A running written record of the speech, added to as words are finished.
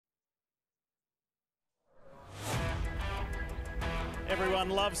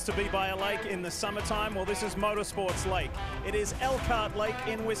Everyone loves to be by a lake in the summertime. Well, this is Motorsports Lake. It is Elkhart Lake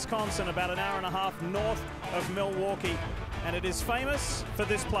in Wisconsin, about an hour and a half north of Milwaukee. And it is famous for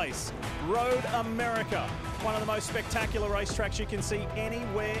this place, Road America, one of the most spectacular racetracks you can see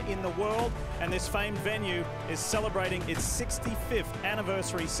anywhere in the world. And this famed venue is celebrating its 65th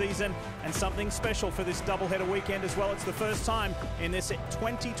anniversary season, and something special for this doubleheader weekend as well. It's the first time in this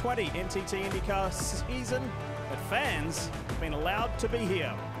 2020 NTT IndyCar season that fans have been allowed to be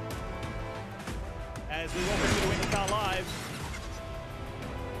here. As we welcome you to IndyCar Live,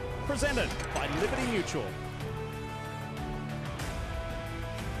 presented by Liberty Mutual.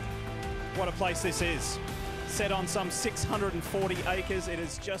 What a place this is. Set on some 640 acres. It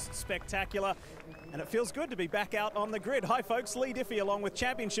is just spectacular, and it feels good to be back out on the grid. Hi folks, Lee Diffie along with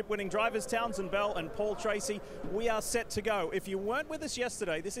championship winning drivers Townsend Bell and Paul Tracy. We are set to go. If you weren't with us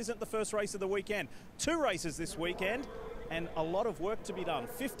yesterday, this isn't the first race of the weekend. 2 races this weekend, and a lot of work to be done.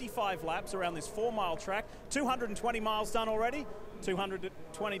 55 laps around this 4-mile track, 220 miles done already,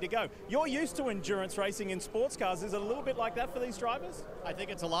 220 to go. You're used to endurance racing in sports cars. Is it a little bit like that for these drivers? I think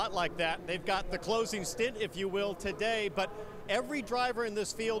it's a lot like that. They've got the closing stint, if you will, today, but every driver in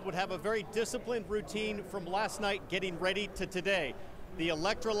this field would have a very disciplined routine from last night getting ready to today. The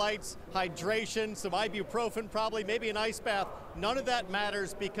electrolytes, hydration, some ibuprofen probably, maybe an ice bath. None of that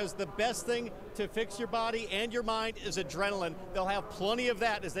matters, because the best thing to fix your body and your mind is adrenaline. They'll have plenty of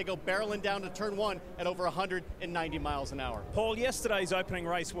that as they go barreling down to turn 1 at over 190 miles an hour. Paul, yesterday's opening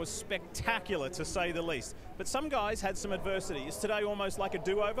race was spectacular to say the least, but some guys had some adversity. Is today almost like a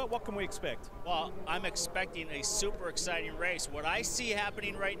do-over? What can we expect? Well, I'm expecting a super exciting race. What I see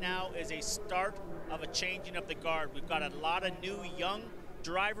happening right now is a start of a changing of the guard. We've got a lot of new young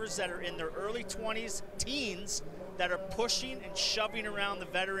drivers that are in their early 20s, teens, that are pushing and shoving around the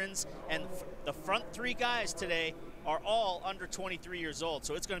veterans, and the front 3 guys today are all under 23 years old,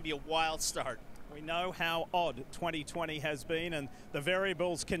 so it's going to be a wild start. We know how odd 2020 has been, and the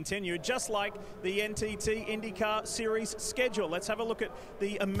variables continue, just like the NTT IndyCar Series schedule. Let's have a look at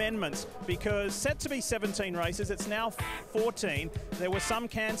the amendments, because set to be 17 races, it's now 14. There were some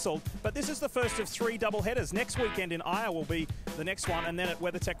cancelled, but this is the first of 3 doubleheaders. Next weekend in Iowa will be the next one, and then at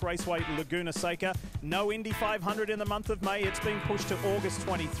WeatherTech Raceway, Laguna Seca. No Indy 500 in the month of May. It's been pushed to August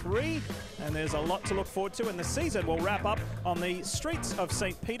 23, and there's a lot to look forward to, and the season will wrap up on the streets of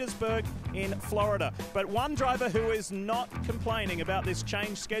St. Petersburg in Florida. But one driver who is not complaining about this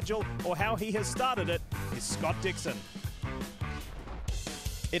changed schedule or how he has started it is Scott Dixon.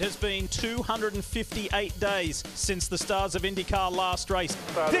 It has been 258 days since the stars of IndyCar last raced.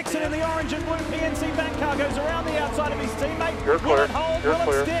 Dixon in the orange and blue PNC Bank car goes around the outside of his teammate. Will it hold?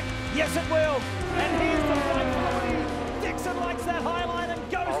 Will it stick? Yes, it will. And here's the fight for the lead. Dixon likes that high line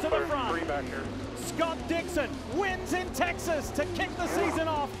and goes to the front. Scott Dixon wins in Texas to kick the season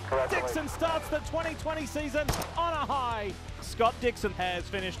off. Dixon starts the 2020 season on a high. Scott Dixon has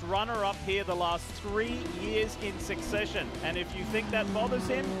finished runner-up here the last 3 years in succession. And if you think that bothers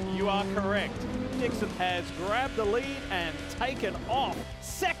him, you are correct. Dixon has grabbed the lead and taken off.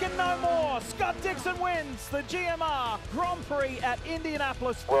 Second no more. Scott Dixon wins the GMR Grand Prix at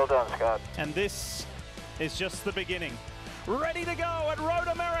Indianapolis. Well done, Scott. And this is just the beginning. Ready to go at Road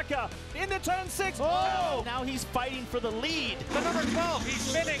America into turn 6. Oh! Now he's fighting for the lead. The number 12, he's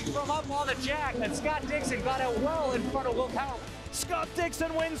spinning from up on the jack, and Scott Dixon got out well in front of Will Powell. Scott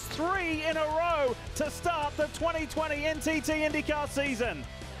Dixon wins 3 in a row to start the 2020 NTT IndyCar season.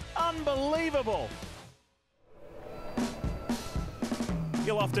 Unbelievable.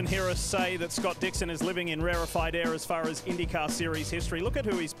 You'll often hear us say that Scott Dixon is living in rarefied air as far as IndyCar Series history. Look at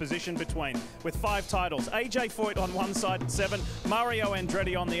who he's positioned between, with 5 titles. AJ Foyt on one side at 7, Mario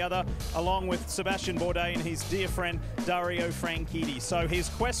Andretti on the other, along with Sebastian Bourdais and his dear friend Dario Franchitti. So his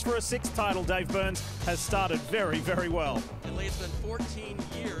quest for a 6th title, Dave Burns, has started very, very well. And Lee, it's been 14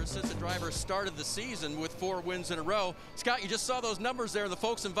 years since the driver started the season with 4 wins in a row. Scott, you just saw those numbers there, the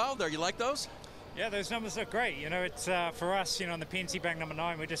folks involved there. You like those? Yeah, those numbers look great. You know, it's for us, you know, on the PNC Bank number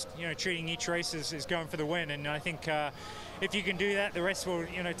 9, we're just, you know, treating each race as going for the win. And I think if you can do that, the rest will,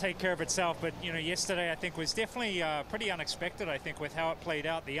 you know, take care of itself. But, you know, yesterday I think was definitely pretty unexpected, I think, with how it played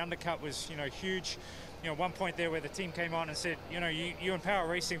out. The undercut was, you know, huge. You know, one point there where the team came on and said, you know, you empower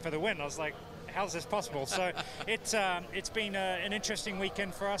racing for the win. I was like, how's this possible? So it's been an interesting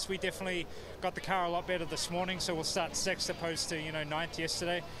weekend for us. We definitely got the car a lot better this morning, so we'll start 6th opposed to, you know, 9th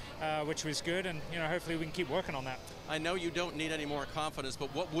yesterday, which was good, and, you know, hopefully we can keep working on that. I know you don't need any more confidence,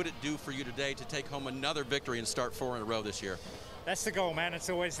 but what would it do for you today to take home another victory and start 4 in a row this year? That's the goal, man. It's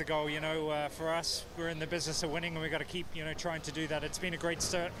always the goal. You know, for us, we're in the business of winning, and we've got to keep, you know, trying to do that. It's been a great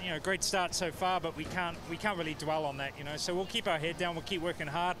start, you know, great start so far, but we can't really dwell on that, you know. So we'll keep our head down. We'll keep working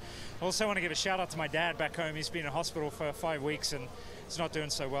hard. I also want to give a shout out to my dad back home. He's been in hospital for 5 weeks and he's not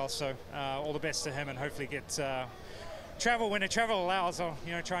doing so well. So all the best to him, and hopefully get travel when travel allows. I'll,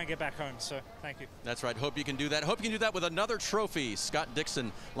 you know, try and get back home. So thank you. That's right. Hope you can do that. Hope you can do that with another trophy. Scott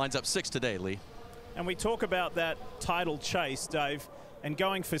Dixon lines up 6 today, Lee. And we talk about that title chase, Dave, and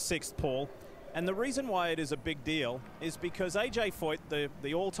going for 6th, Paul. And the reason why it is a big deal is because AJ Foyt,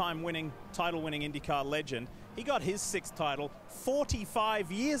 the all-time title-winning IndyCar legend, he got his 6th title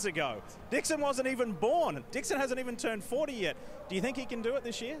 45 years ago. Dixon wasn't even born. Dixon hasn't even turned 40 yet. Do you think he can do it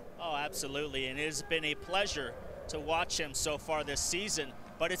this year? Oh, absolutely. And it has been a pleasure to watch him so far this season.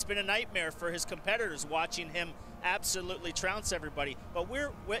 But it's been a nightmare for his competitors watching him absolutely trounce everybody. But we're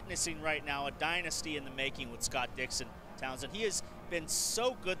witnessing right now a dynasty in the making with Scott Dixon, Townsend. He has been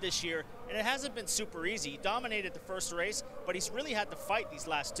so good this year, and it hasn't been super easy. He dominated the first race, but he's really had to fight these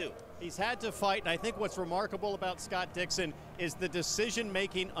last 2. He's had to fight, and I think what's remarkable about Scott Dixon is the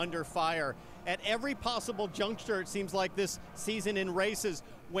decision-making under fire. At every possible juncture, it seems like this season in races,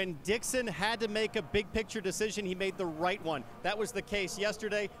 when Dixon had to make a big-picture decision, he made the right one. That was the case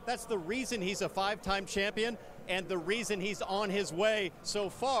yesterday. That's the reason he's a 5-time champion, and the reason he's on his way so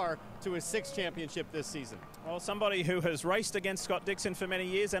far to his 6th championship this season. Well, somebody who has raced against Scott Dixon for many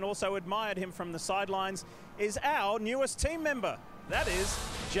years and also admired him from the sidelines is our newest team member. That is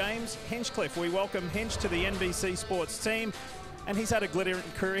James Hinchcliffe. We welcome Hinch to the NBC Sports team. And he's had a glittering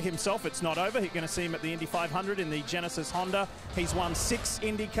career himself. It's not over. You're going to see him at the Indy 500 in the Genesis Honda. He's won 6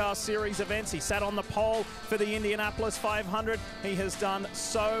 IndyCar Series events. He sat on the pole for the Indianapolis 500. He has done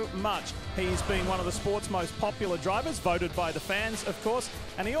so much. He's been one of the sport's most popular drivers, voted by the fans, of course.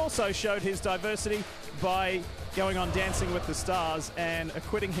 And he also showed his diversity by going on Dancing with the Stars and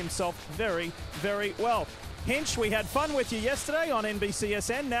acquitting himself very, very well. Hinch, we had fun with you yesterday on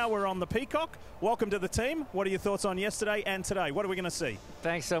NBCSN. Now we're on the Peacock. Welcome to the team. What are your thoughts on yesterday and today? What are we going to see?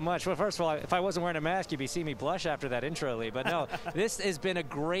 Thanks so much. Well, first of all, if I wasn't wearing a mask, you'd be seeing me blush after that intro, Lee. But no, this has been a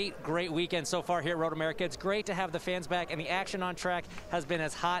great weekend so far here at Road America. It's great to have the fans back, and the action on track has been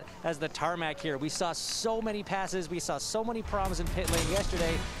as hot as the tarmac here. We saw so many passes. We saw so many problems in pit lane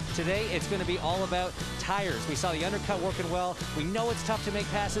yesterday. Today, it's going to be all about tires. We saw the undercut working well. We know it's tough to make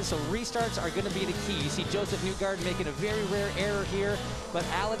passes, so restarts are going to be the key. You see Joseph Newgarden making a very rare error here, but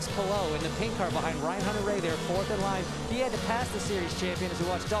Alex Palou in the pink car behind Ryan Hunter-Reay there, 4th in line. He had to pass the series champion as we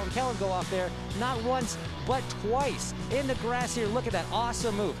watched Dalton Kellum go off there, not once, but twice in the grass here. Look at that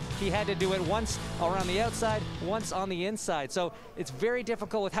awesome move. He had to do it once around the outside, once on the inside. So it's very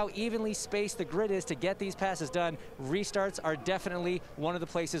difficult with how evenly spaced the grid is to get these passes done. Restarts are definitely one of the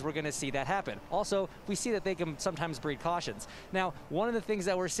places we're going to see that happen. Also, we see that they can sometimes breed cautions. Now, one of the things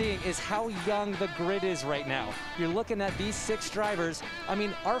that we're seeing is how young the grid is right now. You're looking at these 6 drivers. I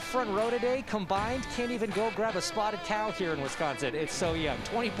mean, our front row today combined can't even go grab a spotted cow here in Wisconsin. It's so young.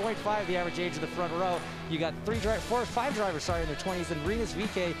 20.5 the average age of the front row. You got 5 drivers, in their 20s, and Rinus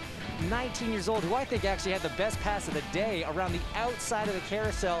VeeKay, 19 years old, who I think actually had the best pass of the day around the outside of the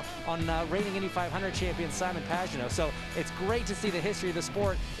carousel on reigning Indy 500 champion Simon Pagenaud. So it's great to see the history of the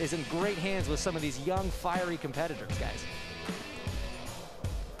sport is in great hands with some of these young, fiery competitors, guys.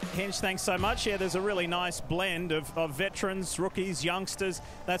 Hinch, thanks so much. Yeah, there's a really nice blend of veterans, rookies, youngsters.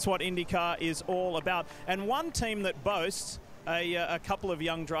 That's what IndyCar is all about. And one team that boasts a couple of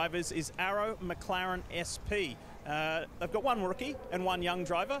young drivers is Arrow McLaren SP. They've got one rookie and one young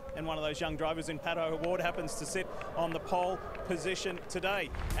driver, and one of those young drivers in Pato O'Ward happens to sit on the pole position today.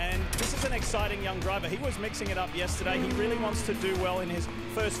 And this is an exciting young driver. He was mixing it up yesterday. He really wants to do well in his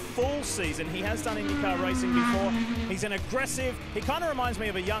first full season. He has done IndyCar racing before. He's an aggressive, he kind of reminds me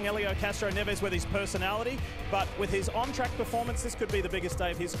of a young Helio Castro-Neves with his personality, but with his on-track performance, this could be the biggest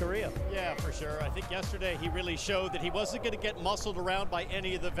day of his career. Yeah, for sure. I think yesterday he really showed that he wasn't going to get muscled around by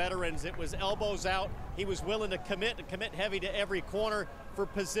any of the veterans. It was elbows out. He was willing to commit and commit heavy to every corner for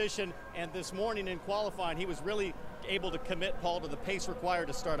position. And this morning in qualifying, he was really able to commit, Paul, to the pace required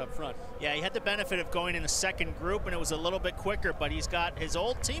to start up front. Yeah, he had the benefit of going in a second group, and it was a little bit quicker, but he's got his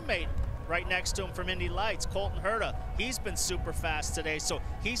old teammate right next to him from Indy Lights, Colton Herta. He's been super fast today, so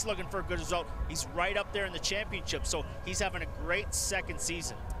he's looking for a good result. He's right up there in the championship, so he's having a great second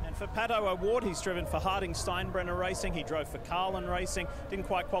season. And for Pato O'Ward, he's driven for Harding Steinbrenner Racing. He drove for Carlin Racing. Didn't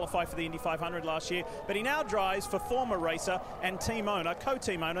quite qualify for the Indy 500 last year, but he now drives for former racer and team owner,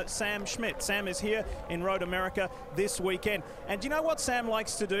 co-team owner, Sam Schmidt. Sam is here in Road America this weekend. And do you know what Sam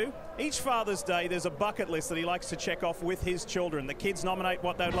likes to do? Each Father's Day, there's a bucket list that he likes to check off with his children. The kids nominate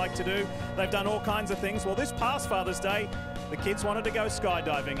what they'd like to do. They've done all kinds of things. Well, this past Father's Day, The kids wanted to go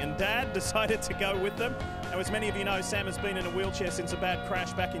skydiving, and Dad decided to go with them. Now, as many of you know, Sam has been in a wheelchair since a bad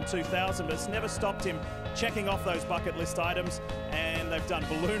crash back in 2000, but it's never stopped him checking off those bucket list items. And they've done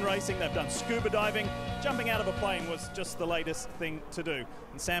balloon racing, they've done scuba diving. Jumping out of a plane was just the latest thing to do.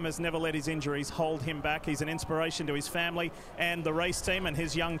 And Sam has never let his injuries hold him back. He's an inspiration to his family and the race team, and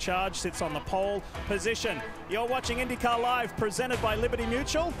his young charge sits on the pole position. You're watching IndyCar Live, presented by Liberty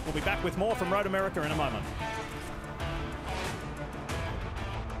Mutual. We'll be back with more from Road America in a moment.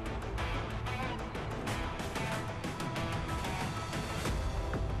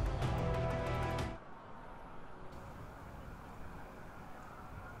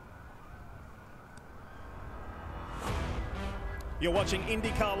 You're watching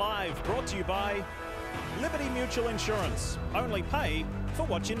IndyCar Live, brought to you by Liberty Mutual Insurance. Only pay for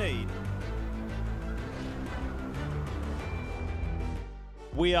what you need.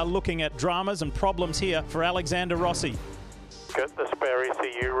 We are looking at dramas and problems here for Alexander Rossi. Get the spare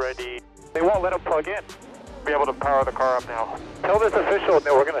ECU ready. They won't let him plug in. Be able to power the car up now. Tell this official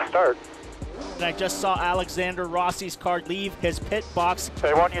that we're going to start. And I just saw Alexander Rossi's car leave his pit box.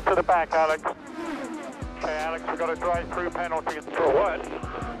 They want you to the back, Alex. Okay, Alex, we've got a drive-through penalty. For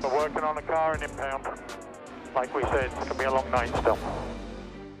what? We're working on the car and impound. Like we said, it's going to be a long night still.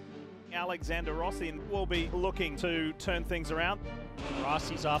 Alexander Rossi will be looking to turn things around.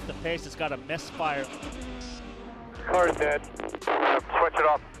 Rossi's off the pace. It's got a misfire. Car's dead. Switch it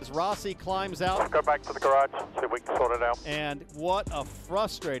off. As Rossi climbs out. Let's go back to the garage, see if we can sort it out. And what a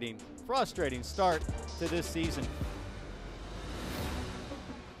frustrating start to this season.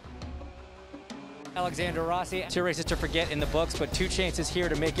 Alexander Rossi, 2 races to forget in the books, but 2 chances here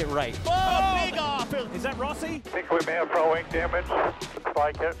to make it right. Oh, big off! Is that Rossi? I think we may have front wing damage. Looks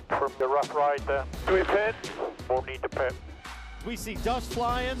like it from the rough ride there. Do we pit? We'll need to pit. We see dust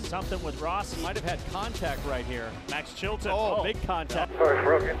flying. Something with Rossi. Might have had contact right here. Max Chilton. Oh, big contact. Sorry,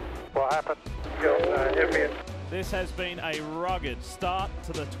 broken. What happened? Hit me. This has been a rugged start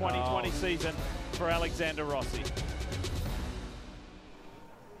to the 2020 season for Alexander Rossi.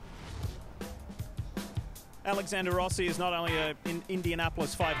 Alexander Rossi is not only an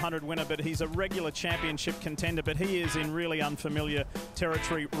Indianapolis 500 winner, but he's a regular championship contender, but he is in really unfamiliar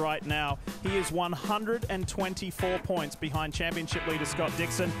territory right now. He is 124 points behind championship leader Scott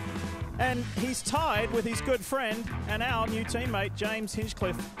Dixon, and he's tied with his good friend and our new teammate James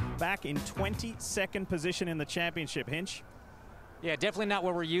Hinchcliffe, back in 22nd position in the championship. Hinch? Yeah, definitely not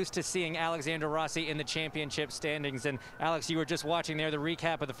where we're used to seeing Alexander Rossi in the championship standings. And Alex, you were just watching there the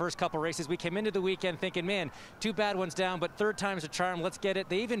recap of the first couple races. We came into the weekend thinking, man, 2 bad ones down, but 3rd time's a charm. Let's get it.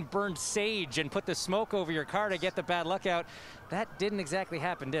 They even burned sage and put the smoke over your car to get the bad luck out. That didn't exactly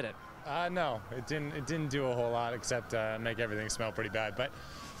happen, did it? No, it didn't do a whole lot except make everything smell pretty bad. But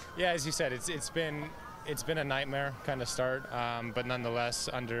yeah, as you said, it's been a nightmare kind of start, but nonetheless,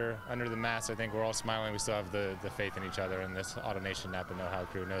 under the mask, I think we're all smiling. We still have the faith in each other, and this AutoNation Napa know-how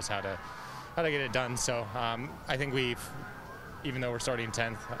crew knows how to get it done. So I think even though we're starting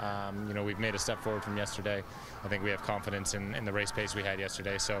 10th, we've made a step forward from yesterday. I think we have confidence in the race pace we had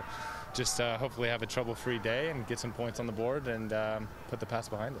yesterday. So just hopefully have a trouble-free day and get some points on the board and put the past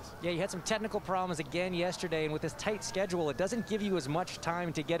behind us. Yeah, you had some technical problems again yesterday, and with this tight schedule, it doesn't give you as much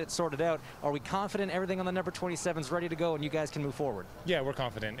time to get it sorted out. Are we confident everything on the number 27 is ready to go and you guys can move forward? Yeah, we're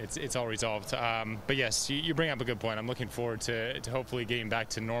confident. It's all resolved. But yes, you bring up a good point. I'm looking forward to hopefully getting back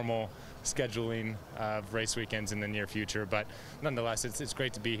to normal scheduling of race weekends in the near future. But nonetheless, it's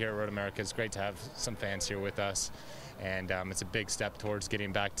great to be here at Road America. It's great to have some fans here with us. And it's a big step towards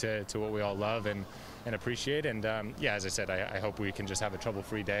getting back to what we all love and appreciate. And yeah, as I said, I hope we can just have a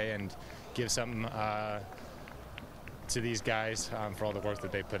trouble-free day and give something to these guys for all the work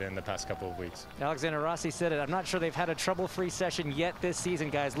that they put in the past couple of weeks. Alexander Rossi said it. I'm not sure they've had a trouble-free session yet this season,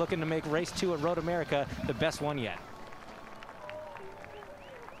 guys. Looking to make race 2 at Road America the best one yet.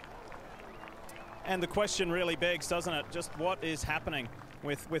 And the question really begs, doesn't it, just what is happening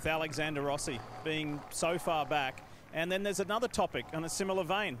with Alexander Rossi being so far back? And then there's another topic on a similar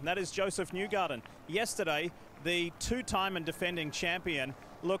vein. That is Joseph Newgarden. Yesterday, the 2-time and defending champion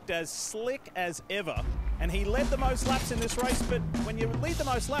looked as slick as ever, and he led the most laps in this race, but when you lead the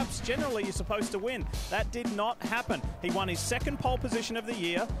most laps, generally you're supposed to win. That did not happen. He won his 2nd pole position of the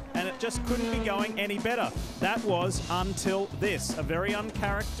year, and it just couldn't be going any better. That was until this, a very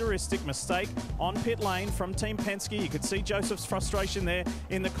uncharacteristic mistake on pit lane from Team Penske. You could see Joseph's frustration there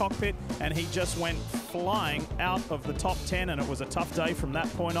in the cockpit, and he just went flying out of the top 10, and it was a tough day from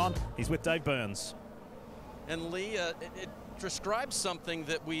that point on. He's with Dave Burns. And Lee, it describes something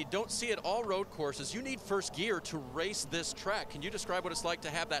that we don't see at all road courses. You need first gear to race this track. Can you describe what it's like to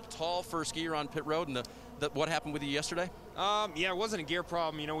have that tall first gear on pit road and what happened with you yesterday? Yeah, it wasn't a gear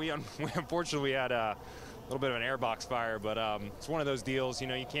problem. You know, we unfortunately had a little bit of an airbox fire, but it's one of those deals. You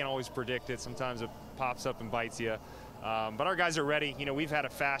know, you can't always predict it. Sometimes it pops up and bites you. But our guys are ready. You know, we've had a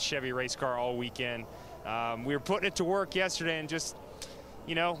fast Chevy race car all weekend. We were putting it to work yesterday and just,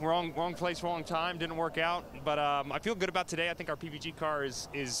 you know, wrong place, wrong time. Didn't work out. But I feel good about today. I think our PPG car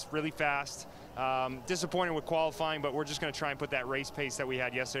is really fast. Disappointed with qualifying, but we're just going to try and put that race pace that we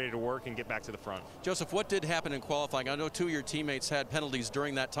had yesterday to work and get back to the front. Joseph, what did happen in qualifying? I know 2 of your teammates had penalties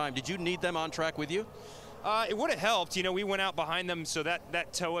during that time. Did you need them on track with you? It would have helped. You know, we went out behind them, so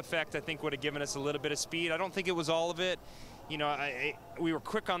that toe effect, I think, would have given us a little bit of speed. I don't think it was all of it. You know, we were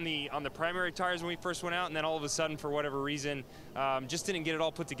quick on the primary tires when we first went out, and then all of a sudden, for whatever reason, just didn't get it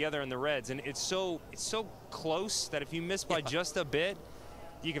all put together in the reds. And it's so close that if you miss by just a bit,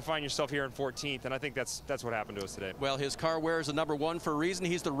 you can find yourself here in 14th, and I think that's what happened to us today. Well, his car wears a number 1 for a reason.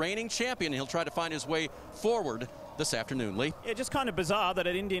 He's the reigning champion. He'll try to find his way forward this afternoon. Lee? Yeah, just kind of bizarre that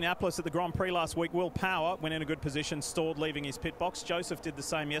at Indianapolis at the Grand Prix last week, Will Power went in a good position, stalled leaving his pit box. Joseph did the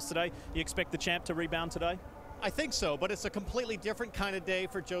same yesterday. You expect the champ to rebound today? I think so, but it's a completely different kind of day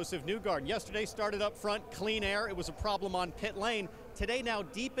for Joseph Newgarden. Yesterday started up front, clean air. It was a problem on pit lane. Today, now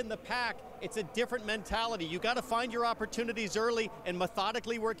deep in the pack, it's a different mentality. You got to find your opportunities early and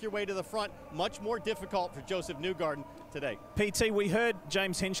methodically work your way to the front. Much more difficult for Joseph Newgarden today. PT, we heard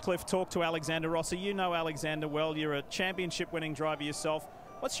James Hinchcliffe talk to Alexander Rossi. You know Alexander well. You're a championship-winning driver yourself.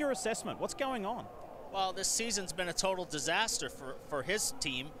 What's your assessment? What's going on? Well, this season's been a total disaster for his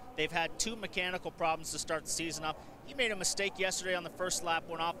team. They've had 2 mechanical problems to start the season off. He made a mistake yesterday on the first lap,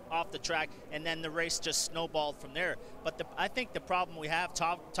 went off the track, and then the race just snowballed from there. But I think the problem we have,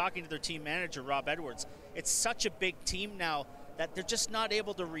 talking to their team manager, Rob Edwards, it's such a big team now that they're just not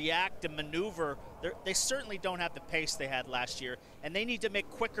able to react and maneuver. They certainly don't have the pace they had last year, and they need to make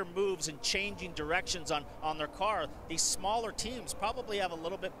quicker moves and changing directions on their car. These smaller teams probably have a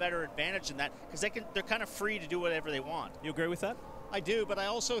little bit better advantage in that because they're kind of free to do whatever they want. You agree with that? I do, but I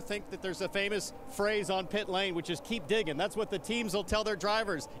also think that there's a famous phrase on pit lane, which is keep digging. That's what the teams will tell their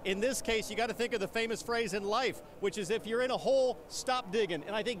drivers. In this case, you got to think of the famous phrase in life, which is if you're in a hole, stop digging.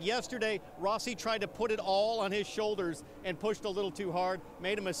 And I think yesterday, Rossi tried to put it all on his shoulders and pushed a little too hard,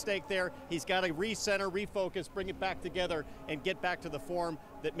 made a mistake there. He's got to recenter, refocus, bring it back together, and get back to the form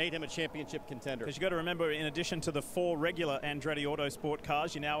that made him a championship contender. Because you got to remember, in addition to the 4 regular Andretti Autosport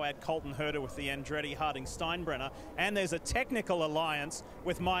cars, you now add Colton Herter with the Andretti Harding Steinbrenner, and there's a technical alliance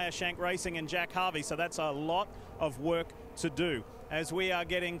with Meyer Shank Racing and Jack Harvey, so that's a lot of work to do. As we are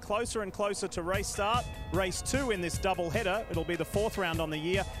getting closer and closer to race start, race 2 in this doubleheader. It'll be the 4th round on the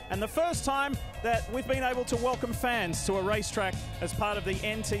year, and the first time that we've been able to welcome fans to a racetrack as part of the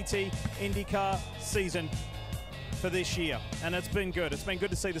NTT IndyCar season for this year, and it's been good. It's been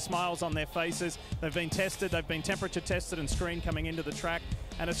good to see the smiles on their faces. They've been tested, they've been temperature tested and screened coming into the track,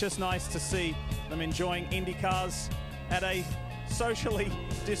 and it's just nice to see them enjoying Indy cars at a socially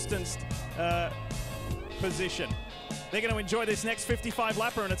distanced position. They're going to enjoy this next 55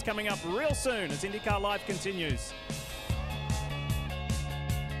 lapper, and it's coming up real soon as IndyCar Live continues.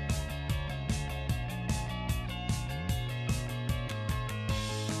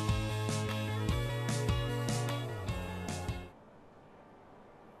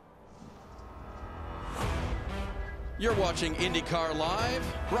 You're watching IndyCar Live,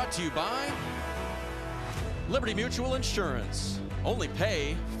 brought to you by Liberty Mutual Insurance. Only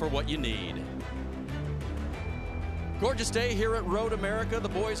pay for what you need. Gorgeous day here at Road America. The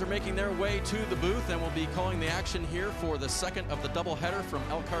boys are making their way to the booth and will be calling the action here for the second of the doubleheader from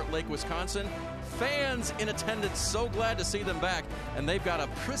Elkhart Lake, Wisconsin. Fans in attendance, so glad to see them back, and they've got a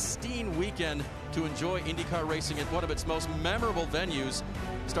pristine weekend to enjoy IndyCar racing at one of its most memorable venues.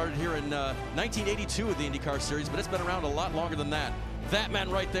 Started here in 1982 with the IndyCar Series, but it's been around a lot longer than that. That man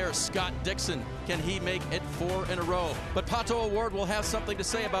right there, Scott Dixon, can he make it 4 in a row? But Pato O'Ward will have something to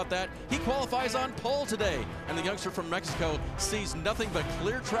say about that. He qualifies on pole today, and the youngster from Mexico sees nothing but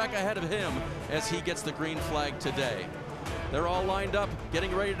clear track ahead of him as he gets the green flag today. They're all lined up,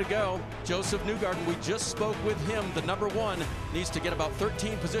 getting ready to go. Joseph Newgarden, we just spoke with him. The number 1 needs to get about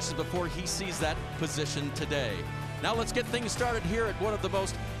 13 positions before he sees that position today. Now let's get things started here at one of the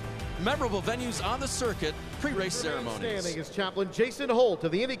most memorable venues on the circuit, pre-race ceremonies. Standing as Chaplain Jason Holt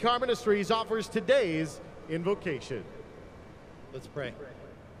of the IndyCar Ministries offers today's invocation. Let's pray.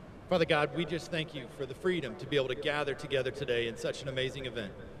 Father God, we just thank you for the freedom to be able to gather together today in such an amazing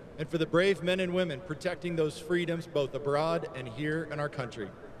event, and for the brave men and women protecting those freedoms both abroad and here in our country.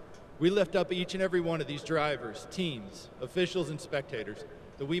 We lift up each and every one of these drivers, teams, officials, and spectators,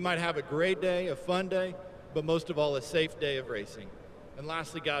 that we might have a great day, a fun day, but most of all, a safe day of racing. And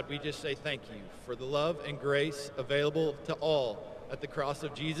lastly, God, we just say thank you for the love and grace available to all at the cross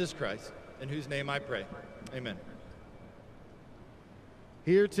of Jesus Christ, in whose name I pray. Amen.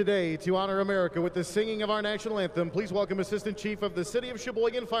 Here today to honor America with the singing of our national anthem, please welcome Assistant Chief of the City of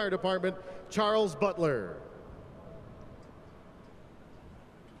Sheboygan Fire Department, Charles Butler.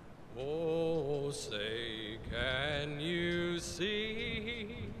 Oh, say, can you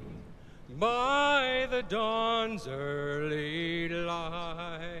see by the dawn's early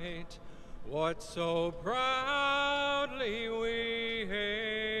light what so proudly we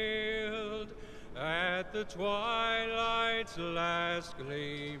hailed at the twilight's last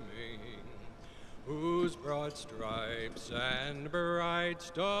gleaming, whose broad stripes and bright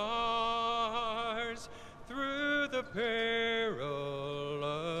stars through the perilous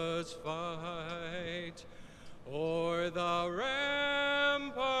fight o'er the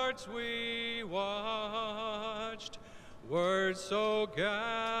ramparts we watched were so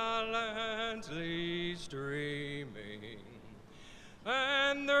gallantly streaming,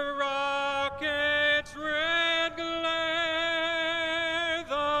 and the rocket's red glare,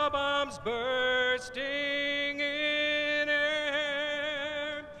 the bombs bursting in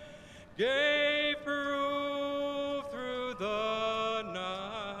air, gave proof through the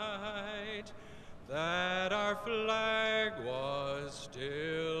night that our flag was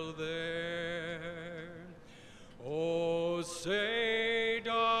still there. Oh, say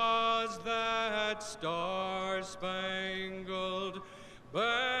does that star-spangled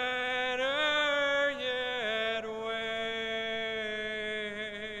banner yet wave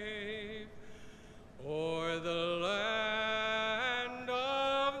o'er the land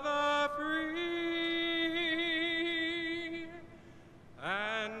of the free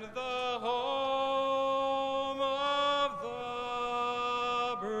and the home of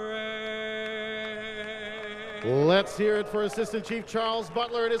the brave? Let's hear it for Assistant Chief Charles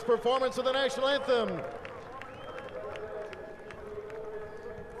Butler and his performance of the national anthem.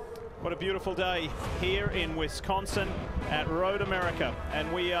 What a beautiful day here in Wisconsin at Road America.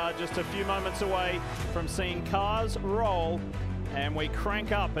 And we are just a few moments away from seeing cars roll, and we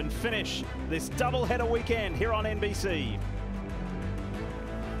crank up and finish this doubleheader weekend here on NBC.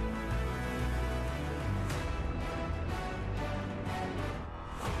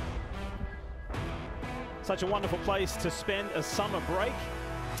 Such a wonderful place to spend a summer break,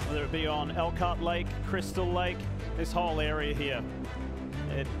 whether it be on Elkhart Lake, Crystal Lake, this whole area here.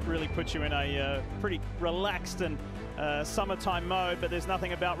 It really puts you in a pretty relaxed and summertime mode, but there's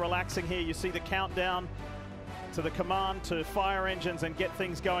nothing about relaxing here. You see the countdown to the command to fire engines and get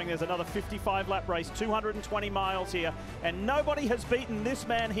things going. There's another 55-lap race, 220 miles here, and nobody has beaten this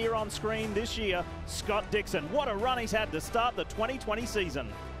man here on screen this year, Scott Dixon. What a run he's had to start the 2020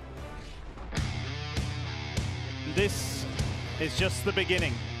 season. This is just the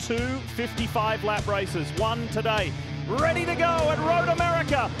beginning. 2 55-lap races, one today. Ready to go at Road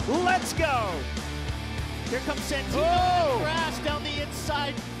America. Let's go. Here comes Santino. Crash down the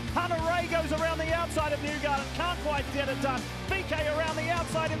inside. Hunter Ray goes around the outside of Newgarden. Can't quite get it done. BK around the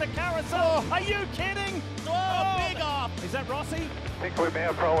outside in the carousel. Are you kidding? Big off. Is that Rossi? I think we may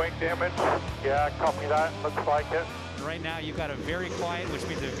have pro wing damage. Yeah, copy that. Looks like it. Right now, you've got a very quiet, which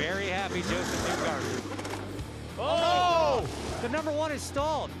means a very happy Joseph Newgarden. Oh! The number one is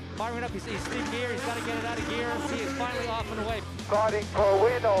stalled. Firing up, he's in gear, he's got to get it out of gear. See, it's finally off and away. Fighting for a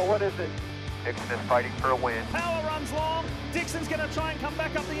win, or what is it? Dixon is fighting for a win. Power runs long. Dixon's going to try and come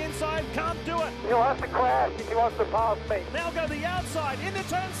back up the inside. Can't do it. He'll have to crash if he wants to pass me. Now go the outside into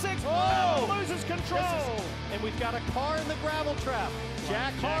turn 6. Power loses control. And we've got a car in the gravel trap.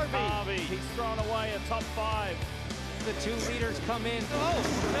 Jack Harvey. He's thrown away a top 5. The 2 leaders come in. Oh,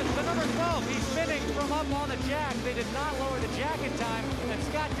 the number 12, he's spinning from up on the jack. They did not lower the jack in time, and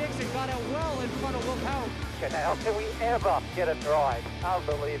Scott Dixon got out well in front of Will Power. How can we ever get it right?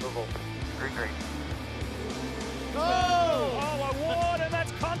 Unbelievable. Green. Oh, a ward, and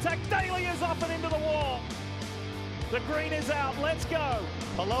that's contact. Daly is off and into the wall. The green is out. Let's go.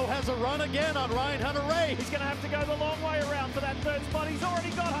 Hello has a run again on Ryan Hunter-Reay. He's going to have to go the long way around for that third spot. He's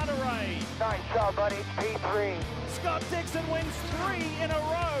already got Hunter-Reay. Nice job, buddy. P3. Scott Dixon wins 3 in a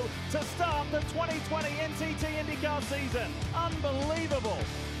row to start the 2020 NTT IndyCar season. Unbelievable.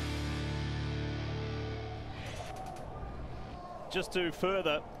 Just to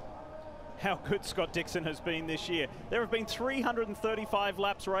further how good Scott Dixon has been this year, there have been 335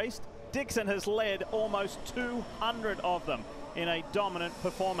 laps raced. Dixon has led almost 200 of them in a dominant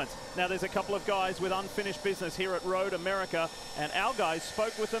performance. Now there's a couple of guys with unfinished business here at Road America, and our guys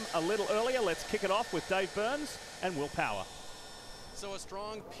spoke with them a little earlier. Let's kick it off with Dave Burns and Will Power. So a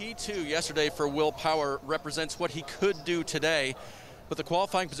strong P2 yesterday for Will Power represents what he could do today. but the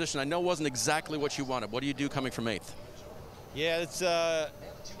qualifying position I know wasn't exactly what you wanted. What do you do coming from 8th? Yeah, it's the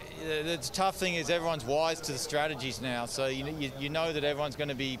tough thing is everyone's wise to the strategies now, so you know that everyone's going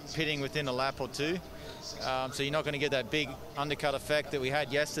to be pitting within a lap or two, so you're not going to get that big undercut effect that we had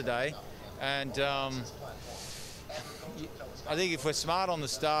yesterday. And I think if we're smart on the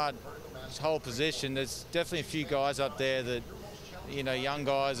start, this whole position, there's definitely a few guys up there that, young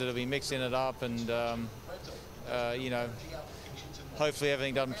guys that'll be mixing it up, and hopefully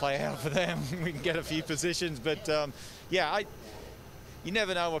everything doesn't play out for them. We can get a few positions, but yeah, you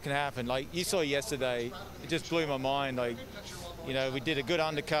never know what can happen. Like you saw yesterday, it just blew my mind. Like, we did a good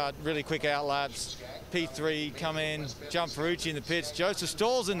undercut, really quick outlaps. P3 come in, jump Ferrucci in the pits. Joseph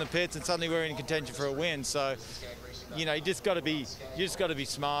stalls in the pits, and suddenly we're in contention for a win. So, you just got to be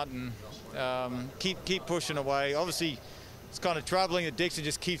smart and keep pushing away. Obviously, it's kind of troubling that Dixon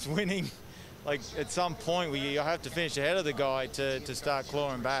just keeps winning. Like at some point, you have to finish ahead of the guy to start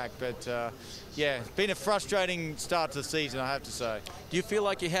clawing back. But yeah, it's been a frustrating start to the season, I have to say. Do you feel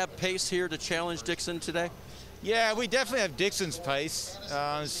like you have pace here to challenge Dixon today? Yeah, we definitely have Dixon's pace.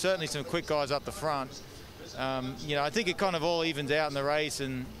 There's certainly some quick guys up the front. I think it kind of all evens out in the race,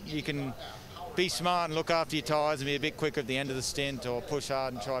 and you can be smart and look after your tyres and be a bit quicker at the end of the stint, or push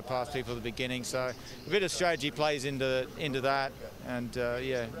hard and try past people at the beginning. So a bit of strategy plays into that, and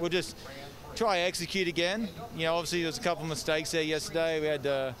yeah, we'll just try execute again. Obviously there's a couple of mistakes there yesterday. We had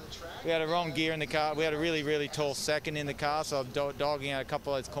a wrong gear in the car. We had a really, really tall second in the car, so I'm dogging out a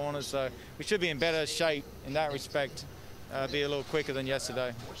couple of those corners. So we should be in better shape in that respect, be a little quicker than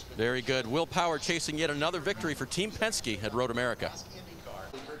yesterday. Very good. Will Power chasing yet another victory for Team Penske at Road America.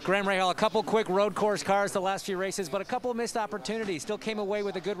 Graham Rahal, a couple quick road course cars the last few races, but a couple of missed opportunities. Still came away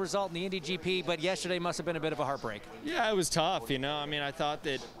with a good result in the Indy GP, but yesterday must have been a bit of a heartbreak. Yeah, it was tough, I mean, I thought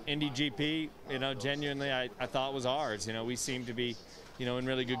that Indy GP, genuinely I thought was ours. We seemed to be, in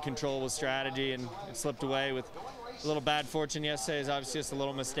really good control with strategy, and it slipped away with a little bad fortune yesterday. Is obviously just a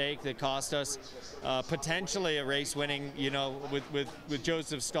little mistake that cost us potentially a race winning, with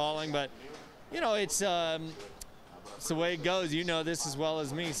Joseph stalling, but, it's the way it goes. You know this as well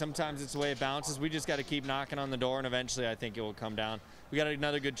as me. Sometimes it's the way it bounces. We just got to keep knocking on the door, and eventually I think it will come down. We got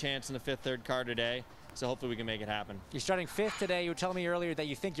another good chance in the 5th, 3rd car today, so hopefully we can make it happen. You're starting 5th today. You were telling me earlier that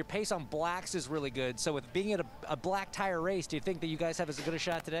you think your pace on blacks is really good. So with being at a black tire race, do you think that you guys have as good a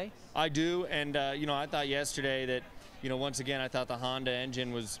shot today? I do, and I thought yesterday that, once again, I thought the Honda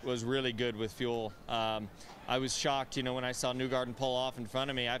engine was really good with fuel. I was shocked, when I saw Newgarden pull off in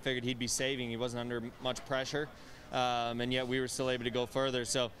front of me. I figured he'd be saving. He wasn't under much pressure. And yet we were still able to go further.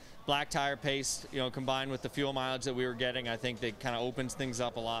 So black tire pace, combined with the fuel mileage that we were getting, I think that kind of opens things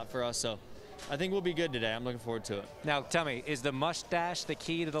up a lot for us. So I think we'll be good today. I'm looking forward to it. Now tell me, is the mustache the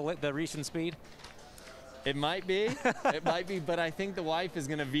key to the recent speed? It might be. It might be, but I think the wife is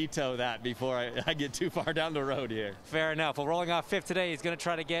going to veto that before I get too far down the road here. Fair enough. Well, rolling off 5th today, he's going to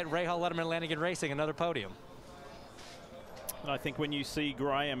try to get Rahal, Letterman, Lanigan Racing another podium. I think when you see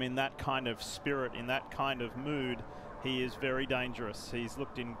Graham in that kind of spirit, in that kind of mood, he is very dangerous. He's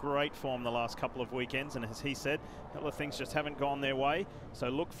looked in great form the last couple of weekends, and as he said, a couple of things just haven't gone their way. So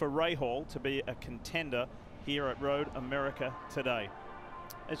look for Rahal to be a contender here at Road America today.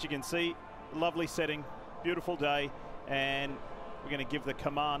 As you can see, lovely setting, beautiful day, and we're going to give the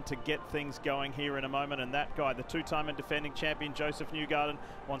command to get things going here in a moment. And that guy, the two-time and defending champion, Joseph Newgarden,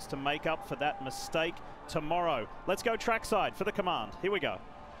 wants to make up for that mistake tomorrow. Let's go trackside for the command. Here we go.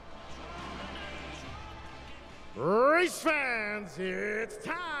 Race fans, it's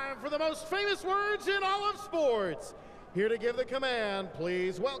time for the most famous words in all of sports. Here to give the command,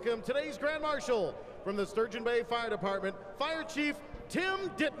 please welcome today's Grand Marshal from the Sturgeon Bay Fire Department, Fire Chief Tim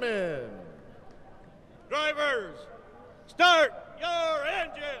Dittman. Drivers, start your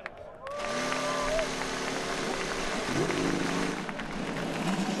engines!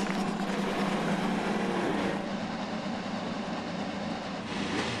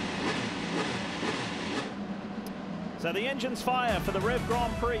 So the engines fire for the REV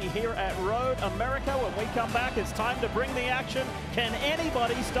Grand Prix here at Road America. When we come back, it's time to bring the action. Can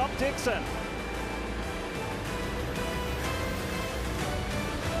anybody stop Dixon?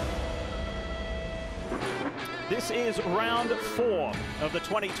 This is round 4 of the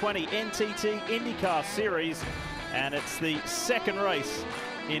 2020 NTT IndyCar Series, and it's the second race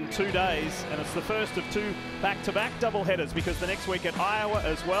in 2 days, and it's the first of 2 back-to-back doubleheaders because the next week at Iowa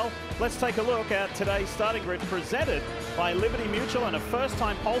as well. Let's take a look at today's starting grid presented by Liberty Mutual and a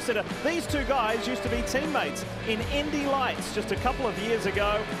first-time pole sitter. These two guys used to be teammates in Indy Lights just a couple of years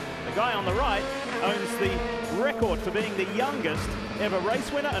ago. The guy on the right owns the record for being the youngest ever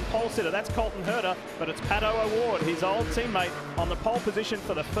race winner and pole sitter. That's Colton Herta, but it's Pato O'Ward, his old teammate, on the pole position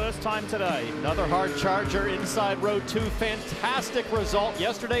for the first time today. Another hard charger inside row 2. Fantastic result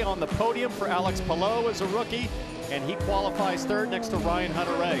yesterday on the podium for Alex Palou as a rookie, and he qualifies third next to Ryan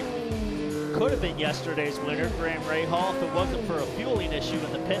Hunter-Reay. Could have been yesterday's winner, Graham Rahal, if it wasn't for a fueling issue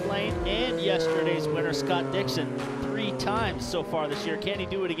in the pit lane, and yesterday's winner, Scott Dixon, 3 times so far this year. Can he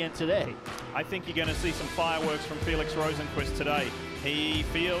do it again today? I think you're going to see some fireworks from Felix Rosenqvist today. He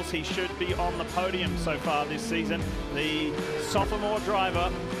feels he should be on the podium so far this season. The sophomore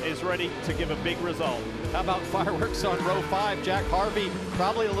driver is ready to give a big result. How about fireworks on row 5? Jack Harvey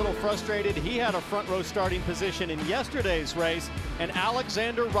probably a little frustrated. He had a front row starting position in yesterday's race, and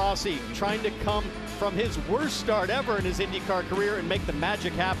Alexander Rossi trying to come from his worst start ever in his IndyCar career and make the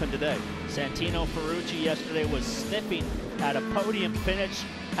magic happen today. Santino Ferrucci yesterday was sniffing at a podium finish,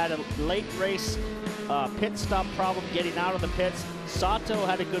 had a late race pit stop problem getting out of the pits. Sato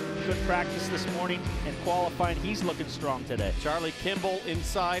had a good practice this morning and qualifying. He's looking strong today. Charlie Kimball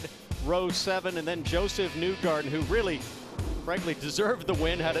inside row 7, and then Joseph Newgarden, who really, frankly, deserved the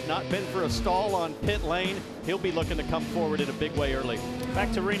win had it not been for a stall on pit lane. He'll be looking to come forward in a big way early.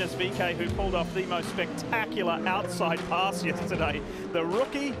 Back to Rinus VeeKay, who pulled off the most spectacular outside pass yesterday. The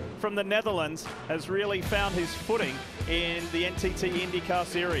rookie from the Netherlands has really found his footing in the NTT IndyCar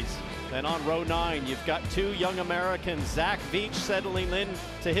Series. Then on row 9, you've got 2 young Americans, Zach Veach settling in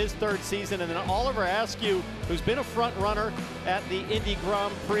to his 3rd season, and then Oliver Askew, who's been a front runner at the Indy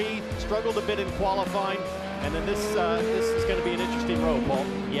Grand Prix, struggled a bit in qualifying. And then this is going to be an interesting row, Paul.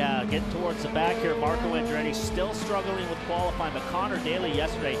 Yeah, getting towards the back here, Marco Andretti still struggling with qualifying, but Connor Daly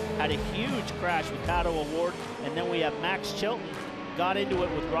yesterday had a huge crash with Pato O'Ward, and then we have Max Chilton got into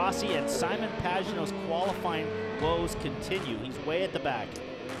it with Rossi, and Simon Pagino's qualifying woes continue. He's way at the back.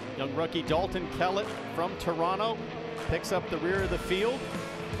 Young rookie Dalton Kellett from Toronto picks up the rear of the field.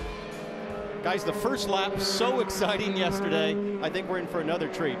 Guys, the first lap, so exciting yesterday. I think we're in for another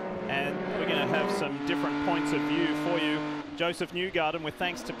treat. And we're going to have some different points of view for you. Joseph Newgarden, with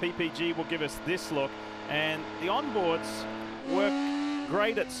thanks to PPG, will give us this look. And the onboards work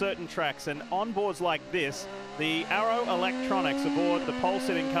great at certain tracks. And onboards like this, the Arrow electronics aboard the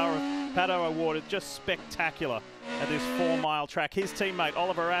pole-sitting car of Pato O'Ward is just spectacular at this 4-mile track. His teammate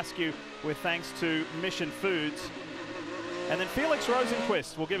Oliver Askew, with thanks to Mission Foods. And then Felix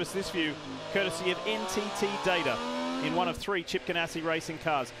Rosenqvist will give us this view, courtesy of NTT Data, in one of 3 Chip Ganassi racing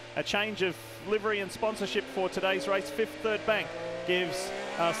cars. A change of livery and sponsorship for today's race. Fifth Third Bank gives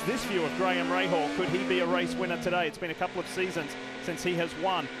us this view of Graham Rahal. Could he be a race winner today? It's been a couple of seasons since he has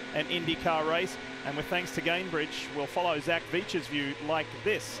won an IndyCar race. And with thanks to Gainbridge, we'll follow Zach Veach's view like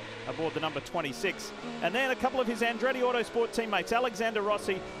this aboard the number 26. And then a couple of his Andretti Autosport teammates, Alexander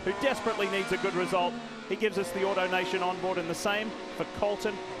Rossi, who desperately needs a good result. He gives us the Auto Nation onboard, and the same for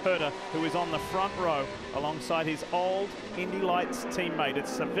Colton Herta, who is on the front row alongside his old Indy Lights teammate.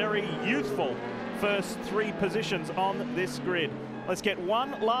 It's a very youthful first 3 positions on this grid. Let's get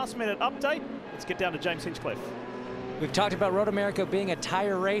one last-minute update. Let's get down to James Hinchcliffe. We've talked about Road America being a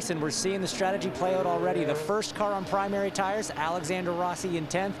tire race, and we're seeing the strategy play out already. The first car on primary tires, Alexander Rossi in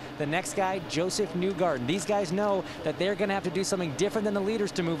 10th. The next guy, Joseph Newgarden. These guys know that they're going to have to do something different than the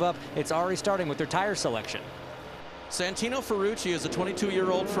leaders to move up. It's already starting with their tire selection. Santino Ferrucci is a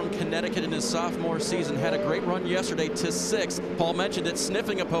 22-year-old from Connecticut in his sophomore season. Had a great run yesterday to 6th. Paul mentioned it,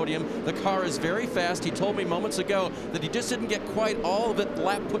 sniffing a podium. The car is very fast. He told me moments ago that he just didn't get quite all of it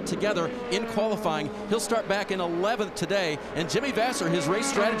lap put together in qualifying. He'll start back in 11th today. And Jimmy Vasser, his race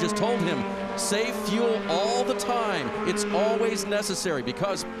strategist, told him, save fuel all the time. It's always necessary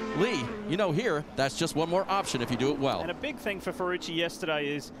because, Lee, you know here, that's just one more option if you do it well. And a big thing for Ferrucci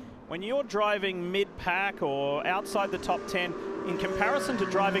yesterday is when you're driving mid-pack or outside the top 10, in comparison to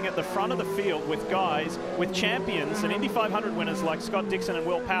driving at the front of the field with guys, with champions and Indy 500 winners like Scott Dixon and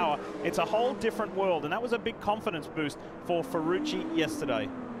Will Power, it's a whole different world, and that was a big confidence boost for Ferrucci yesterday.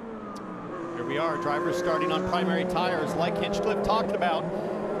 Here we are, drivers starting on primary tires like Hinchcliffe talked about.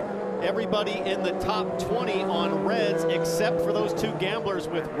 Everybody in the top 20 on reds except for those 2 gamblers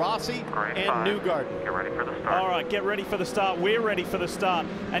with Rossi and Newgarden. Get ready for the start. All right, get ready for the start. We're ready for the start.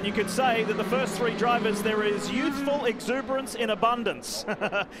 And you could say that the first 3 drivers, there is youthful exuberance in abundance.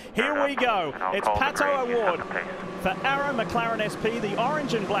 Here we go. It's Pato O'Ward for Arrow McLaren SP, the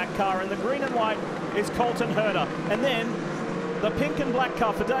orange and black car, and the green and white is Colton Herta. And then the pink and black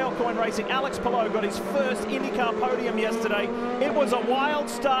car for Dale Coyne Racing. Alex Palou got his first IndyCar podium yesterday. It was a wild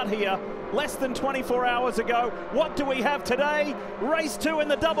start here less than 24 hours ago. What do we have today? Race 2 in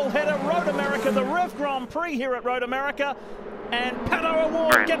the doubleheader, Road America, the REV Grand Prix here at Road America. And Pato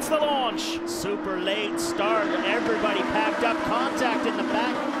Award gets the launch. Super late start. Everybody packed up. Contact in the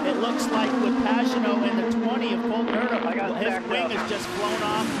back. It looks like with Pagano in the 20 of Colt Nerdo. His wing has just flown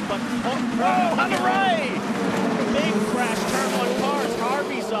off. But Hunter Ray! Big crash, turn one cars.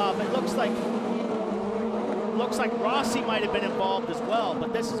 Harvey's off. It looks like Rossi might have been involved as well,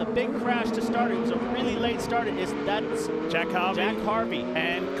 but this is a big crash to start. It was a really late start. That's Jack Harvey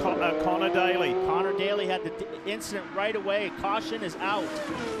and Connor Daly. Connor Daly had the incident right away. Caution is out.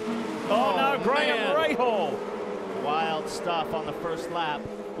 Oh no, Graham Rahal. Wild stuff on the first lap.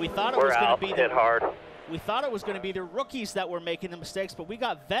 We thought it was going to be hit hard. We thought it was going to be the rookies that were making the mistakes, but we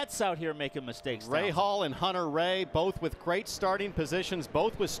got vets out here making mistakes. Rahal and Hunter Ray, both with great starting positions,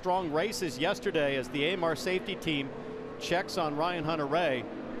 both with strong races yesterday as the AMR safety team checks on Ryan Hunter Ray.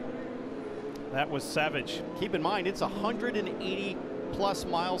 That was savage. Keep in mind, it's 180 plus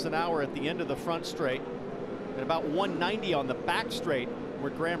miles an hour at the end of the front straight and about 190 on the back straight where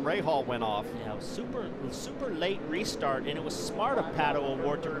Graham Rahal went off. Yeah, it was super late restart, and it was smart of Pato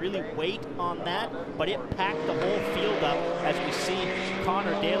Award to really wait on that, but it packed the whole field up as we see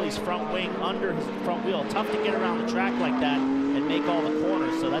Connor Daly's front wing under his front wheel. Tough to get around the track like that and make all the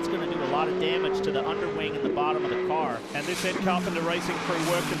corners, so that's going to do a lot of damage to the underwing and the bottom of the car. And this Ed Carpenter Racing crew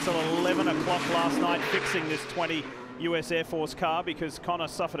worked until 11 o'clock last night fixing this 20 US Air Force car because Connor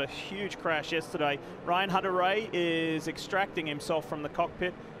suffered a huge crash yesterday. Ryan Hunter Ray is extracting himself from the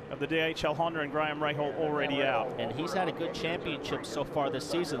cockpit of the DHL Honda, and Graham Rahal already out. And he's had a good championship so far this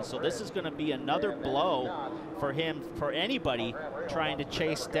season, so this is going to be another blow for him, for anybody trying to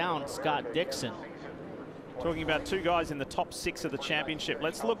chase down Scott Dixon. Talking about two guys in the top 6 of the championship.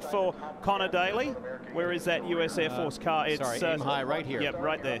 Let's look for Connor Daly. Where is that US Air Force car? It's aim high right here. Yep,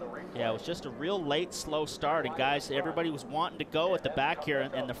 right there. Yeah, it was just a real late, slow start. And guys, everybody was wanting to go at the back here,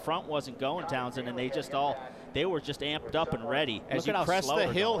 and the front wasn't going, Townsend, and they were just amped up and ready. As you press the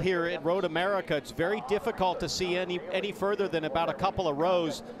hill here at Road America, it's very difficult to see any further than about a couple of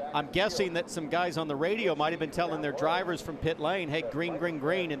rows. I'm guessing that some guys on the radio might have been telling their drivers from pit lane, hey, green, green,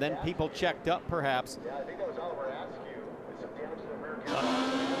 green, and then people checked up perhaps.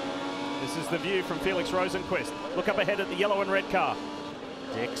 This is the view from Felix Rosenquist. Look up ahead at the yellow and red car.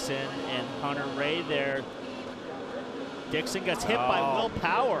 Dixon and Hunter Ray there. Dixon gets hit by Will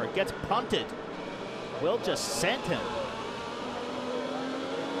Power, gets punted. Will just sent him.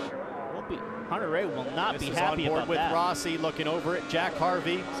 Hunter Ray will not be happy about with that. Rossi looking over at Jack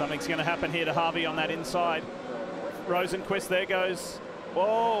Harvey. Something's going to happen here to Harvey on that inside. Rosenquist, there goes.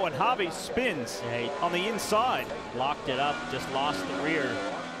 Oh, and Harvey spins on the inside. Locked it up, just lost the rear,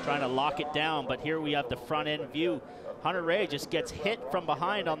 trying to lock it down, but here we have the front end view. Hunter Ray just gets hit from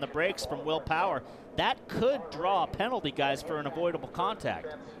behind on the brakes from Will Power. That could draw a penalty, guys, for an avoidable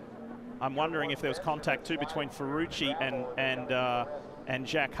contact. I'm wondering if there was contact too between Ferrucci and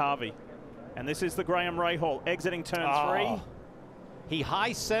Jack Harvey. And this is the Graham Rahal exiting turn 3. He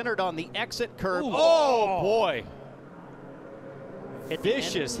high-centered on the exit curve. Oh, boy.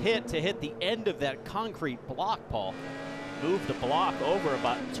 Vicious hit to hit the end of that concrete block, Paul. Moved the block over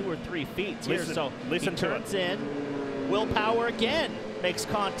about 2 or 3 feet here. So listen to turns in. Will Power again makes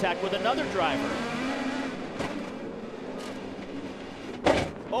contact with another driver.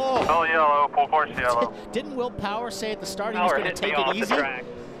 Oh, yellow, full force yellow. Didn't Will Power say at the start he was going to take it easy?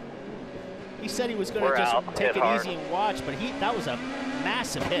 He said he was going to just take it easy and watch, but that was a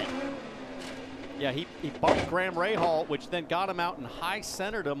massive hit. Yeah, he bumped Graham Rahal, which then got him out and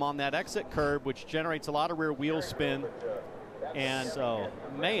high-centered him on that exit curb, which generates a lot of rear wheel spin. And so,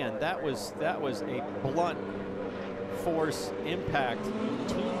 man, that was a blunt force impact.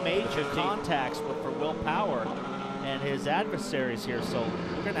 2 major contacts for Will Power and his adversaries here. So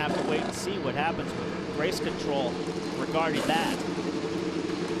we're going to have to wait and see what happens with race control regarding that.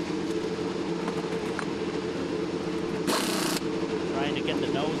 Trying to get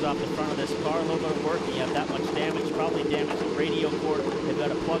the nose off the front of this car, a little bit of work. You have that much damage, probably damage the radio cord. They've got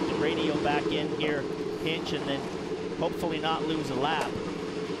to plug the radio back in here, pinch, and then hopefully not lose a lap.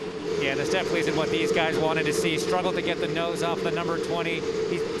 Yeah, this definitely isn't what these guys wanted to see. Struggled to get the nose off the number 20.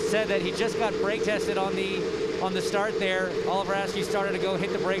 He said that he just got brake tested on the start there. Oliver Askew started to go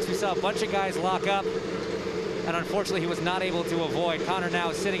hit the brakes. We saw a bunch of guys lock up, and unfortunately he was not able to avoid. Connor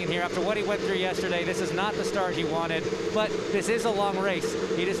now is sitting in here after what he went through yesterday. This is not the start he wanted, but this is a long race.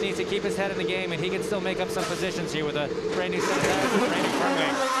 He just needs to keep his head in the game, and he can still make up some positions here with a brand new set of tires and brand new front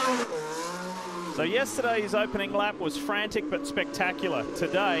wing. So yesterday's opening lap was frantic but spectacular.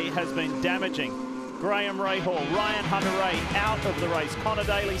 Today has been damaging. Graham Rahal, Ryan Hunter Ray out of the race. Connor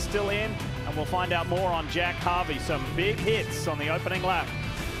Daly still in, and we'll find out more on Jack Harvey. Some big hits on the opening lap.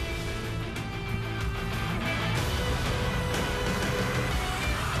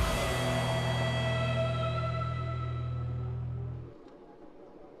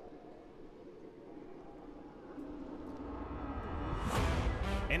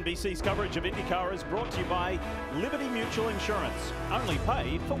 NBC's coverage of IndyCar is brought to you by Liberty Mutual Insurance. Only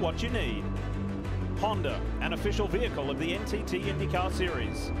pay for what you need. Honda, an official vehicle of the NTT IndyCar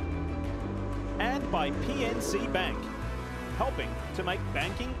Series. And by PNC Bank, helping to make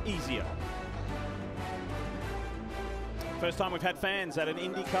banking easier. First time we've had fans at an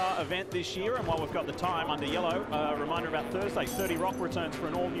IndyCar event this year, and while we've got the time under yellow, a reminder about Thursday. 30 Rock returns for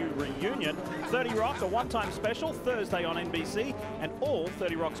an all-new reunion. 30 Rock, a one-time special, Thursday on NBC, and all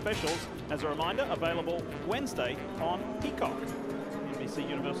 30 Rock specials, as a reminder, available Wednesday on Peacock, NBC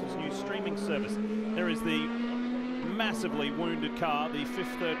Universal's new streaming service. There is the massively wounded car, the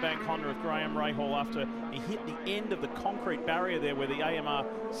 5th Third Bank Honda of Graham Rahal, after he hit the end of the concrete barrier there where the AMR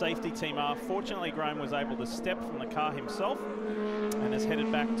safety team are. Fortunately, Graham was able to step from the car himself and has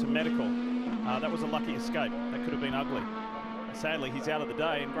headed back to medical. That was a lucky escape. That could have been ugly. Sadly, he's out of the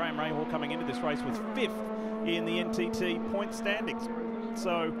day, and Graham Rahal coming into this race was 5th in the NTT point standings.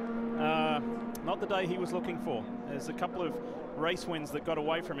 So, not the day he was looking for. There's a couple of race wins that got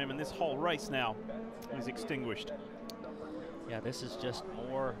away from him, and this whole race now is extinguished. Yeah, this is just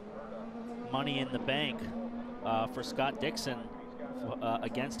more money in the bank for Scott Dixon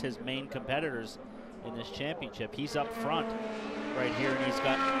against his main competitors in this championship. He's up front right here, and he's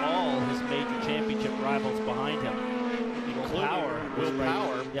got all his major championship rivals behind him.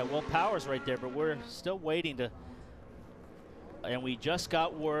 Will Power's right there, but we're still waiting to. And we just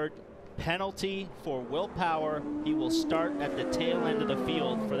got word, penalty for Will Power. He will start at the tail end of the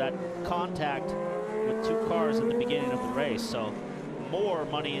field for that contact with two cars at the beginning of the race. So more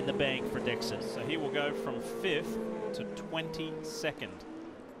money in the bank for Dixon. So he will go from 5th to 22nd.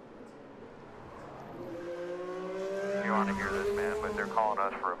 You want to hear this, man, but they're calling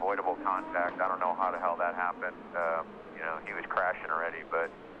us for avoidable contact. I don't know how the hell that happened. You know, he was crashing already, but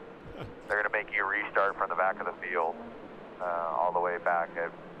they're going to make you restart from the back of the field all the way back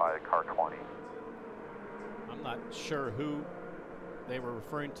by car 20. I'm not sure who they were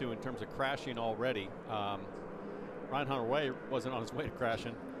referring to in terms of crashing already. Ryan Hunter-Way wasn't on his way to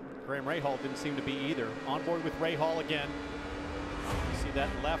crashing. Graham Rahal didn't seem to be either. On board with Rahal again. You see that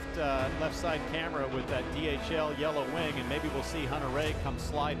left side camera with that DHL yellow wing, and maybe we'll see Hunter-Way come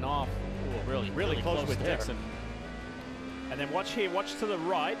sliding off. Ooh, really close with there. Dixon. And then watch here, watch to the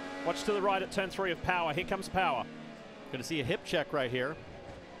right. Watch to the right at turn 3 of Power. Here comes Power. Going to see a hip check right here.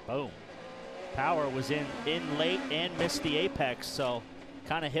 Boom. Power was in late and missed the apex, so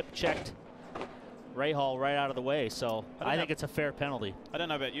kind of hip checked Rahal right out of the way. So I think it's a fair penalty. I don't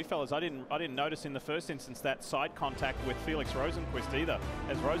know about you fellas. I didn't notice in the first instance that side contact with Felix Rosenquist either.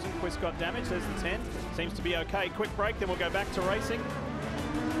 As Rosenquist got damaged, there's the 10. Seems to be okay. Quick break, then we'll go back to racing.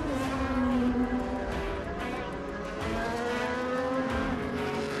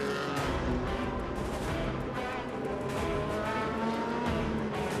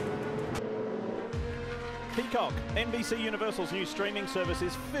 Peacock, NBC Universal's new streaming service,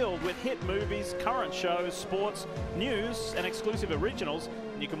 is filled with hit movies, current shows, sports, news, and exclusive originals.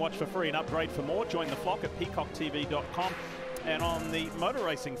 And you can watch for free and upgrade for more. Join the flock at peacocktv.com. And on the motor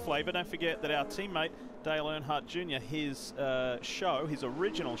racing flavour, don't forget that our teammate Dale Earnhardt Jr., his show, his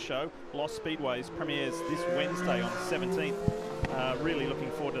original show, Lost Speedways, premieres this Wednesday on the 17th. Really looking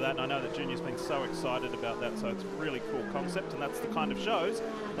forward to that, and I know that Junior's been so excited about that, so it's a really cool concept, and that's the kind of shows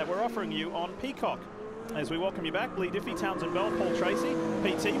that we're offering you on Peacock. As we welcome you back, Lee Diffie, Townsend Bell, Paul Tracy.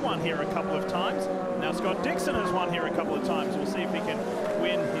 PT won here a couple of times. Now Scott Dixon has won here a couple of times. We'll see if he can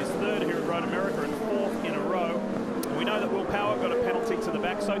win his 3rd here at Road America and 4th in a row. And we know that Will Power got a penalty to the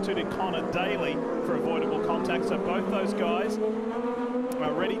back, so too did Connor Daly for avoidable contact. So both those guys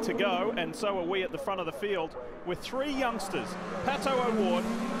are ready to go, and so are we at the front of the field with 3 youngsters, Pato O'Ward,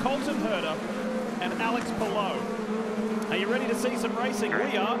 Colton Herter, and Alex Palou. Are you ready to see some racing?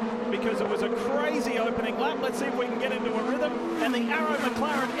 We are, because it was a crazy opening lap. Let's see if we can get into a rhythm. And the Arrow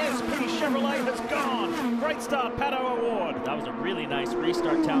McLaren SP Chevrolet has gone. Great start, Pato O'Ward. That was a really nice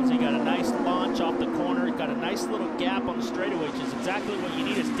restart, Townsend. Got a nice launch off the corner. Got a nice little gap on the straightaway, which is exactly what you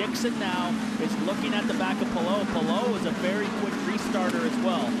need. As Dixon now is looking at the back of Palou. Palou is a very quick restarter as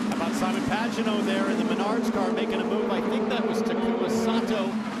well. How about Simon Pagenaud there in the Menards car making a move? I think that was Takuma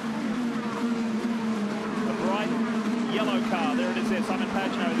Sato. A bright yellow car, there it is there, Simon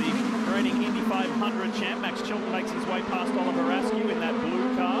Pagenaud, the reigning Indy 500 champ. Max Chilton makes his way past Oliver Askew in that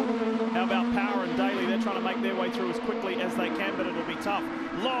blue car. How about Power and Daly? They're trying to make their way through as quickly as they can, but it'll be tough.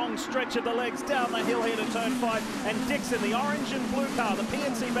 Long stretch of the legs down the hill here to turn 5, and Dixon, the orange and blue car, the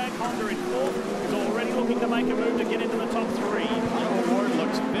PNC Bank Honda in 4th, is already looking to make a move to get into the top 3. Pato O'Ward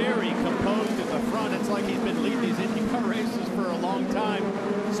looks very composed at the front. It's like he's been leading these IndyCar races for a long time.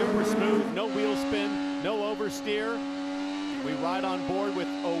 Super smooth, no wheel spin, no oversteer. We ride on board with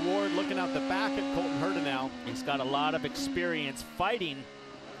O'Ward looking out the back at Colton Herta now. He's got a lot of experience fighting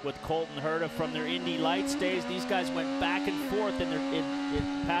with Colton Herta from their Indy Lights days. These guys went back and forth in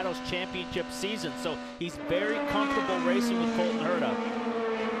Pato's championship season, so he's very comfortable racing with Colton Herta.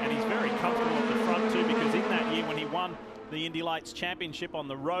 And he's very comfortable at the front too, because in that year when he won the Indy Lights Championship on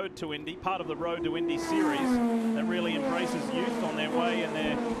the Road to Indy, part of the Road to Indy series that really embraces youth on their way and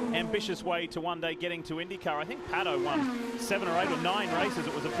their ambitious way to one day getting to IndyCar. I think Pato won 7 or 8 or 9 races.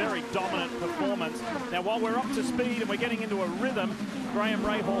 It was a very dominant performance. Now, while we're up to speed and we're getting into a rhythm, Graham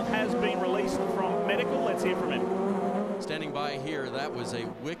Rahal has been released from medical. Let's hear from him. Standing by here, that was a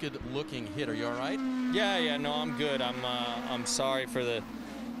wicked-looking hit. Are you all right? Yeah, no, I'm good. I'm sorry for the,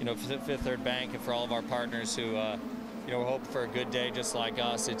 for the Fifth Third Bank and for all of our partners who, we're hoping for a good day just like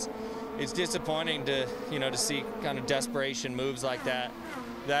us. It's disappointing to, to see kind of desperation moves like that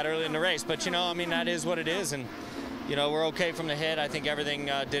early in the race. But, that is what it is. And, we're okay from the hit. I think everything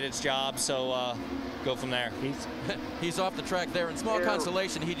did its job. So go from there. He's off the track there. In small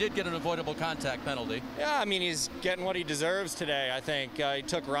consolation, he did get an avoidable contact penalty. Yeah, he's getting what he deserves today, I think. He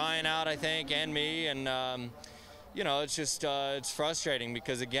took Ryan out, I think, and me. And, it's just, it's frustrating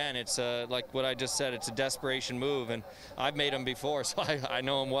because, again, it's like what I just said, it's a desperation move. And I've made them before, so I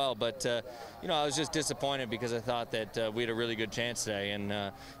know him well. But, I was just disappointed because I thought that we had a really good chance today.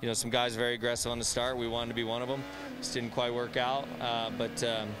 And, some guys very aggressive on the start. We wanted to be one of them. Just didn't quite work out. But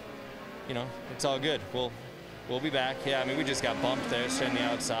it's all good. We'll be back. Yeah, we just got bumped there, straight on the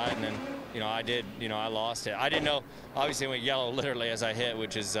outside. And then, I lost it. I didn't know. Obviously, it went yellow literally as I hit,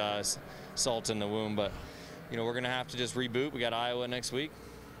 which is salt in the wound. But, we're going to have to just reboot. We got Iowa next week.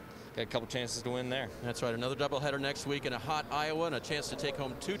 Got a couple chances to win there. That's right. Another doubleheader next week in a hot Iowa and a chance to take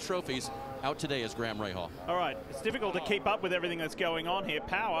home 2 trophies. Out today is Graham Rahal. All right. It's difficult to keep up with everything that's going on here.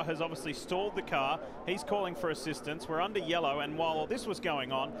 Power has obviously stalled the car. He's calling for assistance. We're under yellow. And while all this was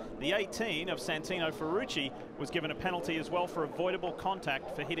going on, the 18 of Santino Ferrucci was given a penalty as well for avoidable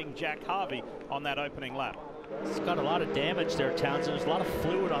contact for hitting Jack Harvey on that opening lap. It's got a lot of damage there, Townsend. There's a lot of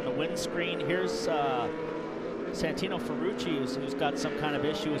fluid on the windscreen. Here's Santino Ferrucci, who's got some kind of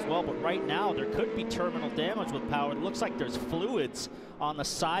issue as well, but right now there could be terminal damage with Power. It looks like there's fluids on the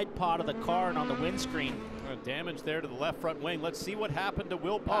side pod of the car and on the windscreen. Damage there to the left front wing. Let's see what happened to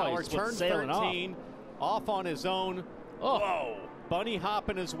Will Power. Turn 13, off on his own. Oh. Whoa. Bunny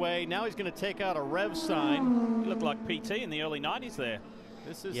hopping his way. Now he's going to take out a rev sign. He looked like PT in the early 90s there.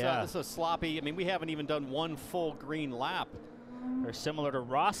 This is a sloppy. We haven't even done one full green lap. They're similar to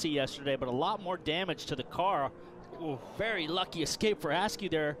Rossi yesterday, but a lot more damage to the car. Ooh, very lucky escape for Askew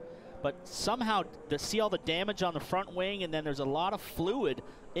there, but somehow to see all the damage on the front wing, and then there's a lot of fluid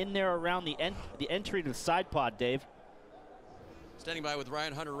in there around the entry to the side pod, Dave. Standing by with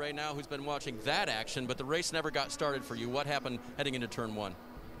Ryan Hunter-Reay now, who's been watching that action, but the race never got started for you. What happened heading into turn 1?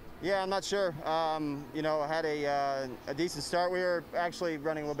 Yeah, I'm not sure. I had a decent start. We were actually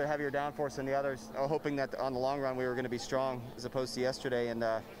running a little bit heavier downforce than the others, hoping that on the long run we were going to be strong as opposed to yesterday. And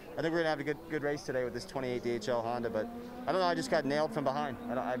I think we're going to have a good race today with this 28 DHL Honda. But I don't know, I just got nailed from behind.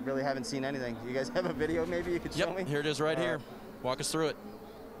 I really haven't seen anything. You guys have a video maybe you could show me? Here it is right here. Walk us through it.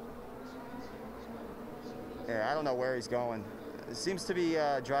 Yeah, I don't know where he's going. It seems to be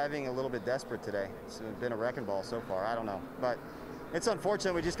driving a little bit desperate today. It's been a wrecking ball so far. I don't know. But it's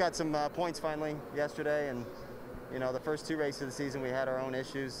unfortunate. We just got some points finally yesterday, and the first 2 races of the season we had our own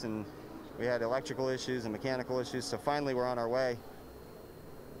issues, and we had electrical issues and mechanical issues, so finally we're on our way.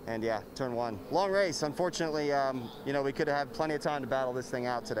 And yeah, turn 1. Long race. Unfortunately, we could have had plenty of time to battle this thing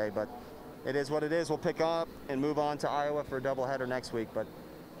out today, but it is what it is. We'll pick up and move on to Iowa for a doubleheader next week. But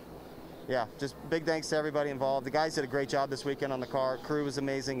yeah, just big thanks to everybody involved. The guys did a great job this weekend on the car. Crew was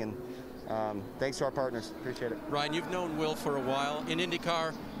amazing, and thanks to our partners. Appreciate it. Ryan, you've known Will for a while. In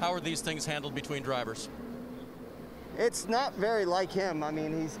IndyCar, how are these things handled between drivers? It's not very like him.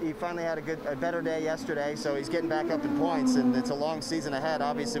 He finally had a better day yesterday, so he's getting back up in points, and it's a long season ahead.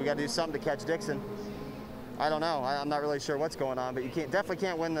 Obviously, we got to do something to catch Dixon. I don't know. I'm not really sure what's going on, but you definitely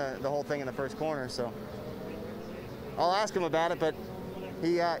can't win the whole thing in the first corner. So I'll ask him about it, but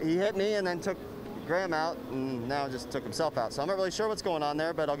he hit me and then took Graham out, and now just took himself out. So I'm not really sure what's going on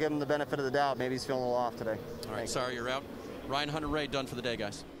there, but I'll give him the benefit of the doubt. Maybe he's feeling a little off today. All right, sorry you're out. Ryan Hunter-Reay done for the day,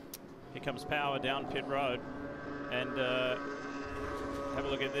 guys. Here comes Power down pit road. And have a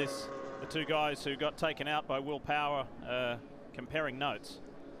look at this. The 2 guys who got taken out by Will Power comparing notes.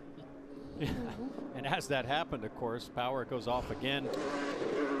 And as that happened, of course, Power goes off again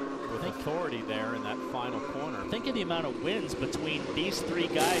with authority there in that final corner. Think of the amount of wins between these 3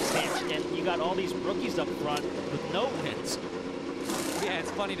 guys, and you got all these rookies up front with no wins. Yeah,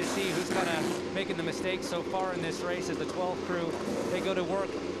 it's funny to see who's kind of making the mistakes so far in this race as the 12th crew, they go to work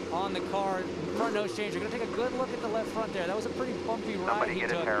on the car. Front nose change. You're going to take a good look at the left front there. That was a pretty bumpy ride he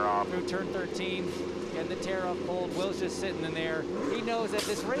took through turn 13. Getting the tear off pulled. Will's just sitting in there. He knows that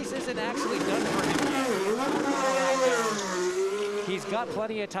this race isn't actually done for him yet. He's got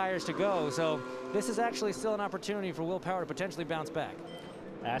plenty of tires to go, so this is actually still an opportunity for Will Power to potentially bounce back.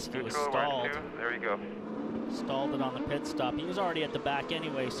 Askew was stalled. There you go. Stalled it on the pit stop. He was already at the back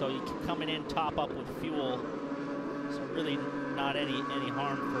anyway, so you keep coming in, top up with fuel. So really not any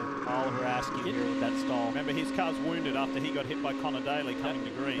harm for Oliver Askew here with that stall. Remember, his car's wounded after he got hit by Connor Daly coming to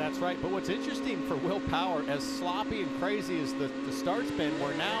green. That's right, but what's interesting for Will Power, as sloppy and crazy as the start's been,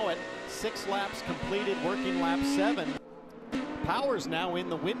 we're now at 6 laps completed, working lap 7. Power's now in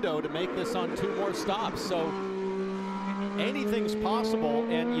the window to make this on 2 more stops, so anything's possible,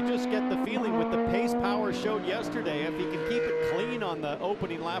 and you just get the feeling with the pace Power showed yesterday, if he can keep it clean on the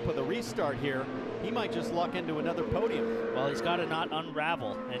opening lap of the restart here, he might just luck into another podium. Well, he's got to not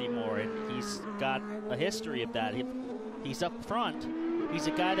unravel anymore, and he's got a history of that. He's up front. He's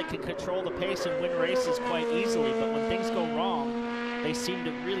a guy that can control the pace and win races quite easily, but when things go wrong, they seem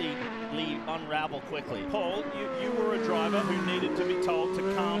to really unravel quickly. Paul, you were a driver who needed to be told to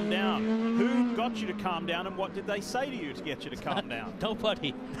calm down. Who got you to calm down, and what did they say to you to get you to calm down?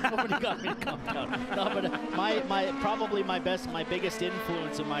 Nobody got me to calm down. No, but probably my biggest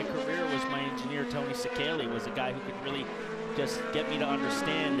influence in my career was my engineer Tony Sekeli. Was a guy who could really just get me to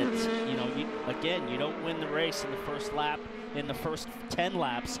understand that, you know, you don't win the race in the first lap, in the first 10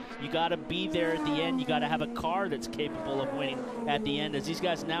 laps. You got to be there at the end. You got to have a car that's capable of winning at the end, as these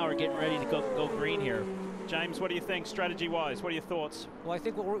guys now are getting ready to go green here. James, what do you think strategy-wise? What are your thoughts? Well, I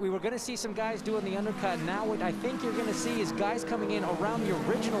think we were going to see some guys doing the undercut. Now what I think you're going to see is guys coming in around the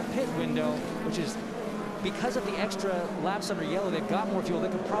original pit window, which is because of the extra laps under yellow. They've got more fuel. They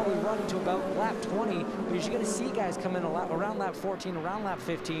could probably run to about lap 20. But you're going to see guys come in around lap 14, around lap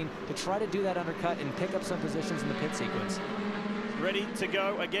 15 to try to do that undercut and pick up some positions in the pit sequence. Ready to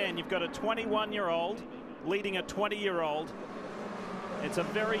go again. You've got a 21-year-old leading a 20-year-old. It's a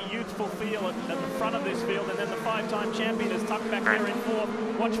very youthful feel at the front of this field, and then the 5-time champion is tucked back there in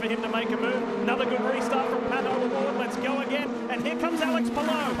 4th. Watch for him to make a move. Another good restart from Pato Award. Let's go again, and here comes Alex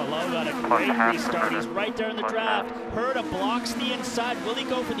Palou. Palou got a great restart. He's right there in the draft. Herta blocks the inside. Will he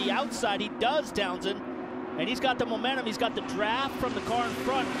go for the outside? He does, Townsend. And he's got the momentum. He's got the draft from the car in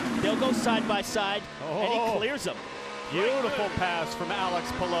front. They'll go side by side, and he clears them. Beautiful pass from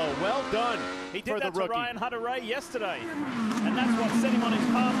Alex Palou. Well done. He did that to Ryan Hunter-Reay yesterday, and that's what set him on his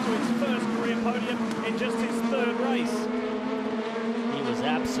path to his first career podium in just his 3rd race. He was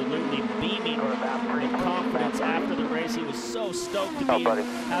absolutely beaming with confidence after the race. He was so stoked to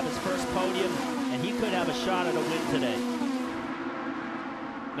have his first podium, and he could have a shot at a win today.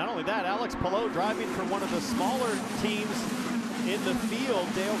 Not only that, Alex Palou driving for one of the smaller teams in the field,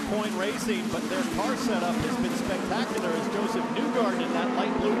 Dale Coyne Racing, but their car setup has been spectacular as Joseph Newgarden in that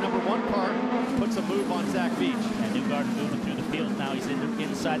light blue #1 car puts a move on Zach Beach. And Newgarden moving through the field now. He's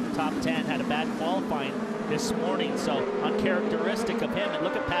inside the top 10, had a bad qualifying this morning, so uncharacteristic of him. And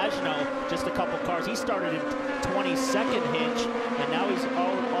look at Pagenaud, just a couple cars. He started in 22nd hinge, and now he's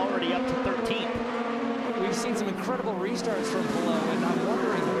already up to 13th. We've seen some incredible restarts from Palou, and I'm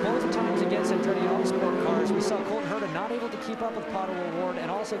wondering, both times against Andretti Autosport cars, we saw Colton Herta not able to keep up with Pato Award and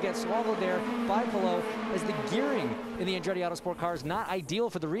also get swallowed there by Palou, as the gearing in the Andretti Autosport cars not ideal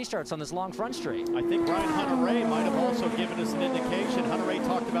for the restarts on this long front straight. I think Ryan Hunter-Reay might have also given us an indication. Hunter-Reay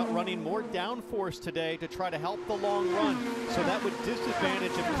talked about running more downforce today to try to help the long run, so that would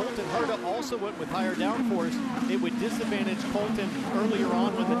disadvantage. If Colton Herta also went with higher downforce, it would disadvantage Colton earlier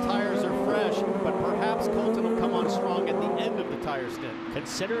on when the tires are fresh, but perhaps Colton will come on strong at the end of the tire stint.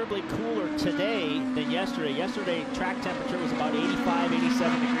 Considerably cooler today than yesterday. Yesterday, track temperature was about 85,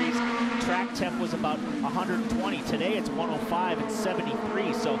 87 degrees. Track temp was about 120. Today, it's 105 and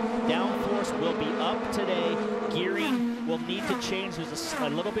 73. So downforce will be up today. Gearing will need to change. There's a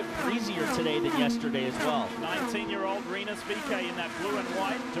little bit breezier today than yesterday as well. 19-year-old Rinus VeeKay in that blue and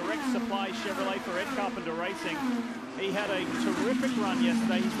white direct supply Chevrolet for Ed Carpenter Racing. He had a terrific run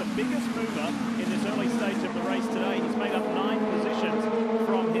yesterday. He's the biggest mover in this early stage of the race today. He's made up 9 positions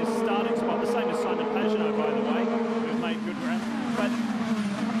from his starting spot, the same as Simon Pagenaud, by the way, who's made good ground. But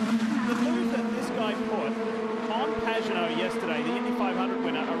the move that this guy put on Pagenaud yesterday, the Indy 500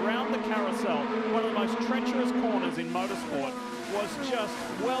 winner, around the carousel, one of the most treacherous corners in motorsport, was just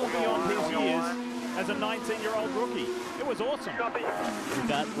well beyond his years as a 19-year-old rookie. It was awesome. We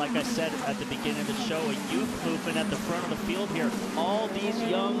got, like I said at the beginning of the show, a youth movement at the front of the field here. All these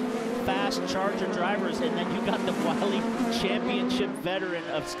young fast Charger drivers, and then you got the wily championship veteran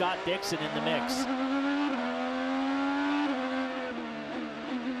of Scott Dixon in the mix.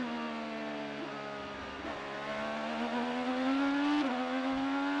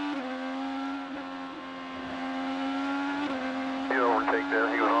 Overtake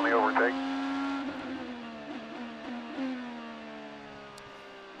there. He was on the overtake.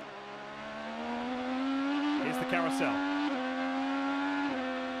 Here's the carousel.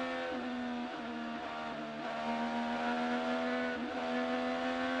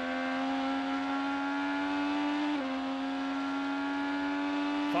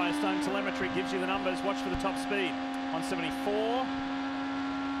 Firestone telemetry gives you the numbers. Watch for the top speed. 174.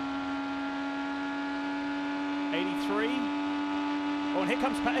 83. Oh, and here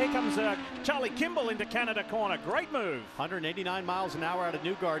comes Charlie Kimball into Canada corner. Great move. 189 miles an hour out of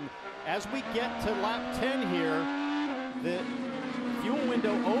Newgarden. As we get to lap 10 here, the fuel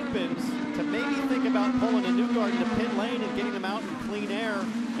window opens to maybe think about pulling a Newgarden to pit lane and getting them out in clean air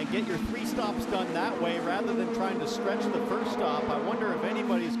and get your 3 stops done that way rather than trying to stretch the first stop. I wonder if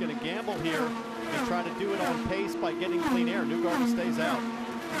anybody's going to gamble here and try to do it on pace by getting clean air. Newgarden stays out.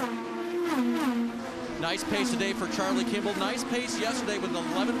 Nice pace today for Charlie Kimball. Nice pace yesterday with an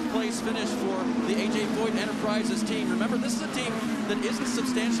 11th place finish for the A.J. Foyt Enterprises team. Remember, this is a team that isn't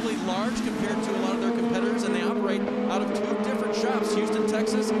substantially large compared to a lot of their competitors, and they operate out of 2 different shops, Houston,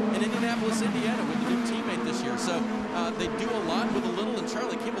 Texas, and Indianapolis, Indiana, with a new teammate this year. So they do a lot with a little, and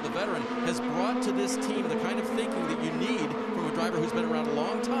Charlie Kimball, the veteran, has brought to this team the kind of thinking that you need from a driver who's been around a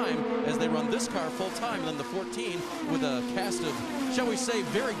long time as they run this car full time, and then the 14 with a cast of, shall we say,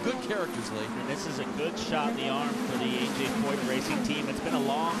 very good characters, Lee. And this is a good shot in the arm for the A.J. Foyt racing team. It's been a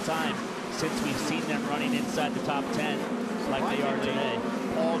long time since we've seen them running inside the top 10 like they are today.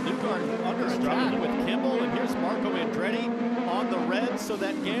 Paul Newgarden under attack with Kimball, and here's Marco Andretti on the red, so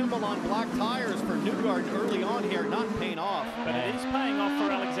that gamble on black tires for Newgarden early on here not paying off. But it is paying off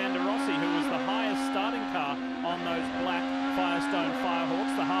for Alexander Rossi, who was the highest starting car on those black Firestone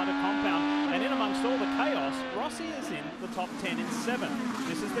Firehawks, the harder compound. And in amongst all the chaos, Rossi is in the top 10 in 7th.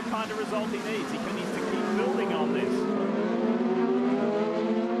 This is the kind of result he needs. He needs to keep building on this.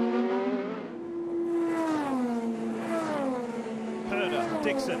 Herder,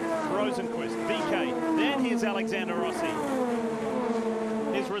 Dixon, Rosenquist, VK. Then here's Alexander Rossi.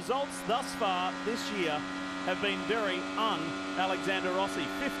 His results thus far this year have been very un-Alexander Rossi.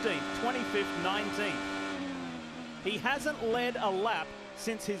 15th, 25th, 19th. He hasn't led a lap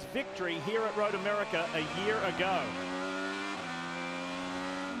since his victory here at Road America a year ago.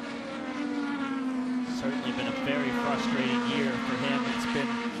 Certainly been a very frustrating year for him. It's been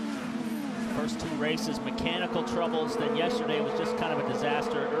first 2 races, mechanical troubles. Then yesterday was just kind of a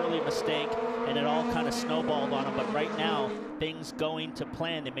disaster, early mistake, and it all kind of snowballed on him. But right now, things going to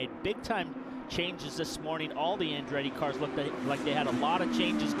plan. They made big-time changes this morning. All the Andretti cars looked like they had a lot of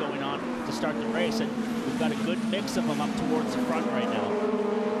changes going on to start the race, and we've got a good mix of them up towards the front right now.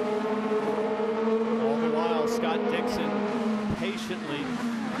 All the while, Scott Dixon patiently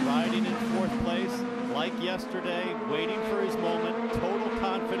riding in 4th place, like yesterday, waiting for his moment, total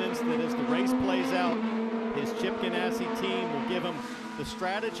confidence that as the race plays out, his Chip Ganassi team will give him the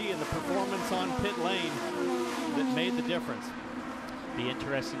strategy and the performance on pit lane that made the difference. Be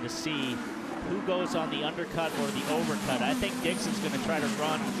interesting to see who goes on the undercut or the overcut. I think Dixon's going to try to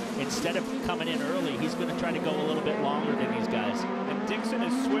run, instead of coming in early, he's going to try to go a little bit longer than these guys. And Dixon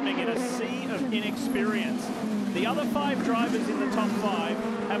is swimming in a sea of inexperience. The other 5 drivers in the top 5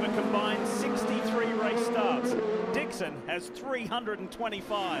 have a combined 63 race starts. Dixon has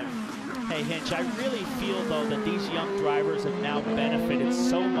 325. Hey, Hinch, I really feel, though, that these young drivers have now benefited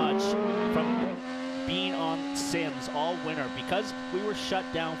so much from being on sims all winter. Because we were shut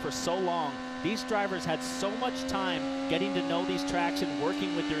down for so long, these drivers had so much time getting to know these tracks and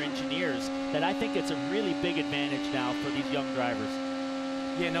working with their engineers that I think it's a really big advantage now for these young drivers.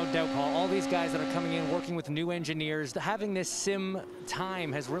 Yeah, no doubt, Paul. All these guys that are coming in, working with new engineers, having this sim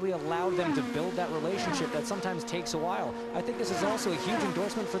time has really allowed them to build that relationship that sometimes takes a while. I think this is also a huge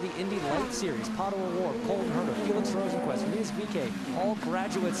endorsement for the Indy Lights Series. Pato O'Rourke, Colton Herder, Felix Rosenquist, Luis VK, all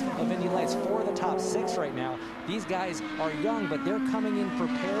graduates of Indy Lights, 4 of the top 6 right now. These guys are young, but they're coming in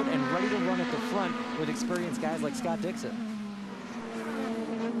prepared and ready to run at the front with experienced guys like Scott Dixon.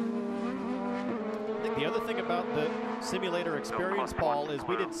 The other thing about the simulator experience, Paul, is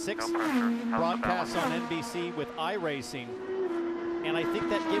we did 6 broadcasts on NBC with iRacing, and I think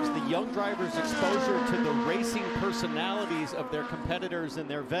that gives the young drivers exposure to the racing personalities of their competitors and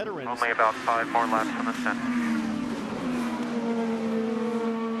their veterans. Only about 5 more laps on the 10.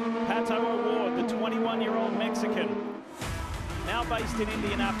 Pato O'Rourke, the 21-year-old Mexican. now based in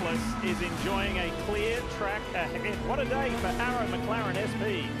Indianapolis, is enjoying a clear track ahead. What a day for Arrow McLaren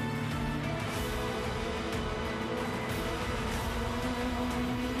SP.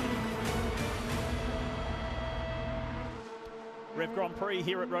 REV Grand Prix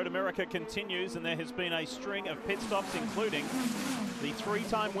here at Road America continues, and there has been a string of pit stops, including the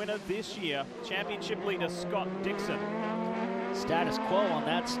three-time winner this year, championship leader Scott Dixon. Status quo on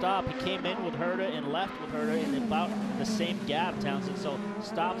that stop. He came in with Herta and left with Herta in about the same gap, Townsend. So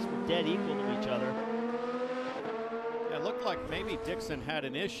stops were dead equal to each other. It looked like maybe Dixon had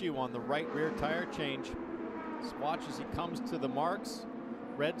an issue on the right rear tire change. Just watch as he comes to the marks.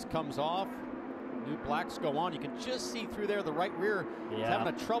 Reds comes off. New blacks go on. You can just see through there the right rear is having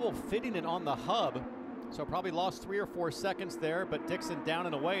a trouble fitting it on the hub. So probably lost 3 or 4 seconds there, but Dixon down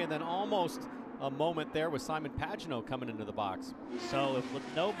and away, and then almost a moment there with Simon Pagenaud coming into the box. So if with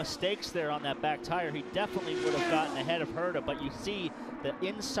no mistakes there on that back tire, he definitely would have gotten ahead of Herta, but you see the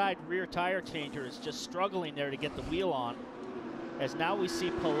inside rear tire changer is just struggling there to get the wheel on, as now we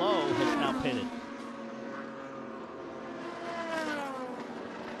see Palou has now pitted.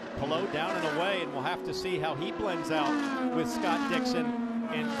 Palou down and away, and we'll have to see how he blends out with Scott Dixon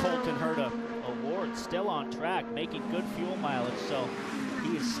and Colton Herta. Award still on track, making good fuel mileage, so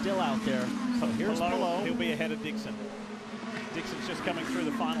he is still out there. So here's Palou. He'll be ahead of Dixon. Dixon's just coming through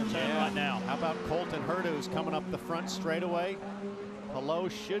the final turn right now. How about Colton Herta, who's coming up the front straightaway? Palou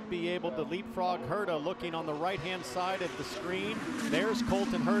should be able to leapfrog Herta, looking on the right-hand side of the screen. There's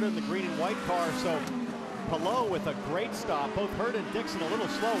Colton Herta in the green and white car, so Palou with a great stop. Both Herta and Dixon a little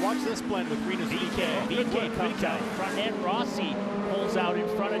slow. Watch this blend with Rena's VK. VK comes out front end. Rossi pulls out in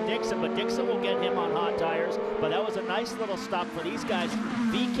front of Dixon, but Dixon will get him on hot tires. But that was a nice little stop for these guys.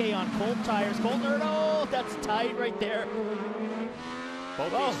 VK on cold tires. Colton Herta, oh, that's tight right there.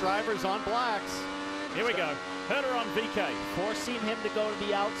 Both these drivers on blacks. Here we go. Herta on VK. Forcing him to go to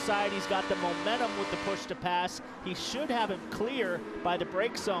the outside. He's got the momentum with the push to pass. He should have him clear by the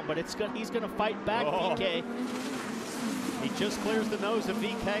brake zone, but he's going to fight back, VK. He just clears the nose of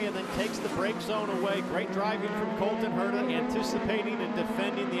VK and then takes the brake zone away. Great driving from Colton Herta, anticipating and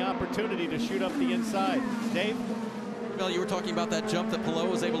defending the opportunity to shoot up the inside. Dave? Well, you were talking about that jump that Palou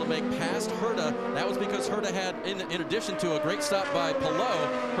was able to make past Herta. That was because Herta had, in addition to a great stop by Palou,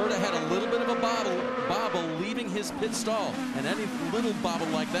 Herta had a little bit of a bobble leaving his pit stall. And any little bobble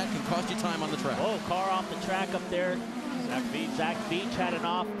like that can cost you time on the track. Oh, car off the track up there. Zach Veach had an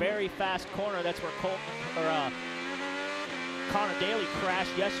off, very fast corner. That's where Connor Daly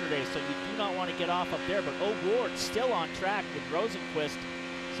crashed yesterday, so you do not want to get off up there. But O'Ward still on track with Rosenquist.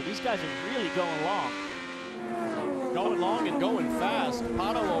 So these guys are really going long. Going long and going fast.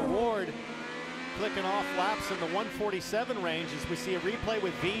 Pato O'Ward clicking off laps in the 147 range as we see a replay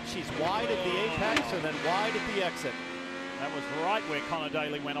with Veach. He's wide at the apex and then wide at the exit. That was right where Connor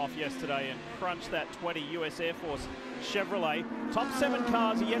Daly went off yesterday and crunched that 20 US Air Force Chevrolet. Top 7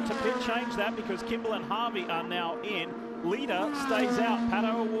 cars are yet to pit change that because Kimball and Harvey are now in. Leader stays out.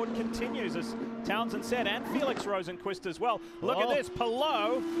 Pato O'Ward continues, as Townsend said, and Felix Rosenquist as well. Look at this,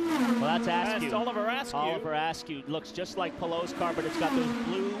 Palou. Well, that's Askew. That's Oliver Askew. Oliver Askew looks just like Palou's car, but it's got those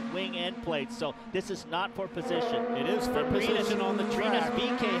blue wing end plates, so this is not for position. It is for position on the track.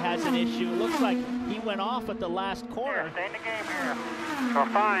 BK has an issue. Looks like he went off at the last corner. Stay in the game here. We're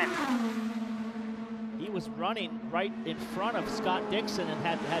fine. He was running right in front of Scott Dixon and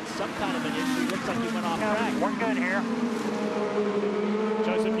had some kind of an issue. Looks like he went off track. We're good here.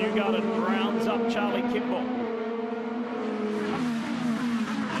 Joseph Newgarden rounds up Charlie Kimball.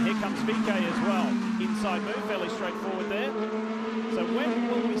 And here comes VK as well. Inside move, fairly straightforward there. So when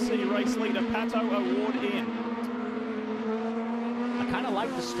will we see race leader Pato O'Ward in? I kind of like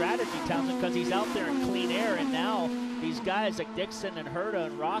the strategy, Townsend, because he's out there in clean air, and now these guys like Dixon and Herta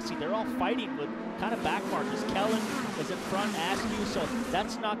and Rossi, they're all fighting with kind of back markers. Kellen is in front, Askew, so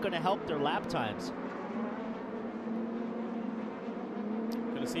that's not going to help their lap times.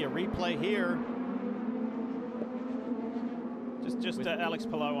 Going to see a replay here. Just Alex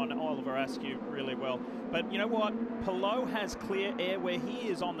Palou on Oliver Askew really well. But you know what? Palou has clear air where he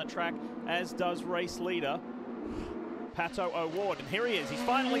is on the track, as does race leader Pato O'Ward. And here he is. He's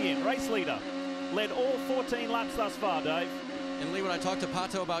finally in. Race leader. Led all 14 laps thus far, Dave. And Lee, when I talked to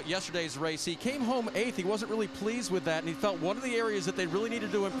Pato about yesterday's race, he came home 8th. He wasn't really pleased with that, and he felt one of the areas that they really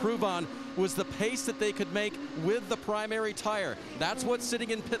needed to improve on was the pace that they could make with the primary tire. That's what's sitting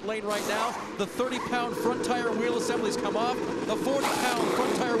in pit lane right now. The 30-pound front tire wheel assemblies come off. The 40-pound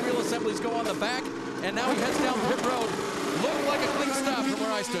front tire wheel assemblies go on the back, and now he heads down pit road. Looked like a clean stop from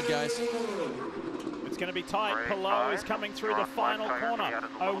where I stood, guys. It's going to be tight. Palou is coming through the final corner.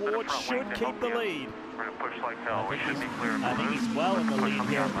 O'Ward should keep the lead. We're going to push like hell. We should be clear. I think he's well in the lead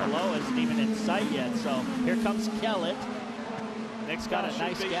here. Palou isn't even in sight yet, so here comes Kellett. Nick's got a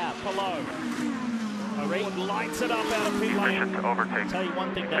nice gap. Palou. O'Ward lights it up out of pit lane. I'll tell you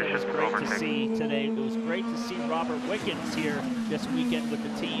one thing that it was great to see today. It was great to see Robert Wickens here this weekend with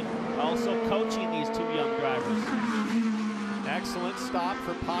the team, also coaching these two young drivers. Excellent stop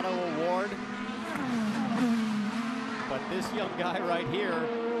for Pato O'Ward. But this young guy right here,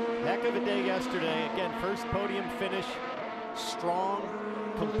 heck of a day yesterday. Again, first podium finish, strong,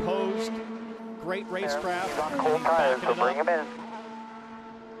 composed, great racecraft. He's on cold tires, so bring him in.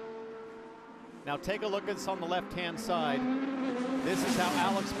 Now take a look at this on the left-hand side. This is how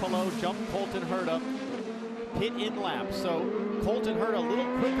Alex Palou jumped Colton Herta pit in lap. So Colton Herta a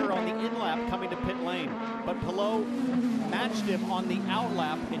little quicker on the in lap coming to pit lane, but Palou matched him on the out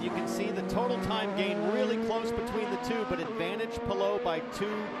lap, and you can see the total time gain really close between the two, but advantage Palou by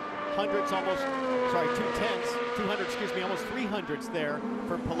 200s, almost, sorry, 200, excuse me, almost 300s there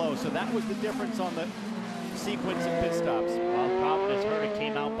for Palou. So that was the difference on the sequence of pit stops. Well, the problem is Herta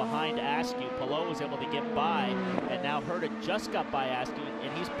came out behind Askew. Palou was able to get by, and now Herta just got by Askew,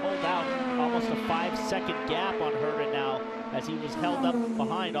 and he's pulled out almost a 5-second gap on Herta now as he was held up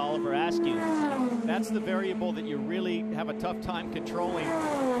behind Oliver Askew. That's the variable that you really have a tough time controlling.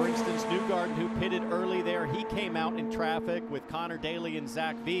 For instance, Newgarden, who pitted early there, he came out in traffic with Connor Daly and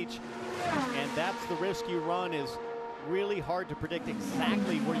Zach Veach, and that's the risk you run. Is really hard to predict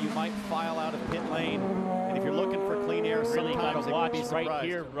exactly where you might file out of pit lane. And if you're looking for clean air, really got sometimes to watch be right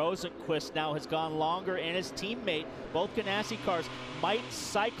here. Rosenquist now has gone longer, and his teammate, both Ganassi cars, might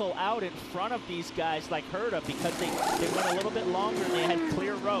cycle out in front of these guys like Herta because they went a little bit longer and they had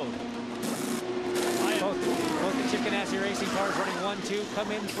clear road. Both the Chip Ganassi racing cars running 1-2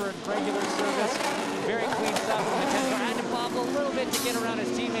 come in for a regular service. Very clean stuff from the 10 car. Had to bob a little bit to get around his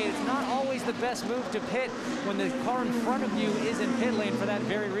teammate. It's not always the best move to pit when the car in front of you is in pit lane for that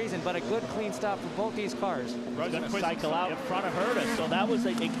very reason, but a good clean stop for both these cars. He's going to cycle out in front of Herta, so that was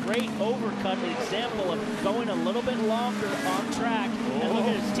a great overcut example of going a little bit longer on track. And look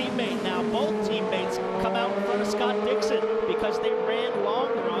at his teammate now. Both teammates come out in front of Scott Dixon because they ran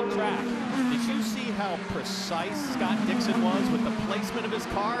longer on track. Did you see how precise Scott Dixon was with the placement of his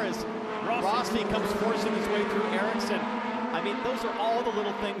car as Rossi comes forcing his way through Ericsson? I mean, those are all the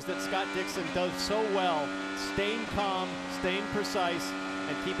little things that Scott Dixon does so well, staying calm, staying precise,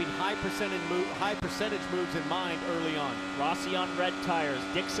 and keeping high percentage moves in mind early on. Rossi on red tires,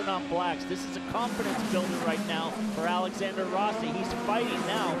 Dixon on blacks. This is a confidence builder right now for Alexander Rossi. He's fighting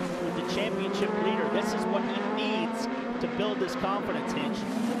now with the championship leader. This is what he needs to build his confidence, Hinch.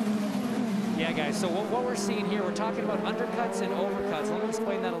 Yeah, guys, so what we're seeing here, we're talking about undercuts and overcuts. Let me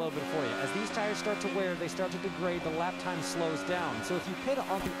explain that a little bit for you. As these tires start to wear, they start to degrade, the lap time slows down. So if you pit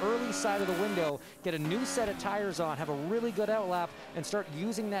on the early side of the window, get a new set of tires on, have a really good outlap, and start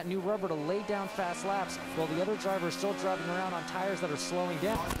using that new rubber to lay down fast laps while the other driver is still driving around on tires that are slowing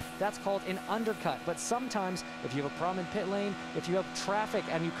down, that's called an undercut. But sometimes, if you have a problem in pit lane, if you have traffic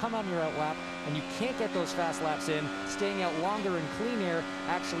and you come on your outlap and you can't get those fast laps in, staying out longer in clean air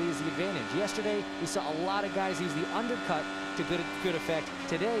actually is the advantage. Yesterday, we saw a lot of guys use the undercut to good effect.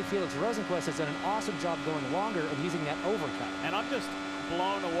 Today, Felix Rosenquist has done an awesome job going longer and using that overcut. And I'm just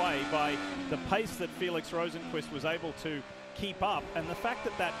blown away by the pace that Felix Rosenquist was able to keep up, and the fact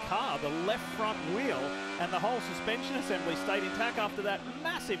that that car, the left front wheel and the whole suspension assembly stayed intact after that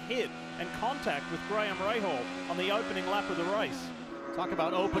massive hit and contact with Graham Rahal on the opening lap of the race. Talk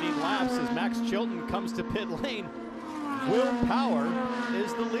about opening laps as Max Chilton comes to pit lane. Will Power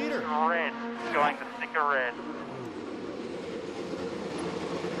is the leader. Red, going to sticker red.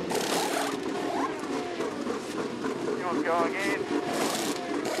 You want to go again?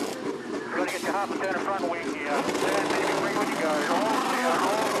 We're going to get your hop down in front wing here. Maybe bring when you go.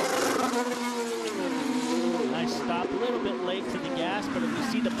 Nice stop, a little bit late to the gas, but if you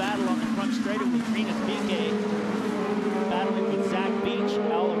see the battle on the front straight with Rinus Mike battling with Zach Beach,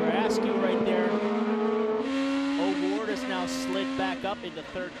 Oliver Askew right there. O'Ward is now slid back up into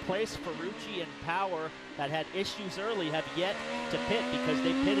third place. Ferrucci and Power, that had issues early, have yet to pit because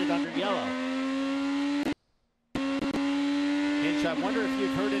they pitted under yellow. Hinch, I wonder if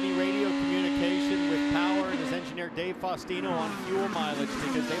you've heard any radio communication with Power and his engineer Dave Faustino on fuel mileage,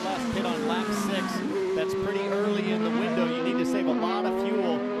 because they last pit on lap 6. That's pretty early in the window. You need to save a lot of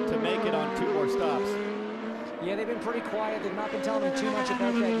fuel to make it on 2 more stops. Yeah, they've been pretty quiet. They've not been telling me too much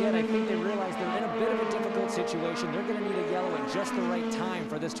about that yet. I think they realize they're in a bit of a difficult situation. They're going to need a yellow at just the right time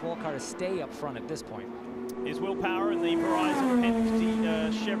for this 12 car to stay up front at this point. Is Will Power in the Verizon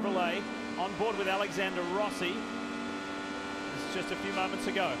Penske Chevrolet on board with Alexander Rossi. This is just a few moments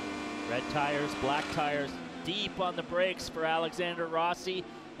ago. Red tires, black tires, deep on the brakes for Alexander Rossi,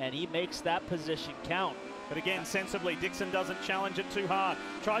 and he makes that position count. But again, sensibly, Dixon doesn't challenge it too hard.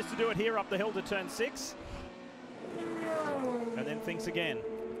 Tries to do it here up the hill to turn 6. And then thinks again.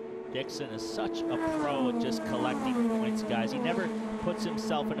 Dixon is such a pro at just collecting points, guys. He never puts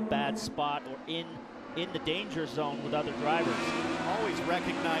himself in a bad spot or in the danger zone with other drivers. Always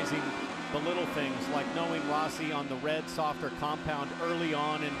recognizing the little things, like knowing Rossi on the red, softer compound early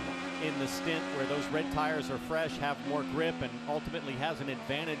on in the stint where those red tires are fresh, have more grip, and ultimately has an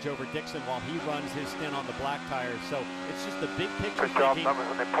advantage over Dixon while he runs his stint on the black tires. So it's just the big picture thinking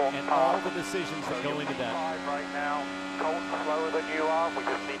and all the decisions that go into that. Right now, Colton's slower than you are. We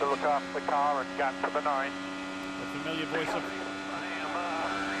just need to look after the car and gap to the 9. The familiar voice of...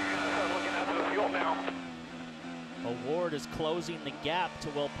 looking after the fuel now. Award is closing the gap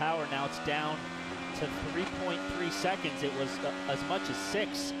to Will Power. Now it's down to 3.3 seconds. It was as much as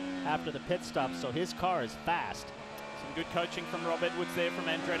 6 after the pit stop, so his car is fast. Some good coaching from Rob Edwards there from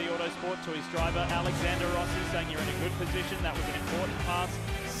Andretti Autosport to his driver Alexander Rossi, saying you're in a good position. That was an important pass.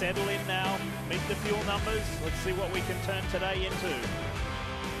 Settle in now, meet the fuel numbers. Let's see what we can turn today into.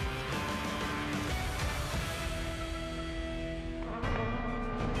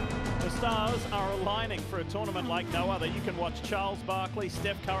 The stars are aligning for a tournament like no other. You can watch Charles Barkley,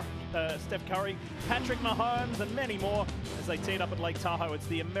 Steph Curry, Patrick Mahomes, and many more as they tee it up at Lake Tahoe. It's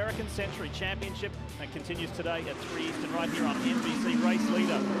the American Century Championship that continues today at 3 Eastern right here on NBC Race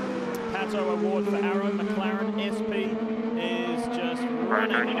Leader. Pato Award for Arrow McLaren SP is just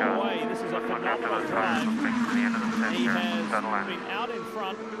running away. This is a phenomenal drive. He has been out in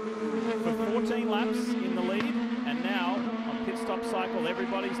front for 14 laps in the lead, and now on pit stop cycle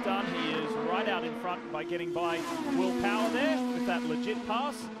everybody's done. He is right out in front by getting by Will Power there with that legit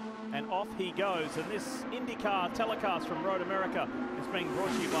pass, and off he goes. And this IndyCar telecast from Road America is being brought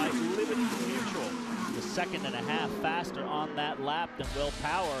to you by Liberty Mutual. The 1.5 seconds faster on that lap than Will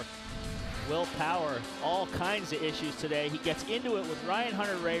Power. Will Power, all kinds of issues today. He gets into it with Ryan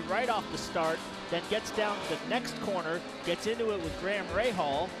Hunter-Reay right off the start, then gets down to the next corner, gets into it with Graham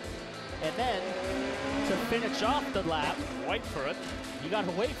Rahal, and then to finish off the lap, wait for it. You got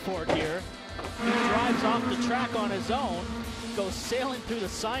to wait for it here. He drives off the track on his own, goes sailing through the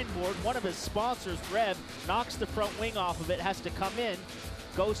signboard. One of his sponsors, REV, knocks the front wing off of it, has to come in,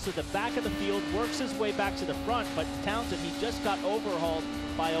 goes to the back of the field, works his way back to the front, but Townsend, he just got overhauled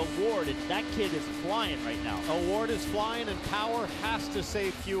by Award, and that kid is flying right now. Award is flying, and Power has to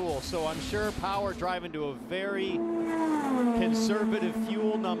save fuel, so I'm sure Power driving to a very conservative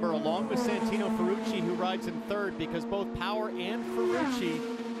fuel number along with Santino Ferrucci, who rides in third, because both Power and Ferrucci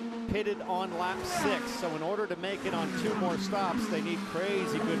pitted on lap 6. So in order to make it on 2 more stops, they need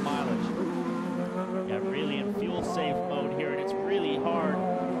crazy good mileage. Yeah, really in fuel save mode here, and it's really hard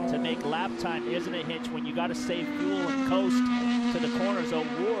to make lap time. Isn't a hitch when you got to save fuel and coast to the corners.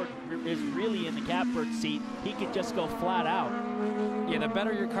 Award is really in the catbird seat. He could just go flat out. Yeah, the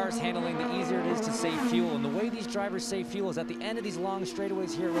better your car's handling, the easier it is to save fuel. And the way these drivers save fuel is at the end of these long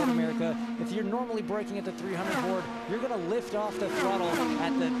straightaways here at Road America. If you're normally braking at the 300 board, you're going to lift off the throttle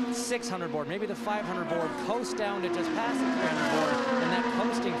at the 600 board, maybe the 500 board, coast down to just past the 300 board. And that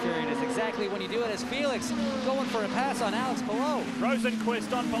coasting period is exactly when you do it. As Felix going for a pass on Alex Palou.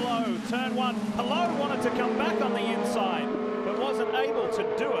 Rosenquist on Palou, turn 1. Palou wanted to come back on the inside, but wasn't able to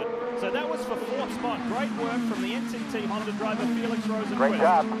do it. So that was for 4th spot. Great work from the NTT Honda driver, Felix Rosenquist. Great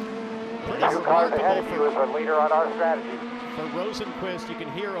job. Pretty 2 cars ahead of you as a leader on our strategy. For Rosenquist, you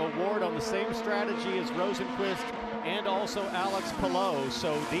can hear Award on the same strategy as Rosenquist and also Alex Palou.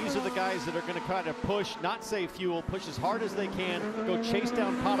 So these are the guys that are going to try to push, not save fuel, push as hard as they can, go chase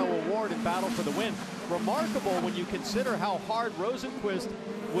down Pato Award and battle for the win. Remarkable when you consider how hard Rosenquist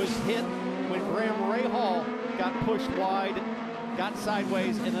was hit when Graham Rahal got pushed wide, got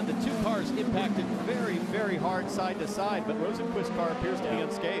sideways, and then the 2 cars impacted very, very hard side to side, but Rosenquist's car appears to be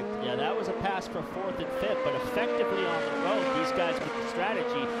unscathed. Yeah, that was a pass for 4th and 5th, but effectively on the road, these guys with the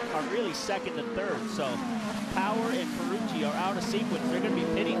strategy are really 2nd and 3rd. So Power and Ferrucci are out of sequence. They're going to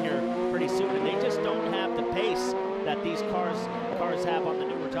be pitting here pretty soon, and they just don't have the pace that these cars have on the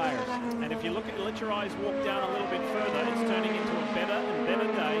newer tires. And if you let your eyes walk down a little bit further, it's turning into a better and better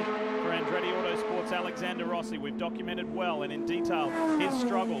day for Andretti Autosport's Alexander Rossi. We've documented well and in detail his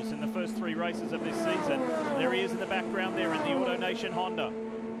struggles in the first 3 races of this season. There he is in the background there in the AutoNation Honda.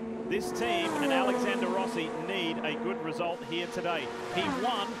 This team and Alexander Rossi need a good result here today. He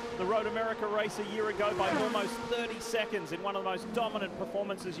won the Road America race a year ago by almost 30 seconds in one of the most dominant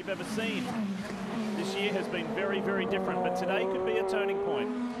performances you've ever seen. This year has been very, very different, but today could be a turning point.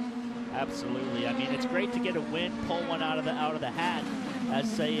 Absolutely. I mean, it's great to get a win, pull one out of the hat. As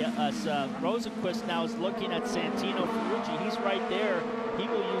Rosenquist now is looking at Santino Ferrucci. He's right there. He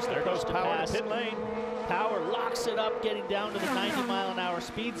will use the push to pass. Pit lane. Power locks it up, getting down to the 90-mile-an-hour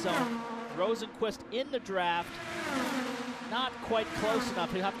speed zone. Rosenquist in the draft. Not quite close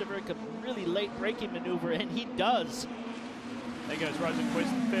enough. He'll have to make a really late braking maneuver, and he does. There goes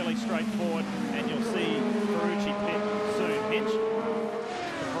Rosenquist, fairly straightforward, and you'll see Ferrucci pit soon. Hinch.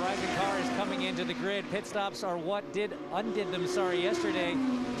 The Horizon car is coming into the grid. Pit stops are what undid them yesterday,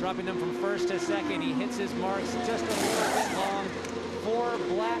 dropping them from first to second. He hits his marks just a little bit long. 4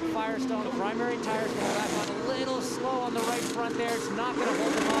 black Firestone primary tires going back on a little slow on the right front there. It's not going to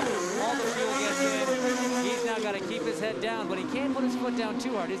hold him up. All the fuel gets in. He's now got to keep his head down, but he can't put his foot down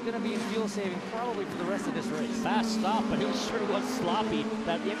too hard. He's going to be in fuel saving probably for the rest of this race. Fast stop, but he sure was sloppy.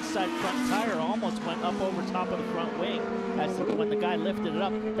 That inside front tire almost went up over top of the front wing when the guy lifted it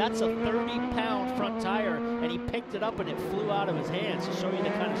up. That's a 30-pound front tire, and he picked it up and it flew out of his hands to show you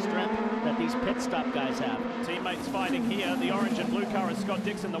the kind of strength that these pit stop guys have. Teammates fighting here. The orange and blue car is Scott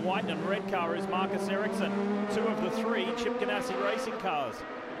Dixon. The white and red car is Marcus Ericsson. 2 of the 3 Chip Ganassi racing cars.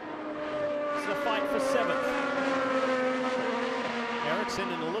 It's a fight for 7th. Ericsson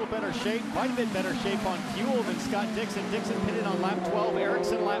in a little better shape, quite a bit better shape on fuel than Scott Dixon. Dixon pitted on lap 12,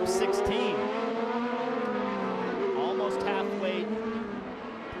 Ericsson lap 16. Almost halfway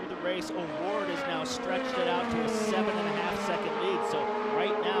through the race, O'Ward has now stretched it out to a 7.5-second lead. So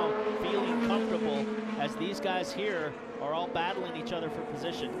right now, feeling comfortable as these guys here are all battling each other for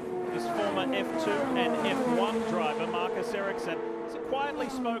position. This former F2 and F1 driver, Marcus Ericsson, is a quietly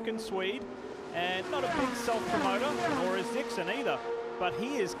spoken Swede and not a big self-promoter, nor is Dixon either. But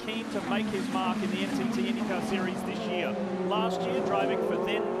he is keen to make his mark in the NTT IndyCar Series this year. Last year, driving for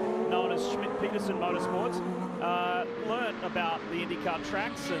then known as Schmidt-Peterson Motorsports, learned about the IndyCar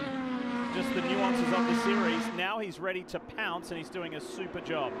tracks and just the nuances of the series. Now he's ready to pounce, and he's doing a super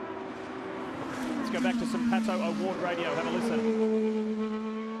job. Let's go back to some Pato O'Ward radio. Have a listen.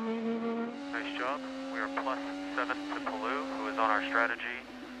 Nice job. We are +7 to Palou, who is on our strategy.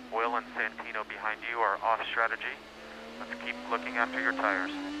 Will and Santino behind you are off strategy. Let's keep looking after your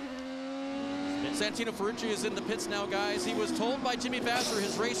tires. Santino Ferrucci is in the pits now, guys. He was told by Jimmy Vasser,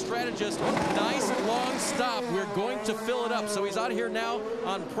 his race strategist, nice long stop. We're going to fill it up. So he's out here now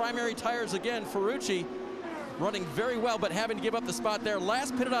on primary tires again. Ferrucci running very well, but having to give up the spot there.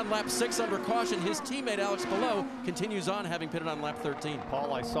 Last pitted on lap 6 under caution. His teammate, Alex Palou, continues on, having pitted on lap 13.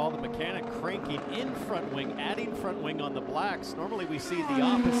 Paul, I saw the mechanic cranking in front wing, adding front wing on the blacks. Normally we see the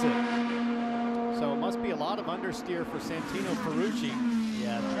opposite. So it must be a lot of understeer for Santino Ferrucci.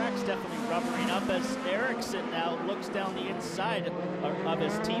 Yeah, the track's definitely rubbering up as Ericsson now looks down the inside of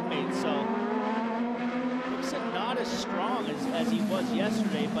his teammates. So Ericsson not as strong as he was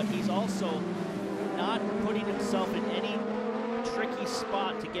yesterday, but he's also not putting himself in any tricky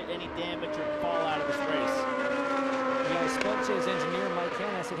spot to get any damage or fall out of this race. Yeah, I spoke to his engineer, Mike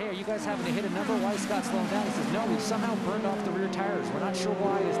Cannon. I said, hey, are you guys having to hit a number? Why is Scott slowing down? He says, no, we somehow burned off the rear tires. We're not sure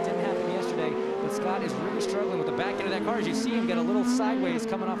why. This didn't happen yesterday, but Scott is really struggling with the back end of that car. As you see him get a little sideways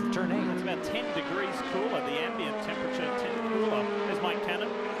coming off the turn 8. It's about 10 degrees cooler, the ambient temperature, 10 cooler. There's Mike Cannon,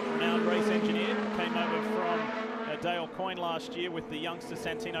 renowned race engineer, came over from Dale Coyne last year with the youngster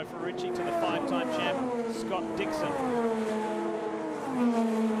Santino Ferrucci to the 5-time champ Scott Dixon.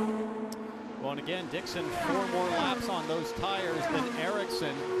 Well, and again, Dixon 4 more laps on those tires than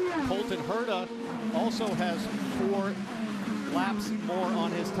Ericsson. Colton Herta also has 4 laps more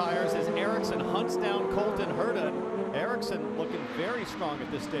on his tires as Ericsson hunts down Colton Herta. Ericsson looking very strong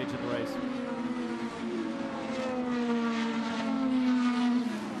at this stage of the race.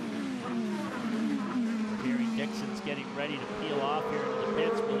 Dixon's getting ready to peel off here into the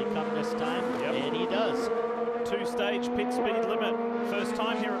pits. Will he come this time? Yep. And he does. 2-stage pit speed limit. First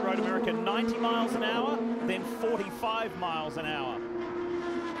time here at Road America, 90 miles an hour, then 45 miles an hour.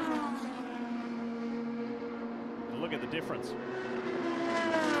 Look at the difference.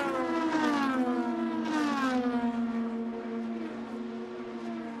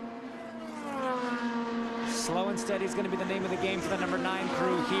 Slow and steady is going to be the name of the game for the number 9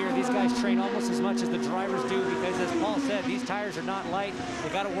 crew here. These guys train almost as much as the drivers do because, as Paul said, these tires are not light. They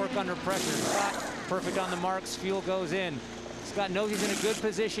got to work under pressure. Scott, perfect on the marks. Fuel goes in. Scott knows he's in a good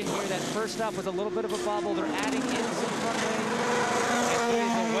position here. That first stop was a little bit of a bobble. They're adding in some front wing. And he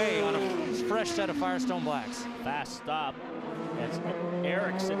is away on a fresh set of Firestone blacks. Fast stop as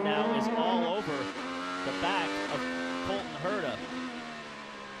Ericsson now is all over the back of Colton Herta.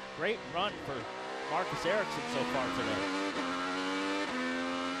 Great run for Marcus Ericsson so far today.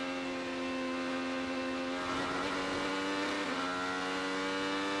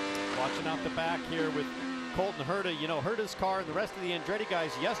 Watching out the back here with Colton Herta. You know, Herta's car and the rest of the Andretti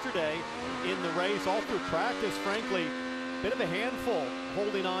guys yesterday in the race, all through practice, frankly, bit of a handful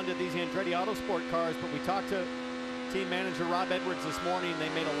holding on to these Andretti Autosport cars, but we talked to team manager Rob Edwards this morning.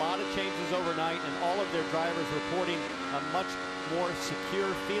 They made a lot of changes overnight, and all of their drivers reporting a much more secure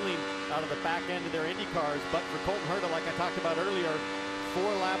feeling out of the back end of their Indy cars. But for Colton Herta, like I talked about earlier,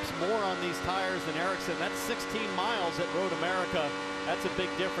 4 laps more on these tires than Ericsson. That's 16 miles at Road America. That's a big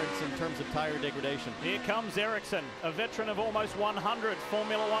difference in terms of tire degradation. Here comes Ericsson, a veteran of almost 100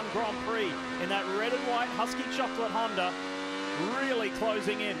 Formula One Grand Prix in that red and white Husky Chocolate Honda, really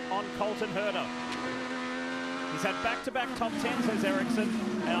closing in on Colton Herta. He's had back-to-back top 10s, says Ericsson,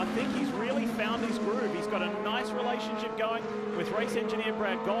 and I think he's really found his groove. He's got a nice relationship going with race engineer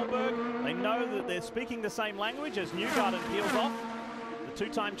Brad Goldberg. They know that they're speaking the same language as Newgarden peels off. The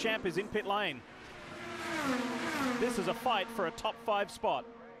 2-time champ is in pit lane. This is a fight for a top 5 spot.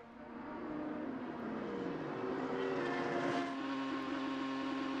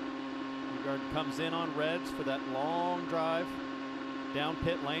 Newgarden comes in on reds for that long drive down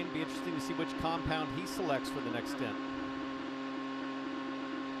pit lane. Be interesting to see which compound he selects for the next stint.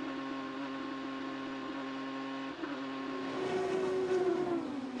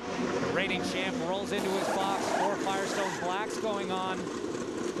 The reigning champ rolls into his box. 4 Firestone Blacks going on.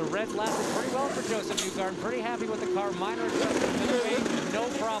 The reds lasted pretty well for Joseph Newgarden. Pretty happy with the car. Minor adjustments in the paint. No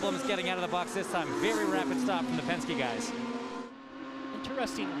problems getting out of the box this time. Very rapid stop from the Penske guys.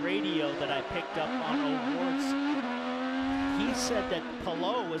 Interesting radio that I picked up on Awards. He said that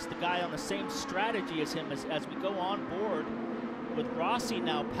Palou was the guy on the same strategy as him as we go on board with Rossi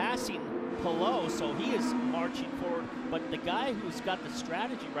now passing Palou, so he is marching forward. But the guy who's got the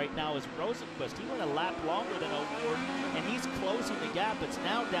strategy right now is Rosenqvist. He went a lap longer than O'Ward, and he's closing the gap. It's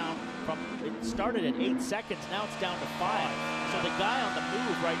now down from, it started at 8 seconds, now it's down to 5. So the guy on the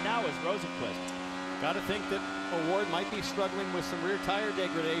move right now is Rosenqvist. Got to think that O'Ward might be struggling with some rear tire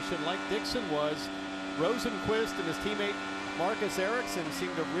degradation like Dixon was. Rosenqvist and his teammate Marcus Ericsson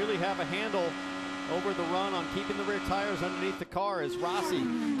seem to really have a handle over the run on keeping the rear tires underneath the car as Rossi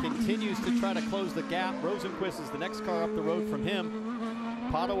continues to try to close the gap. Rosenqvist is the next car up the road from him.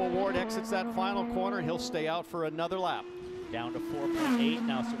 Pato O'Ward exits that final corner and he'll stay out for another lap. Down to 4.8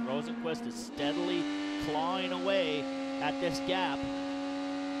 now, so Rosenqvist is steadily clawing away at this gap.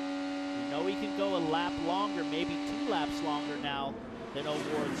 We know he can go a lap longer, maybe 2 laps longer now than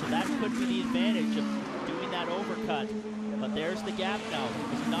O'Ward, so that could be the advantage of doing that overcut. But there's the gap now. It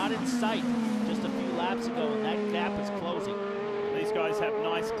was not in sight just a few laps ago, and that gap is closing. These guys have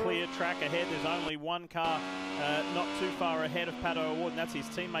nice, clear track ahead. There's only one car not too far ahead of Pato O'Ward, and that's his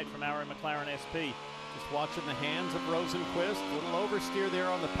teammate from Arrow McLaren SP. Just watching the hands of Rosenqvist. A little oversteer there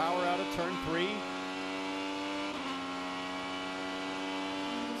on the power out of turn 3.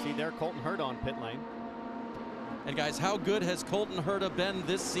 See there, Colton Herta on pit lane. And guys, how good has Colton Herta been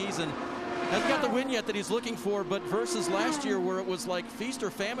this season? Hasn't got the win yet that he's looking for, but versus last year where it was like feast or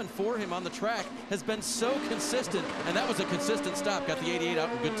famine for him on the track, has been so consistent, and that was a consistent stop. Got the 88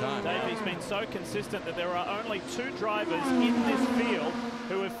 out in good time. Dave, he's been so consistent that there are only 2 drivers in this field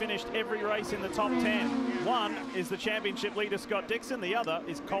who have finished every race in the top 10. One is the championship leader Scott Dixon, the other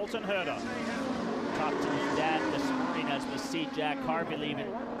is Colton Herta. Talked to his dad this morning as we see Jack Harvey leaving.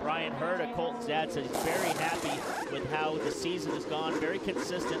 Brian Herta, Colton's dad, said he's very happy with how the season has gone. Very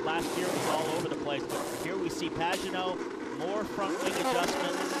consistent. Last year was all over the place, but here we see Pagenaud, more front wing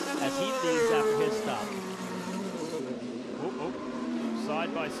adjustment as he leaves after his stop.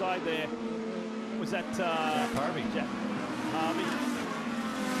 Side by side there. Was that Jack Harvey? Jack Harvey.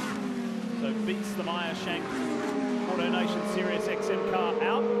 So beats the Meyer Shank AutoNation Sirius XM car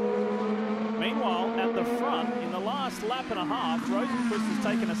out. Meanwhile, at the front, in the last lap and a half, Rosenqvist has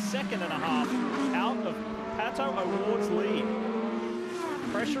taken a 2.5 seconds out of Pato O'Ward's lead.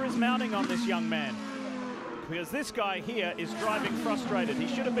 Pressure is mounting on this young man because this guy here is driving frustrated. He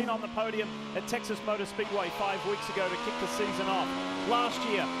should have been on the podium at Texas Motor Speedway 5 weeks ago to kick the season off. Last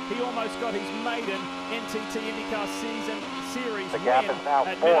year, he almost got his maiden NTT IndyCar Series win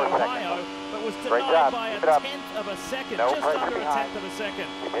at Mid-Ohio, but was denied by a 1/10 of a second, just under a 1/10 of a second,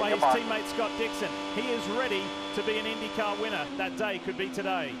 by his teammate Scott Dixon. He is ready to be an IndyCar winner. That day could be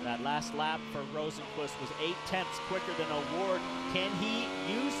today. That last lap for Rosenqvist was 0.8 quicker than O'Ward. Can he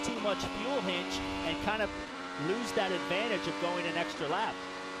use too much fuel hinge and kind of lose that advantage of going an extra lap?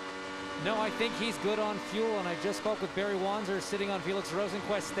 No, I think he's good on fuel, and I just spoke with Barry Wanzer sitting on Felix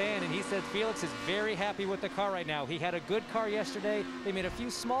Rosenqvist's stand, and he said Felix is very happy with the car right now. He had a good car yesterday. They made a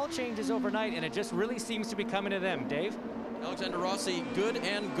few small changes overnight, and it just really seems to be coming to them. Dave? Alexander Rossi, good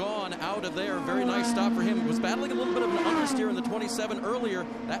and gone out of there. Very nice stop for him. Was battling a little bit of an understeer in the 27 earlier.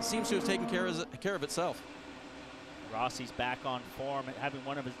 That seems to have taken care of itself. Rossi's back on form, having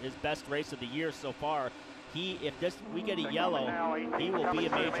one of his best race of the year so far. If we get a yellow, he will be a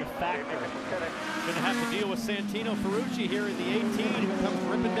major factor. Going to have to deal with Santino Ferrucci here in the 18, who comes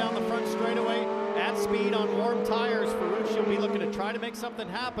ripping down the front straightaway at speed on warm tires. Ferrucci will be looking to try to make something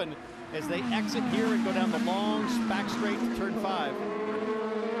happen as they exit here and go down the long back straight to turn 5. If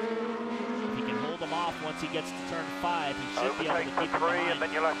he can hold them off once he gets to turn 5, he should be able to keep them behind. And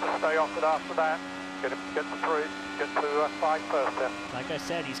then you'll have to stay off it after that. Get to 5 first then. Like I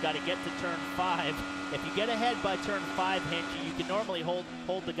said, he's got to get to turn 5. If you get ahead by turn 5, Hinchy, you can normally hold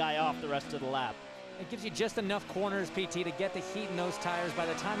the guy off the rest of the lap. It gives you just enough corners, PT, to get the heat in those tires. By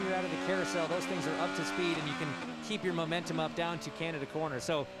the time you're out of the carousel, those things are up to speed, and you can keep your momentum up down to Canada corner.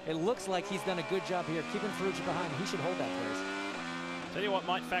 So it looks like he's done a good job here, keeping Ferrucci behind. He should hold that place. Tell you what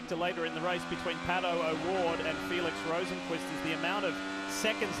might factor later in the race between Pato O'Ward and Felix Rosenqvist is the amount of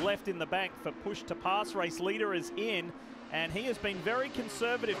seconds left in the bank for push to pass. Race leader is in, and he has been very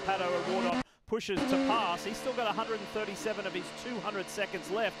conservative, Pato O'Ward, on pushes to pass. He's still got 137 of his 200 seconds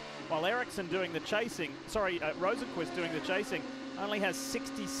left, while Ericsson doing the chasing, Rosenqvist doing the chasing, only has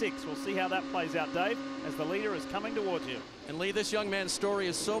 66. We'll see how that plays out, Dave, as the leader is coming towards you. And Lee, this young man's story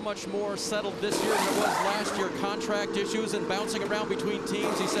is so much more settled this year than it was last year. Contract issues and bouncing around between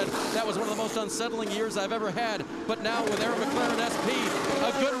teams. He said that was one of the most unsettling years I've ever had. But now with Aaron McLaren SP,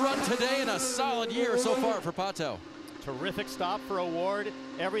 a good run today and a solid year so far for Pato. Terrific stop for O'Ward.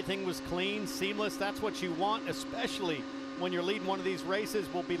 Everything was clean, seamless. That's what you want, especially when you're leading one of these races.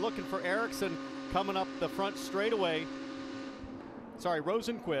 We'll be looking for Ericsson coming up the front straightaway. Sorry,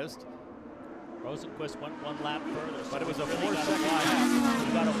 Rosenqvist. Rosenqvist went one lap further, but it was a really 4-second gap.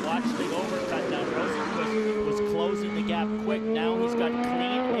 You got to watch the overcut now. Rosenqvist was closing the gap quick. Now he's got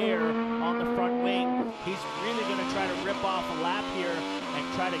clean air on the front wing. He's really going to try to rip off a lap here and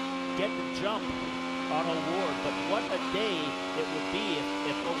try to get the jump on O'Ward. But what a day it would be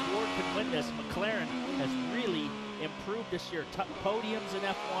if O'Ward could win this. McLaren has really improved this year. Podiums in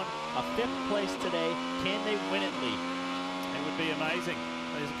F1, a 5th place today. Can they win it, Lee? It would be amazing.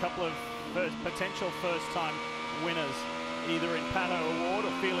 There's a couple of potential first-time winners, either in Pato O'Ward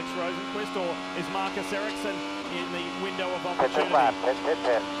or Felix Rosenqvist, or is Marcus Ericsson in the window of opportunity? Pit this lap,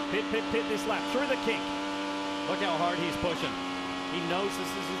 Pit this lap, through the kink. Look how hard he's pushing. He knows this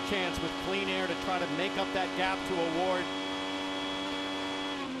is his chance with clean air to try to make up that gap to O'Ward.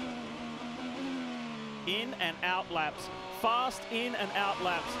 In and out laps. Fast in and out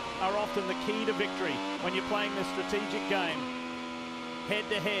laps are often the key to victory when you're playing this strategic game.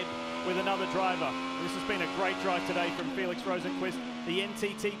 Head-to-head with another driver. This has been a great drive today from Felix Rosenqvist, the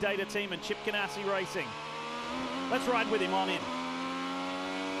NTT Data team, and Chip Ganassi Racing. Let's ride with him on in.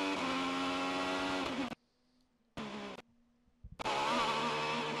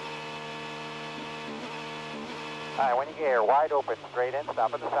 All right, when you get here, wide open, straight in,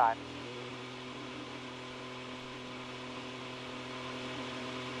 stop at the sign.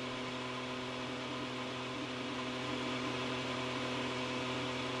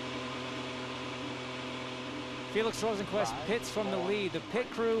 Felix Rosenqvist pits from the lead. The pit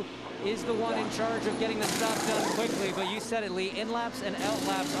crew is the one in charge of getting the stuff done quickly, but you said it, Lee, in-laps and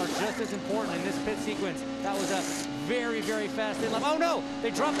out-laps are just as important in this pit sequence. That was a very, very fast in-lap. Oh no, they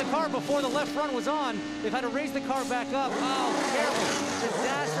dropped the car before the left front was on. They've had to raise the car back up. Oh, careful.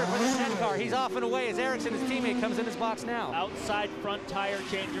 Disaster for the 10 car. He's off and away as Ericsson, his teammate, comes in his box now. Outside front tire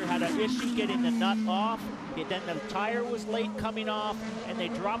changer had an issue getting the nut off. Then the tire was late coming off, and they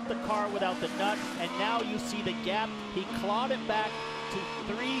dropped the car without the nut, and now you see the gap. He clawed it back to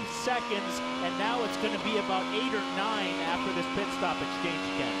 3 seconds, and now it's going to be about 8 or 9 after this pit stop exchange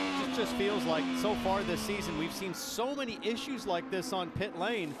again. It just feels like so far this season we've seen so many issues like this on pit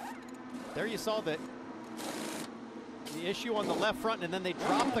lane. There you saw the issue on the left front, and then they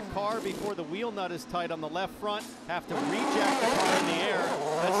drop the car before the wheel nut is tight on the left front, have to reject the car in the air.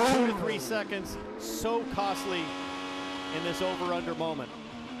 That's 2 to 3 seconds, so costly in this over-under moment.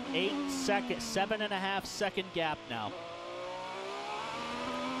 8 seconds, 7.5 second gap now.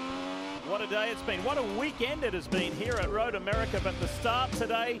 What a day it's been. What a weekend it has been here at Road America, but the start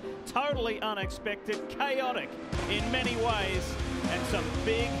today, totally unexpected, chaotic in many ways, and some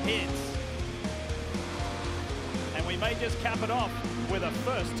big hits. And we may just cap it off with a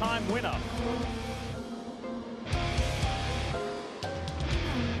first-time winner.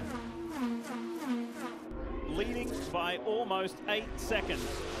 Leading by almost 8 seconds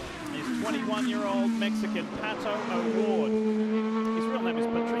is 21-year-old Mexican Pato O'Ward. His real name is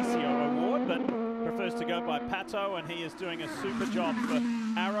Patricio O'Ward, but prefers goes to go by Pato, and he is doing a super job for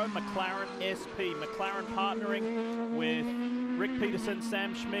Arrow McLaren SP. McLaren partnering with Rick Peterson,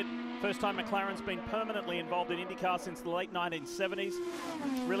 Sam Schmidt. First time McLaren's been permanently involved in IndyCar since the late 1970s.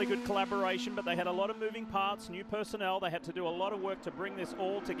 Really good collaboration, but they had a lot of moving parts, new personnel. They had to do a lot of work to bring this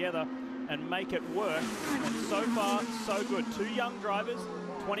all together and make it work. And so far, so good. Two young drivers,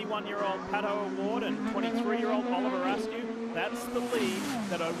 21-year-old Pato O'Ward and 23-year-old Oliver Askew. That's the lead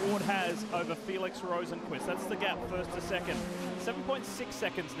that O'Ward has over Felix Rosenquist. That's the gap first to second. 7.6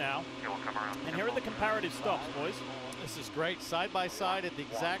 seconds now. And here are the comparative stops, boys. This is great. Side by side at the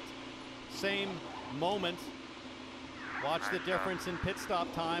exact same moment. Watch the difference in pit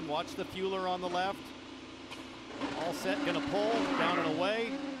stop time. Watch the fueler on the left. All set, gonna pull, down and away.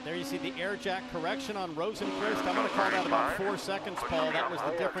 There you see the air jack correction on Rosenquist. I'm gonna call that about 4 seconds, Paul. That was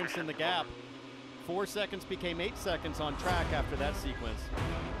the difference in the gap. 4 seconds became 8 seconds on track after that sequence.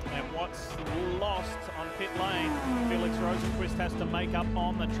 And what's lost on pit lane, Felix Rosenquist has to make up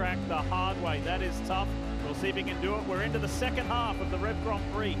on the track the hard way. That is tough. We'll see if he can do it. We're into the second half of the REV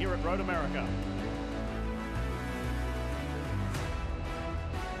Grand Prix here at Road America.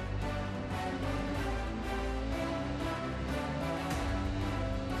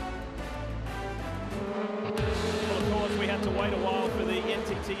 Well, of course, we had to wait a while for the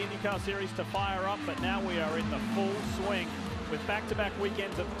NTT IndyCar Series to fire up, but now we are in the full swing with back-to-back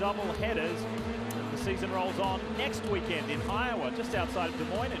weekends of double headers. The season rolls on next weekend in Iowa, just outside of Des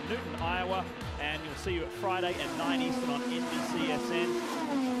Moines in Newton, Iowa. And you'll see you at Friday at 9 Eastern on NBCSN.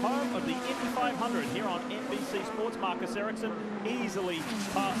 Home of the Indy 500 here on NBC Sports. Marcus Ericsson easily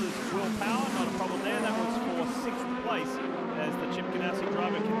passes Will Power. Not a problem there. That was for 6th place as the Chip Ganassi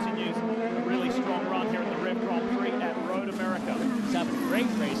driver continues a really strong run here at the REV Grand Prix at Road America. He's having a great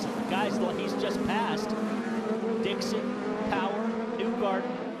race. The guys he's just passed, Dixon, Power,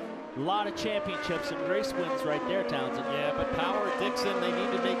 Newgarden. A lot of championships and race wins right there, Townsend. Yeah, but Power, Dixon, they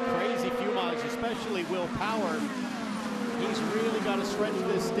need to make crazy fuel mileage, especially Will Power. He's really got to stretch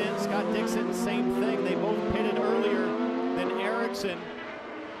this stint. Scott Dixon, same thing. They both pitted earlier than Ericsson.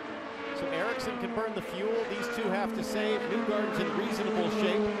 So Ericsson can burn the fuel. These two have to save. Newgarden's in reasonable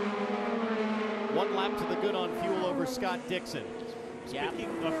shape. 1 lap to the good on fuel over Scott Dixon. Speaking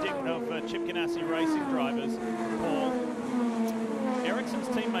of Chip Ganassi racing drivers, Paul, Ericsson's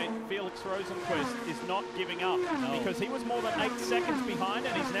teammate Felix Rosenquist is not giving up because he was more than 8 seconds behind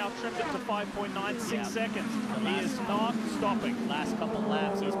and he's now trimmed it to 5.96 seconds. He is not stopping. Last couple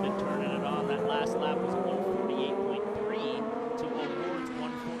laps, he's been turning it on. That last lap was 148.3 to O'Ward's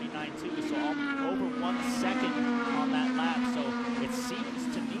 149.2, so over 1 second on that lap. So it seems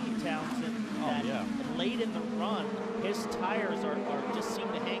to me, Townsend, that late in the run, his tires are just seem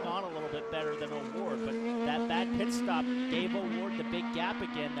to hang on a little bit better than O'Ward, but that bad pit stop gave O'Ward the big gap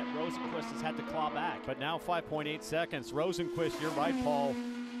again that Rosenquist has had to claw back. But now 5.8 seconds. Rosenquist, you're right, Paul.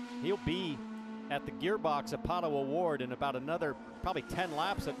 He'll be at the gearbox at Pato O'Ward in about another probably 10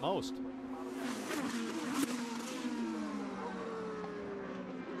 laps at most.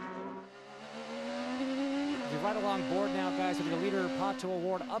 Right along board now, guys, with the leader, Pato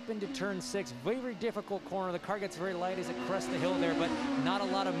O'Ward, up into turn 6. Very difficult corner. The car gets very light as it crests the hill there, but not a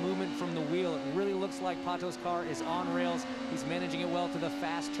lot of movement from the wheel. It really looks like Pato's car is on rails. He's managing it well to the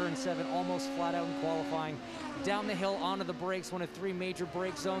fast turn 7, almost flat out in qualifying. Down the hill onto the brakes, one of 3 major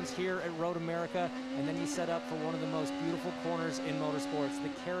brake zones here at Road America, and then he's set up for one of the most beautiful corners in motorsports, the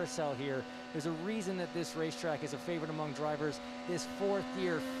carousel here. There's a reason that this racetrack is a favorite among drivers. This 4th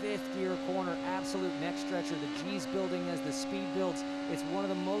gear, 5th gear corner, absolute neck stretcher. The G's building as the speed builds. It's one of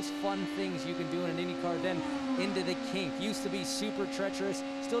the most fun things you can do in an IndyCar. Then into the kink. Used to be super treacherous.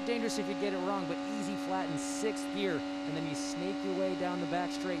 Still dangerous if you get it wrong, but easy flat in 6th gear. And then you snake your way down the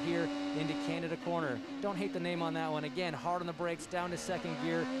back straight here into Canada Corner. Don't hate the name on that one. Again, hard on the brakes, down to 2nd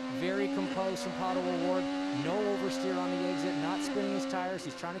gear. Very composed from Pato O'Ward. No oversteer on the exit, not spinning his tires.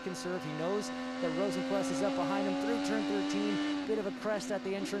 He's trying to conserve. He knows that Rosenquist is up behind him through turn 13. Bit of a crest at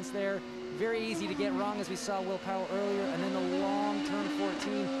the entrance there. Very easy to get wrong, as we saw Will Power earlier. And then the long turn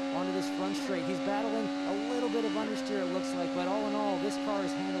 14 onto this front straight. He's battling a little bit of understeer, it looks like. But all in all, this car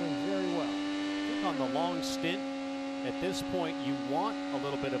is handling very well. I think on the long stint, at this point, you want a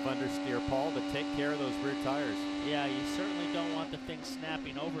little bit of understeer, Paul, to take care of those rear tires. Yeah, you certainly don't want the thing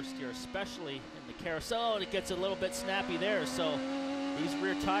snapping oversteer, especially in the carousel. It gets a little bit snappy there, so these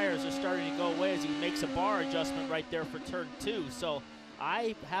rear tires are starting to go away as he makes a bar adjustment right there for turn 2. So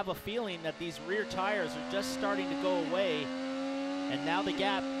I have a feeling that these rear tires are just starting to go away, and now the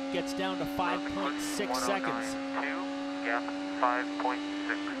gap gets down to 5.6 seconds. Gap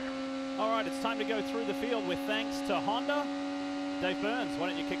 5.6. All right, it's time to go through the field with thanks to Honda. Dave Burns, why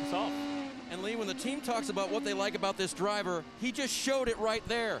don't you kick us off? And Lee, when the team talks about what they like about this driver, he just showed it right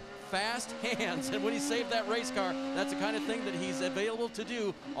there. Fast hands, and when he saved that race car, that's the kind of thing that he's available to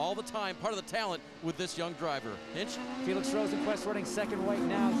do all the time, part of the talent with this young driver. Hinch? Felix Rosenqvist running second right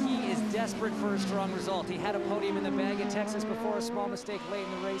now. He is desperate for a strong result. He had a podium in the bag in Texas before a small mistake late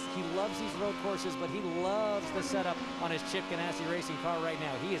in the race. He loves these road courses, but he loves the setup on his Chip Ganassi racing car right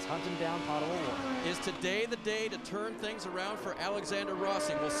now. He is hunting down Pato O'Ward. Is today the day to turn things around for Alexander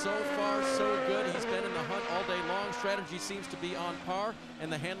Rossi? Well, so far, so good. He's been in the hunt all day long. Strategy seems to be on par, and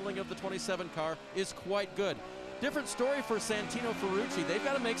the handling of the 27 car is quite good. Different story for Santino Ferrucci. They've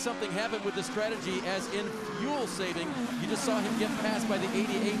got to make something happen with the strategy, as in fuel saving. You just saw him get passed by the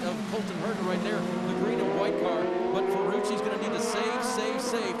 88 of Colton Herta right there, the green and white car. But Ferrucci's going to need to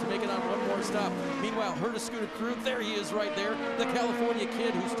save to make it on one more stop. Meanwhile, Herta scooted through. There he is right there, the California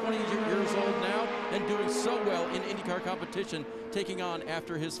kid who's 20 years old now and doing so well in IndyCar competition, taking on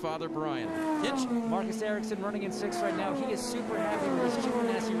after his father, Brian. Hitch? Marcus Ericsson running in 6th right now. He is super happy with his Chip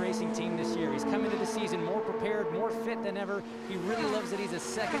Ganassi racing team this year. He's come into the season more prepared, more fit than ever. He really loves that he's a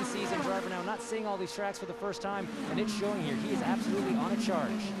second season driver now, not seeing all these tracks for the first time, and it's showing here. He is absolutely on a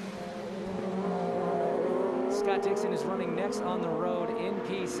charge. Scott Dixon is running next on the road in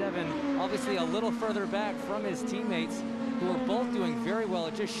P7, obviously a little further back from his teammates, who are both doing very well.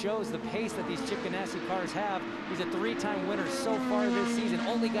 It just shows the pace that these Chip Ganassi cars have. He's a 3-time winner so far this season,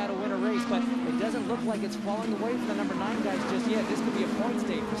 only got to win a race, but it doesn't look like it's falling away from the number 9 guys just yet. This could be a points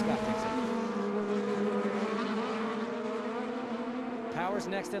day for Scott Dixon. Power's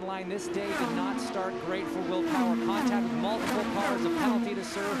next in line. This day did not start great for Will Power. Contact with multiple cars, a penalty to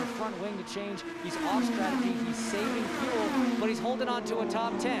serve, a front wing to change. He's off strategy, he's saving fuel, but he's holding on to a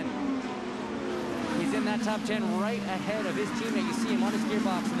top 10. He's in that top 10 right ahead of his teammate. You see him on his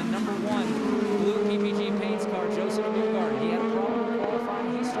gearbox in the number 1 blue PPG Paints car, Joseph Newgarden. He had a problem with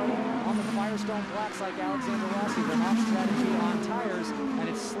qualifying. He started on the Firestone Blacks like Alexander Rossi, but off strategy on tires, and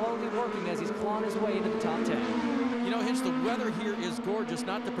it's slowly working as he's clawing his way into the top 10. You know, Hitch, the weather here is gorgeous,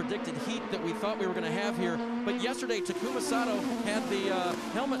 not the predicted heat that we thought we were going to have here. But yesterday, Takuma Sato had the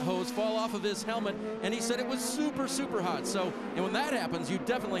helmet hose fall off of his helmet, and he said it was super, super hot. So, and when that happens, you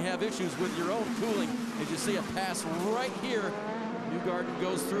definitely have issues with your own cooling. As you see a pass right here, Newgarden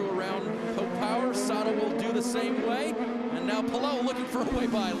goes through around Power. Sato will do the same way. And now Palou looking for a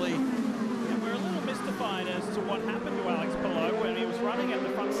way-by, Lee. And we're a little mystified as to what happened to Alex Palou when he was running at the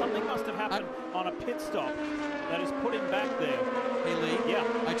front. Something must have happened on a pit stop that has put him back there. Hey, Lee. Yeah.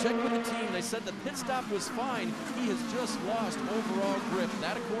 I checked with the team. They said the pit stop was fine. He has just lost overall grip.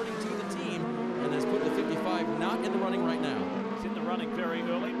 That according to the team, and has put the 55 not in the running right now. He's in the running very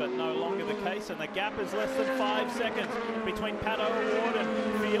early, but no longer the case, and the gap is less than 5 seconds between Pato O'Ward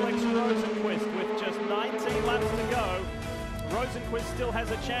and Felix Rosenqvist with just 19 laps to go. Rosenqvist still has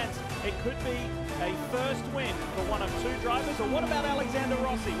a chance. It could be a first win for one of 2 drivers, or what about Alexander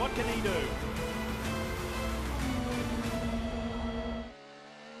Rossi? What can he do?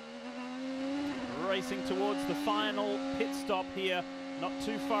 Racing towards the final pit stop here, not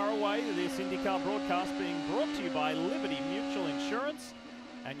too far away. This IndyCar broadcast being brought to you by Liberty Mutual Insurance.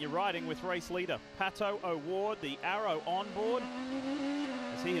 And you're riding with race leader Pato O'Ward, the Arrow on board,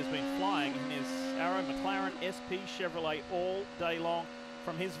 as he has been flying in his Arrow McLaren SP Chevrolet all day long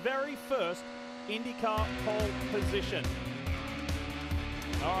from his very first IndyCar pole position.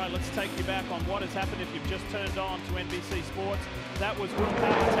 All right, let's take you back on what has happened if you've just turned on to NBC Sports. That was Will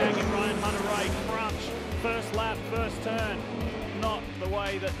Power tagging Ryan Hunter-Reay. Crunch, first lap, first turn. Not the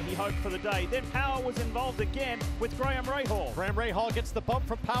way that he hoped for the day. Then Power was involved again with Graham Rahal. Graham Rahal gets the bump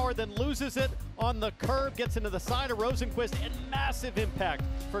from Power, then loses it on the curb, gets into the side of Rosenqvist, and massive impact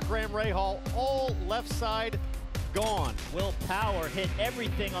for Graham Rahal. All left side gone. Will Power hit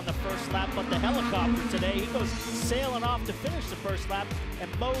everything on the first lap but the helicopter today. He goes sailing off to finish the first lap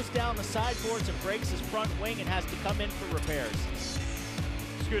and mows down the sideboards and breaks his front wing and has to come in for repairs.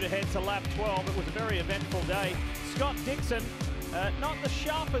 Scoot ahead to lap 12. It was a very eventful day. Scott Dixon, not the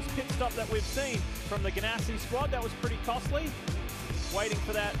sharpest pit stop that we've seen from the Ganassi squad. That was pretty costly. Waiting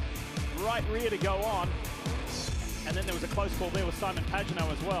for that right rear to go on. And then there was a close call there with Simon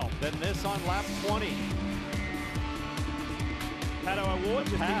Pagenaud as well. Then this on lap 20. Pato O'Ward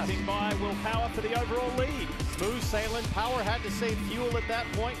just easing by Will Power for the overall lead. Smooth sailing. Power had to save fuel at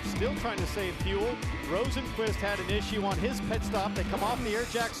that point. Still trying to save fuel. Rosenqvist had an issue on his pit stop. They come off the air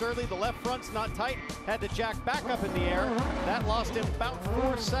jacks early. The left front's not tight. Had to jack back up in the air. That lost him about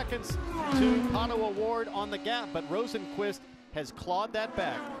 4 seconds to Pato O'Ward on the gap, but Rosenqvist has clawed that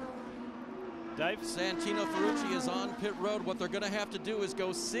back. Dave? Santino Ferrucci is on pit road. What they're going to have to do is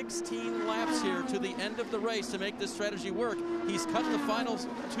go 16 laps here to the end of the race to make this strategy work. He's cut the final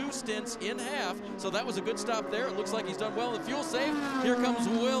 2 stints in half, so that was a good stop there. It looks like he's done well in the fuel save. Here comes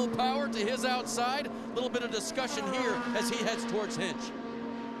Will Power to his outside. A little bit of discussion here as he heads towards Hinch.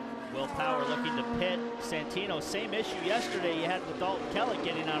 Will Power looking to pit. Santino, same issue yesterday you had with Dalton Kellett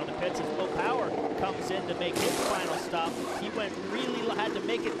getting out of the pits as Will Power comes in to make his final stop. He went had to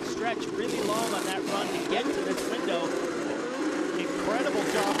make it stretch really long on that run to get to this window. Incredible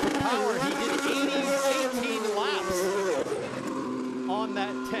job for Power. He did 18 laps on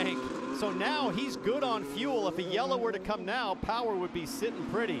that tank. So now he's good on fuel. If a yellow were to come now, Power would be sitting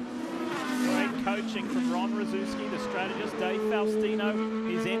pretty. Great coaching from Ron Rzuski, the strategist. Dave Faustino,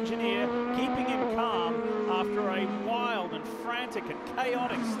 his engineer, keeping him calm after a wild and frantic and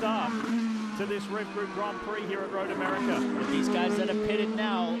chaotic start to this REV Group Grand Prix here at Road America. With these guys that have pitted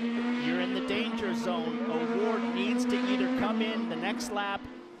now, you're in the danger zone. O'Ward needs to either come in the next lap,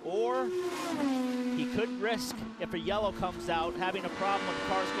 or he could risk, if a yellow comes out, having a problem with the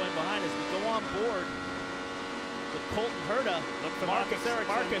cars going behind as we go on board with Colton Herta. Look for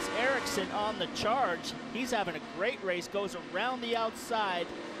Marcus Ericsson on the charge. He's having a great race, goes around the outside,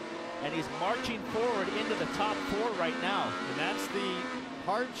 and he's marching forward into the top 4 right now. And that's the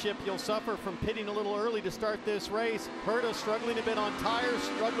hardship you'll suffer from pitting a little early to start this race. Herta struggling a bit on tires,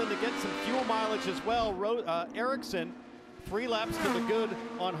 struggling to get some fuel mileage as well. Ericsson, 3 laps to the good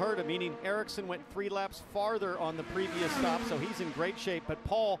on Herta, meaning Ericsson went 3 laps farther on the previous stop, so he's in great shape. But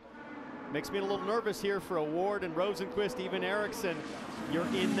Paul, makes me a little nervous here for O'Ward and Rosenqvist, even Ericsson. You're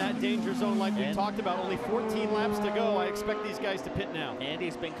in that danger zone like we talked about. Only 14 laps to go. I expect these guys to pit now.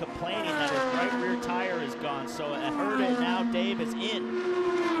 Andy's been complaining that his right rear tire is gone, so Herta now Dave is in.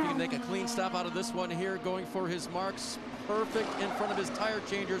 He can make a clean stop out of this one here, going for his marks. Perfect in front of his tire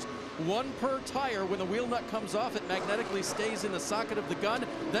changers. 1 per tire. When the wheel nut comes off, it magnetically stays in the socket of the gun,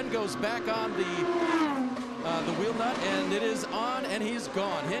 then goes back on the wheel nut, and it is on, and he's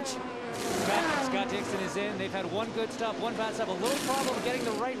gone. Hinch? Scott Dixon is in. They've had 1 good stop, 1 bad stop. A little problem getting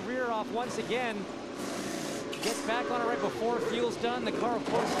the right rear off once again. Gets back on it right before fuel's done. The car, of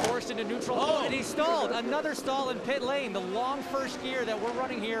course, forced into neutral. Oh, and he stalled. Another stall in pit lane. The long first gear that we're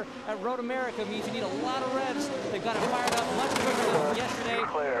running here at Road America means you need a lot of revs. They've got it fired up much quicker than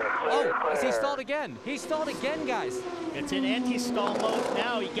yesterday. He stalled again. He stalled again, guys. It's in anti-stall mode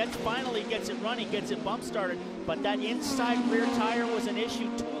now. He finally gets it running, gets it bump started. But that inside rear tire was an issue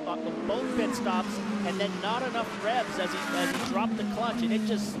both pit stops, and then not enough revs as he dropped the clutch, and it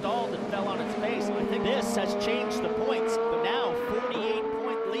just stalled and fell on its face. I think this has changed the points, but now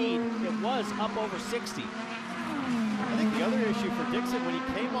 48-point lead. It was up over 60. I think the other issue for Dixon, when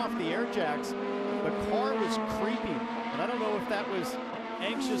he came off the air jacks, the car was creeping, and I don't know if that was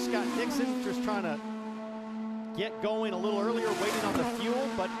anxious Scott Dixon just trying to get going a little earlier, waiting on the fuel,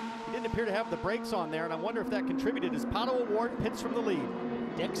 but he didn't appear to have the brakes on there, and I wonder if that contributed as Pato O'Ward pits from the lead.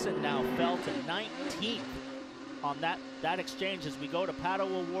 Dixon now fell to 19th on that exchange as we go to Pato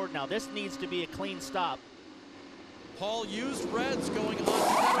O'Ward. Now this needs to be a clean stop. Paul used reds going on to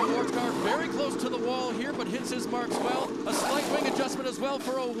Pato O'Ward's car, very close to the wall here, but hits his marks well. A slight wing adjustment as well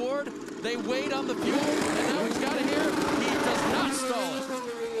for O'Ward. They wait on the fuel, and now he's got it here. He does not stall it.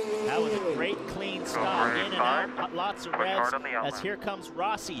 That was a great clean stop, in and out, lots of revs, as here comes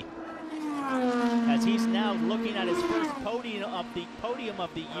Rossi. As he's now looking at his first podium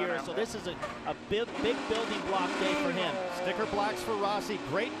of the year, so this is a big building block day for him. Sticker blacks for Rossi.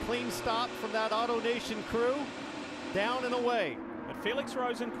 Great clean stop from that Auto Nation crew. Down and away. But Felix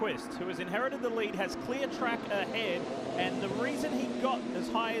Rosenqvist, who has inherited the lead, has clear track ahead, and the reason he got as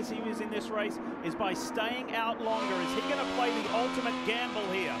high as he was in this race is by staying out longer. Is he going to play the ultimate gamble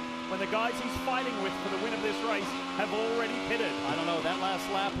here when the guys he's fighting with for the win of this race have already pitted? I don't know, that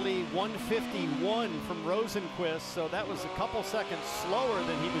last lap lead, 151 from Rosenqvist, so that was a couple seconds slower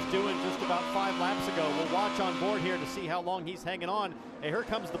than he was doing just about 5 laps ago. We'll watch on board here to see how long he's hanging on. Hey, here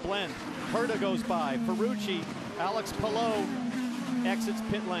comes the blend. Herta goes by, Ferrucci, Alex Palou exits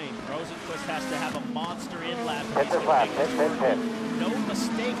pit lane. Rosenqvist has to have a monster in-lap. No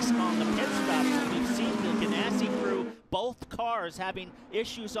mistakes on the pit stops. We've seen the Ganassi crew, both cars having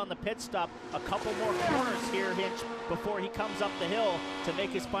issues on the pit stop. A couple more corners here, Hinch, before he comes up the hill to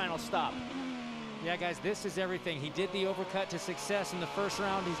make his final stop. Yeah, guys, this is everything. He did the overcut to success in the first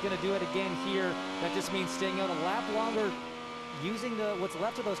round. He's going to do it again here. That just means staying out a lap longer, using what's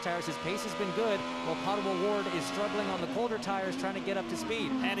left of those tires. His pace has been good, while Pato O'Ward is struggling on the colder tires, trying to get up to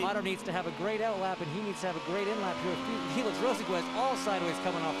speed. Pato needs to have a great out lap, and he needs to have a great in lap here. Felix Rosenqvist all sideways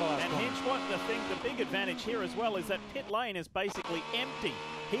coming off the last corner. And Hinch, the big advantage here as well is that pit lane is basically empty.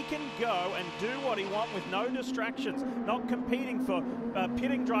 he can go and do what he wants with no distractions, not competing for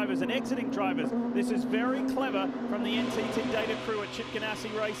pitting drivers and exiting drivers. This is very clever from the NTT data crew at Chip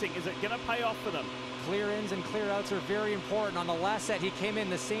Ganassi Racing. Is it going to pay off for them? Clear ins and clear outs are very important. On the last set, he came in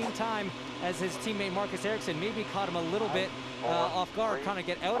the same time as his teammate Marcus Ericsson. Maybe caught him a little bit off guard, trying to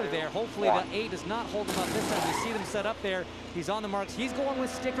get out of there. Hopefully the 8 does not hold him up this time. We see them set up there. He's on the marks. He's going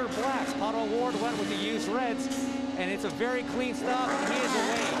with sticker blacks. Pato O'Ward went with the used reds, and it's a very clean stop. He is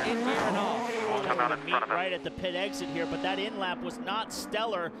away in gear and off. They're going to meet right at the pit exit here, but that in-lap was not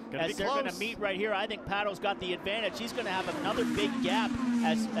stellar as they're going to meet right here. I think Pato's got the advantage. He's going to have another big gap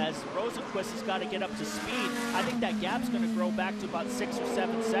as Rosenqvist has got to get up to speed. I think that gap's going to grow back to about 6 or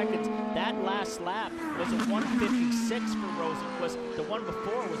 7 seconds. That last lap was a 1:56 for Rosenqvist. The one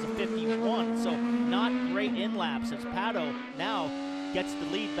before was a 51, so not great in-laps as Pato now gets the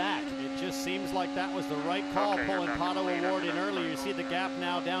lead back. It just seems like that was the right call, pulling Pato O'Ward in earlier. You see the gap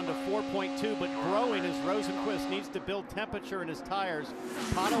now down to 4.2, but growing as Rosenqvist needs to build temperature in his tires.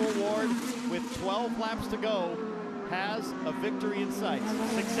 Pato O'Ward, with 12 laps to go, has a victory in sight.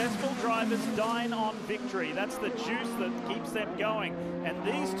 Successful drivers dine on victory. That's the juice that keeps them going. And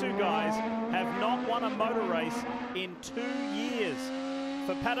these two guys have not won a motor race in 2 years.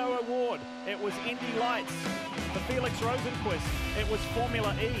 For Pato O'Ward, it was Indy Lights. For Felix Rosenqvist, it was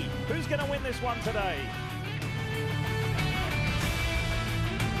Formula E. Who's going to win this one today?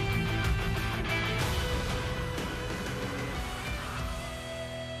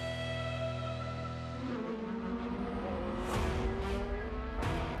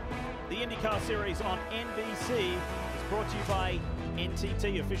 The IndyCar Series on NBC is brought to you by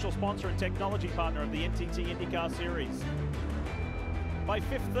NTT, official sponsor and technology partner of the NTT IndyCar Series. By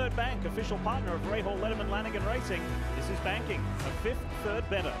Fifth Third Bank, official partner of Rahal Letterman Lanigan Racing. This is banking, a Fifth Third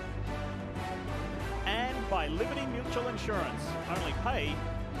better. And by Liberty Mutual Insurance, only pay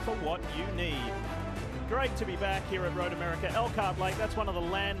for what you need. Great to be back here at Road America. Elkhart Lake, that's one of the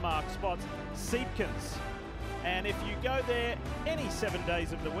landmark spots. Siebkens. And if you go there any 7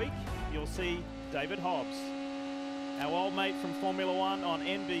 days of the week, you'll see David Hobbs, our old mate from Formula One on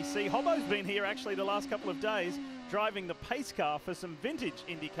NBC. Hobbo's been here actually the last couple of days, driving the pace car for some vintage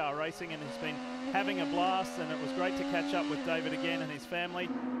IndyCar racing, and has been having a blast, and it was great to catch up with David again and his family.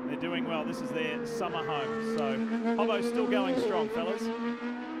 They're doing well. This is their summer home. So Hobbo's still going strong, fellas.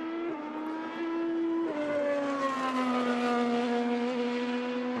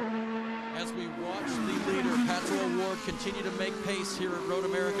 As we watch the leader, Pato O'Ward, continue to make pace here at Road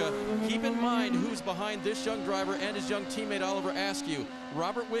America, keep in mind who's behind this young driver and his young teammate Oliver Askew.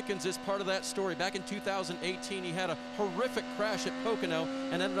 Robert Wickens is part of that story. Back in 2018, he had a horrific crash at Pocono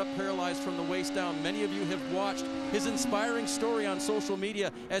and ended up paralyzed from the waist down. Many of you have watched his inspiring story on social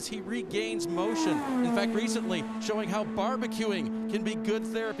media as he regains motion. In fact, recently showing how barbecuing can be good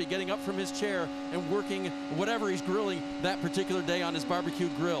therapy, getting up from his chair and working whatever he's grilling that particular day on his barbecue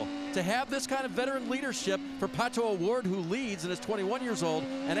grill. To have this kind of veteran leadership for Pato O'Ward, who leads and is 21 years old,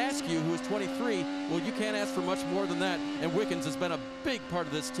 and Askew, who is 23, well, you can't ask for much more than that. And Wickens has been a big part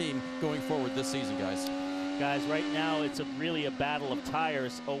of this team going forward this season, guys. Guys, right now it's really a battle of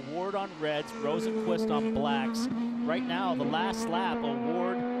tires. O'Ward on reds, Rosenqvist on blacks. Right now, the last lap,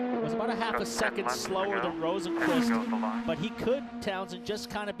 O'Ward was about a half a second slower than Rosenqvist, but he could, Townsend, just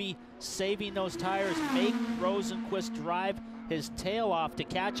kind of be saving those tires, make Rosenqvist drive his tail off to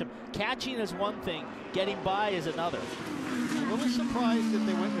catch him. Catching is one thing, getting by is another. I'm a little surprised that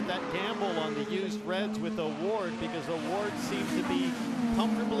they went with that gamble on the used reds with O'Ward, because O'Ward seemed to be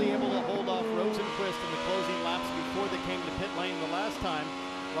comfortably able to hold off Rosenqvist in the closing laps before they came to pit lane the last time.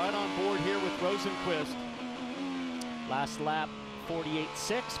 Right on board here with Rosenqvist. Last lap,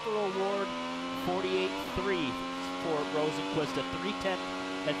 48.6 for O'Ward, 48.3 for Rosenqvist, a 3/10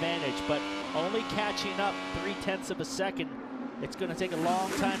 advantage, but only catching up 0.3 of a second. It's going to take a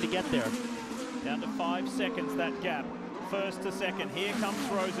long time to get there. Down to 5 seconds, that gap. First to second. Here comes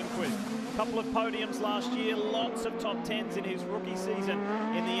Rosenqvist. A couple of podiums last year, lots of top 10s in his rookie season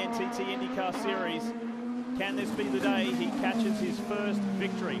in the NTT IndyCar Series. Can this be the day he catches his first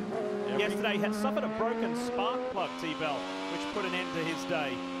victory? Yesterday had suffered a broken spark plug, T-Bell, which put an end to his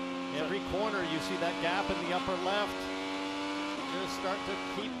day. Every corner you see that gap in the upper left. Just start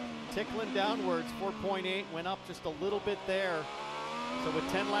to keep tickling downwards. 4.8 went up just a little bit there. So with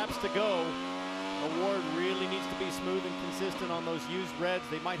 10 laps to go, O'Ward really needs to be smooth and consistent on those used reds.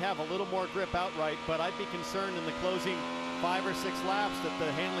 They might have a little more grip outright, but I'd be concerned in the closing 5 or 6 laps that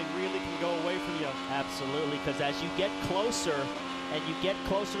the handling really can go away from you. Absolutely, because as you get closer and you get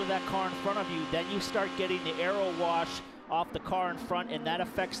closer to that car in front of you, then you start getting the aero wash off the car in front, and that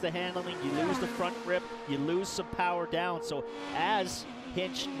affects the handling. You lose the front grip, you lose some power down. So as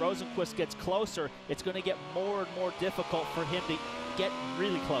Hinch, Rosenqvist gets closer, it's going to get more and more difficult for him to get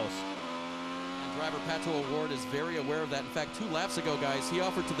really close. And driver Pato O'Ward is very aware of that. In fact, 2 laps ago, guys, he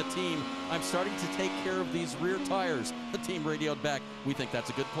offered to the team, "I'm starting to take care of these rear tires." The team radioed back, "We think that's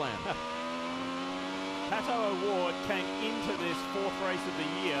a good plan." Pato O'Ward came into this 4th race of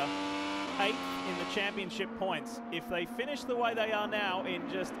the year 8th in the championship points. If they finish the way they are now in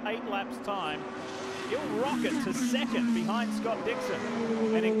just 8 laps time, he'll rocket to 2nd behind Scott Dixon.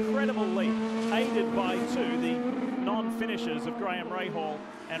 An incredible leap, aided by 2, the non-finishers of Graham Rahal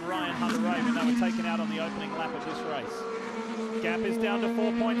and Ryan Hunter-Reay when they were taken out on the opening lap of this race. Gap is down to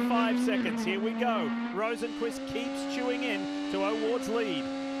 4.5 seconds. Here we go. Rosenqvist keeps chewing in to O'Ward's lead.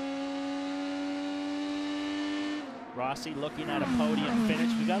 Rossi looking at a podium finish.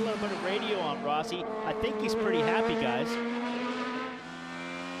 We got a little bit of radio on Rossi. I think he's pretty happy, guys.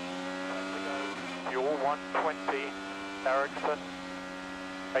 Fuel 120, Ericsson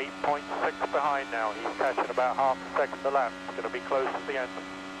 8.6 behind now. He's catching about half a second a lap. It's going to be close at the end.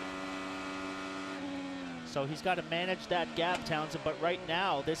 So he's got to manage that gap, Townsend, but right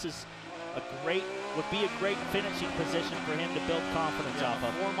now this is would be a great finishing position for him to build confidence off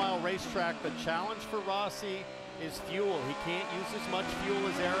of. 4-mile racetrack, the challenge for Rossi is fuel. He can't use as much fuel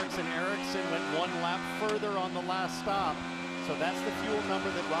as Ericsson. Ericsson went 1 lap further on the last stop. So that's the fuel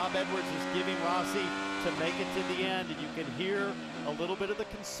number that Rob Edwards is giving Rossi to make it to the end. And you can hear a little bit of the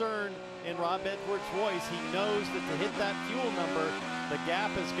concern in Rob Edwards' voice. He knows that to hit that fuel number, the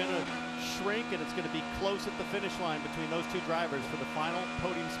gap is going to shrink and it's going to be close at the finish line between those 2 drivers for the final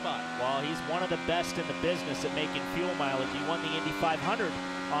podium spot. Well, he's one of the best in the business at making fuel mileage. He won the Indy 500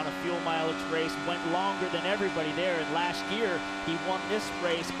 on a fuel mileage race, went longer than everybody there, and last year he won this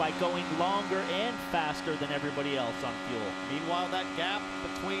race by going longer and faster than everybody else on fuel. Meanwhile, that gap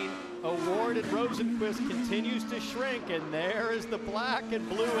between O'Ward and Rosenqvist continues to shrink, and there is the black and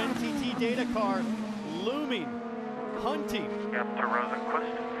blue NTT data car looming, hunting. Gap to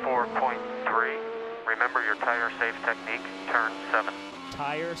Rosenqvist, 4.3. Remember your tire save technique, turn 7.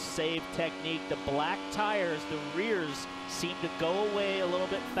 Tire save technique. The black tires, the rears, seem to go away a little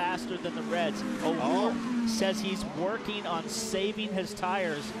bit faster than the reds. O'Ward says he's working on saving his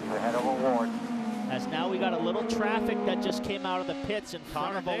tires. Ahead of O'Ward. As now we got a little traffic that just came out of the pits in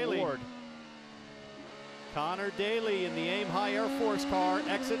front of O'Ward. Connor Daly in the Aim High Air Force car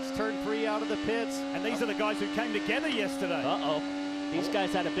exits turn 3 out of the pits. And these are the guys who came together yesterday. Uh-oh. These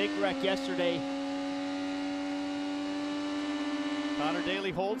guys had a big wreck yesterday. Connor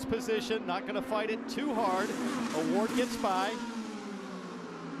Daly holds position, not going to fight it too hard. O'Ward gets by.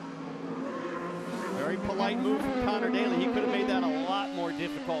 Very polite move from Connor Daly. He could have made that a lot more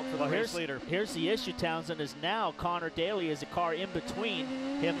difficult for the race leader. Here's the issue, Townsend, is now Connor Daly is a car in between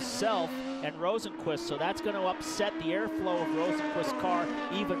himself and Rosenqvist, so that's going to upset the airflow of Rosenqvist's car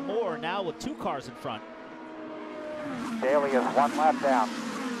even more now with 2 cars in front. Daly is 1 lap down.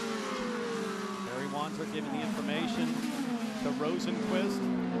 Barry Wanzer giving the information to Rosenqvist.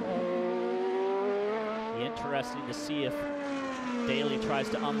 Interesting to see if Daly tries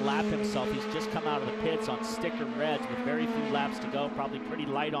to unlap himself. He's just come out of the pits on sticker reds with very few laps to go, probably pretty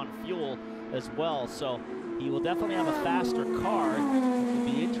light on fuel as well. So he will definitely have a faster car. It'll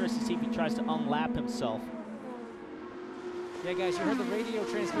be interesting to see if he tries to unlap himself. Yeah, guys, you heard the radio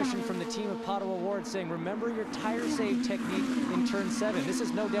transmission from the team of Pato O'Ward saying, remember your tire save technique in turn 7. This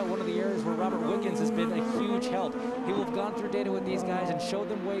is no doubt one of the areas where Robert Wickens has been a huge help. He will have gone through data with these guys and showed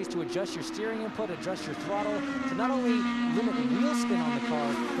them ways to adjust your steering input, adjust your throttle, to not only limit the wheel spin on the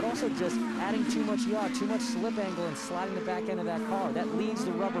car, but also just adding too much yaw, too much slip angle, and sliding the back end of that car. That leaves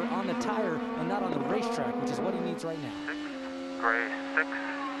the rubber on the tire and not on the racetrack, which is what he needs right now. 6, gray 6,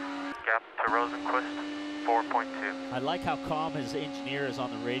 gap to Rosenqvist. 4.2. I like how calm his engineer is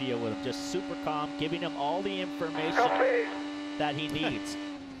on the radio with him, just super calm, giving him all the information that he needs.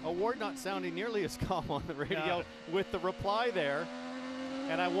 O'Ward not sounding nearly as calm on the radio with the reply there.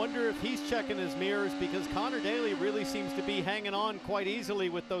 And I wonder if he's checking his mirrors, because Connor Daly really seems to be hanging on quite easily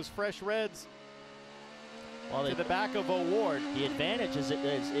with those fresh reds to the back of O'Ward. The advantage is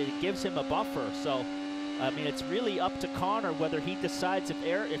it gives him a buffer. So, I mean, it's really up to Connor whether he decides if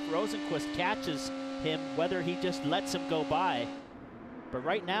Rosenqvist catches him, whether he just lets him go by. But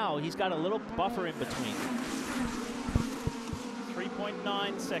right now, he's got a little buffer in between.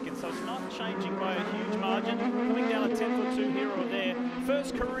 3.9 seconds, so it's not changing by a huge margin. Coming down a tenth or 2 here or there.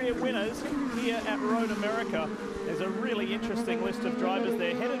 First career winners here at Road America. There's a really interesting list of drivers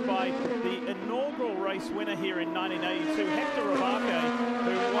there, headed by the inaugural race winner here in 1982, Hector Rabake,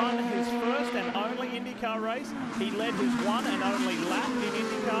 who won his first and only IndyCar race. He led his one and only lap in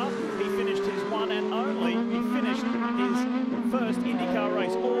IndyCar. He finished his one and only. He finished his first IndyCar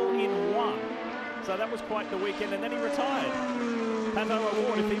race all in one. So that was quite the weekend, and then he retired. Pato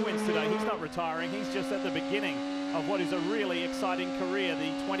O'Ward, if he wins today, he's not retiring. He's just at the beginning of what is a really exciting career.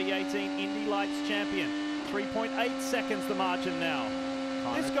 The 2018 Indy Lights champion. 3.8 seconds the margin now.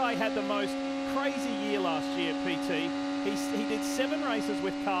 This guy had the most crazy year last year, PT. He did 7 races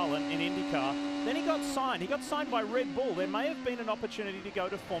with Carlin in IndyCar. Then he got signed. He got signed by Red Bull. There may have been an opportunity to go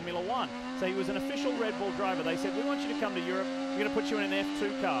to Formula One. So he was an official Red Bull driver. They said, we want you to come to Europe. We're going to put you in an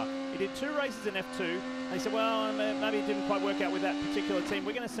F2 car. He did 2 races in F2. They said, well, maybe it didn't quite work out with that particular team.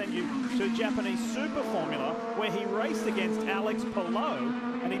 We're going to send you to a Japanese Super Formula, where he raced against Alex Palou,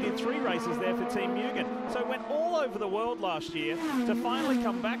 and he did 3 races there for Team Mugen. So he went all over the world last year to finally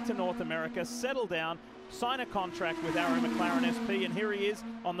come back to North America, settle down, sign a contract with Arrow McLaren SP, and here he is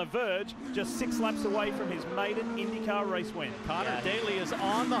on the verge, just 6 laps away from his maiden IndyCar race win. Connor Daly is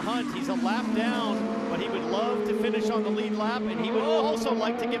on the hunt. He's a lap down, but he would love to finish on the lead lap, and he would also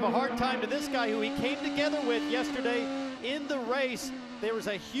like to give a hard time to this guy who he came together with yesterday in the race. There was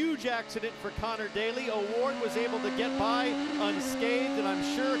a huge accident for Connor Daly. O'Ward was able to get by unscathed, and I'm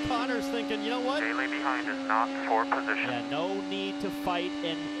sure Connor's thinking, you know what? Daly behind is not for position. Yeah, no need to fight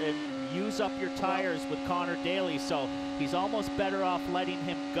and use up your tires with Connor Daly, so he's almost better off letting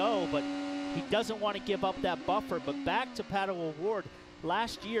him go, but he doesn't want to give up that buffer. But back to Pato O'Ward,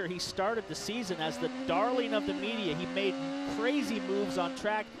 last year he started the season as the darling of the media. He made crazy moves on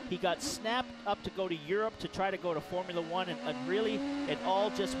track. He got snapped up to go to Europe to try to go to Formula One, and really it all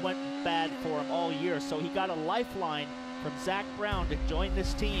just went bad for him all year. So he got a lifeline from Zach Brown to join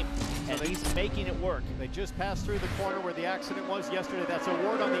this team, and he's making it work. They just passed through the corner where the accident was yesterday. That's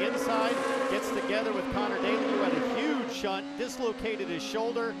O'Ward on the inside, gets together with Connor Daly, who had a huge shunt, dislocated his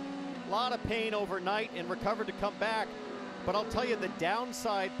shoulder, a lot of pain overnight, and recovered to come back. But I'll tell you, the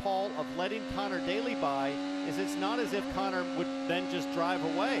downside, Paul, of letting Connor Daly by is it's not as if Connor would then just drive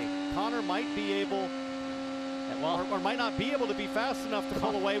away. Connor might be able, or might not be able to be fast enough to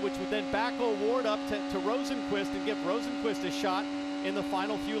pull away, which would then back O'Ward up to Rosenquist and give Rosenquist a shot in the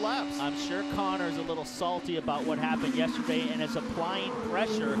final few laps. I'm sure Connor's a little salty about what happened yesterday and is applying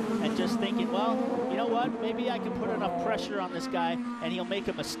pressure and just thinking, well, you know what, maybe I can put enough pressure on this guy and he'll make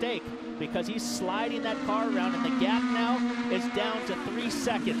a mistake, because he's sliding that car around, and the gap now is down to 3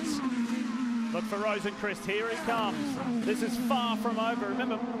 seconds. Look for Rosenquist, here he comes. This is far from over.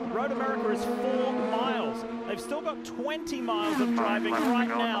 Remember, Road America is 4 miles. They've still got 20 miles of driving right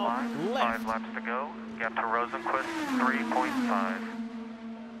now left. 5 laps to go. Gap to Rosenquist, 3.5.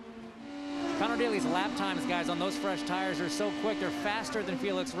 Connor Daly's lap times, guys, on those fresh tires are so quick. They're faster than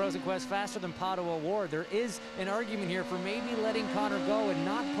Felix Rosenquist, faster than Pato O'Ward. There is an argument here for maybe letting Connor go and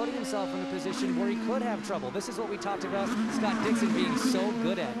not putting himself in a position where he could have trouble. This is what we talked about Scott Dixon being so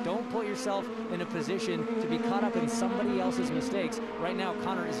good at. Don't put yourself in a position to be caught up in somebody else's mistakes. Right now,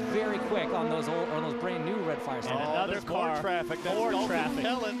 Connor is very quick on those old, or those brand new red fire stuff. Another car. More traffic. That's Dalton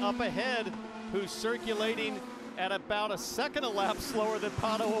Kellett up ahead, who's circulating at about a second a lap slower than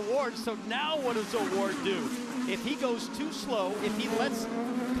Pato O'Ward. So now what does O'Ward do? If he goes too slow, if he lets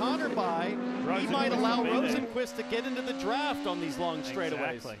Connor by, he might allow Rosenquist to get into the draft on these long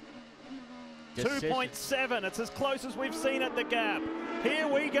straightaways. Exactly. 2.7, it's as close as we've seen at the gap. Here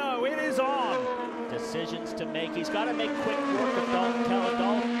we go, it is on. Decisions to make. He's got to make quick work of Dalton Kellett.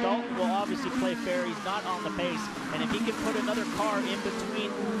 Dalton will obviously play fair. He's not on the pace. And if he can put another car in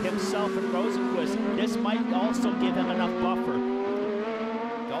between himself and Rosenquist, this might also give him enough buffer.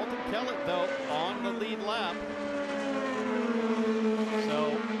 Dalton Kellett, though, on the lead lap.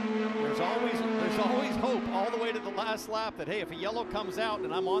 So there's always hope all the way to the last lap that, hey, if a yellow comes out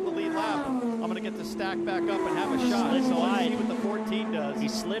and I'm on the lead lap, I'm going to get to stack back up and have a shot. So let's see what the 14 does. He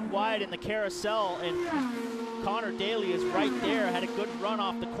slid wide in the carousel, and Connor Daly is right there, had a good run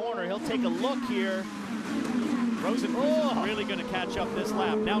off the corner. He'll take a look here. Rosenquist is really going to catch up this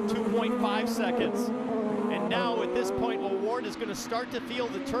lap. Now 2.5 seconds. And now at this point, O'Ward is going to start to feel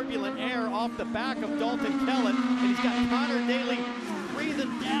the turbulent air off the back of Dalton Kellett. And he's got Connor Daly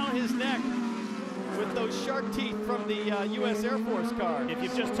breathing down his neck with those shark teeth from the U.S. Air Force car. If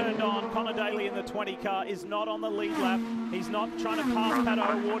you've just turned on, Connor Daly in the 20 car is not on the lead lap. He's not trying to pass Pato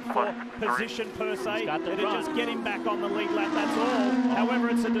O'Ward for position per se. It'll just get him back on the lead lap, that's all. However,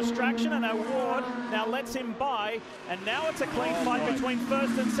 it's a distraction, and O'Ward now lets him by, and now it's a clean fight between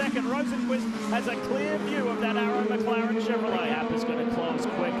first and second. Rosenquist has a clear view of that Arrow McLaren Chevrolet. The gap is going to close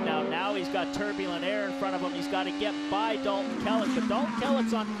quick now. Now he's got turbulent air in front of him. He's got to get by Dalton Kellett, but Dalton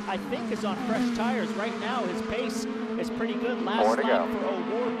Kellett's on, I think, is on fresh tires. Right now, his pace is pretty good. Last lap for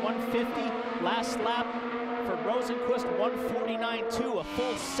O'Ward, 150. Last lap For Rosenqvist, 1:49.2, a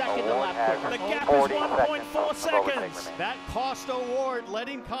full second a lap quicker. The gap is 1.4 seconds. That cost Award,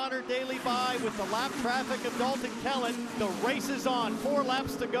 letting Connor Daly by with the lap traffic of Dalton Kellett. The race is on, 4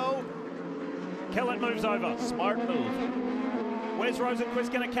 laps to go. Kellett moves over. Smart move. Where's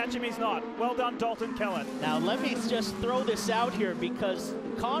Rosenqvist going to catch him? He's not. Well done, Dalton Kellett. Now let me just throw this out here because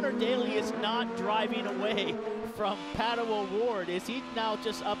Connor Daly is not driving away from Pato O'Ward. Is he now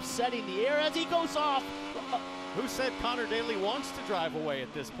just upsetting the air as he goes off? Who said Connor Daly wants to drive away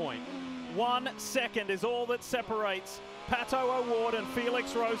at this point? 1 second is all that separates Pato O'Ward and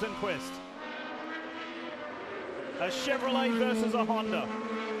Felix Rosenqvist. A Chevrolet versus a Honda.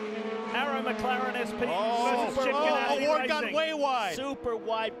 Arrow McLaren SP versus Chip Ganassi O'Ward Racing. got way wide. Super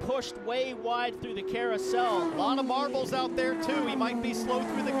wide, pushed way wide through the carousel. A lot of marbles out there too. He might be slow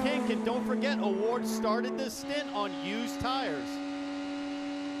through the kink. And don't forget, O'Ward started this stint on used tires.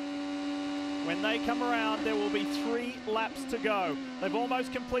 When they come around, there will be 3 laps to go. They've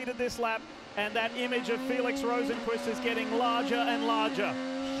almost completed this lap, and that image of Felix Rosenqvist is getting larger and larger.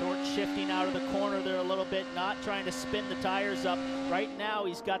 Short shifting out of the corner there a little bit, not trying to spin the tires up. Right now,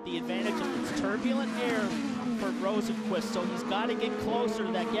 he's got the advantage of this turbulent air for Rosenqvist, so he's got to get closer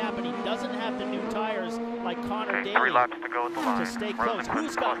to that gap, and he doesn't have the new tires like Connor Daly 3 laps to go at the line. to stay close.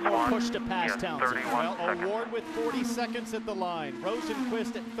 Who's got more push to pass, Townsend? Well, O'Ward with 40 seconds at the line.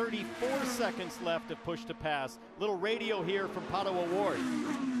 Rosenqvist at 34 seconds left of push to pass. Little radio here from Pato O'Ward.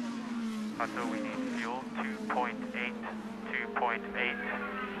 Pato, we need fuel 2.8, 2.8.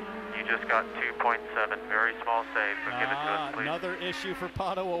 You just got 2.7, very small save, but give it to us, please. Another issue for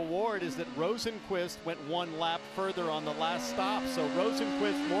Pato O'Ward is that Rosenqvist went 1 lap further on the last stop, so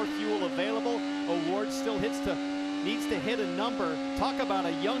Rosenqvist more fuel available. O'Ward still needs to hit a number. Talk about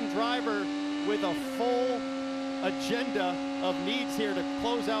a young driver with a full agenda of needs here to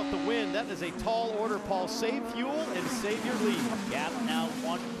close out the win. That is a tall order, Paul. Save fuel and save your lead. Gap now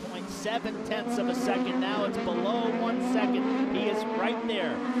 1.7 tenths of a second. Now it's below 1 second. He is right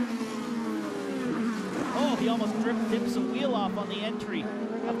there. Oh, he almost dips a wheel off on the entry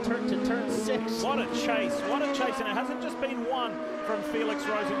of turn 6. What a chase, and it hasn't just been one from Felix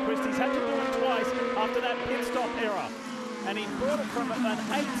Rosenqvist. He's had to do it twice after that pit stop error. And he brought it from an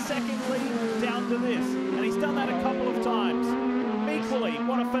 8-second lead down to this. And he's done that a couple of times. Equally,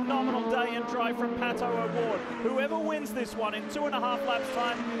 what a phenomenal day and drive from Pato O'Ward. Whoever wins this one in 2.5 laps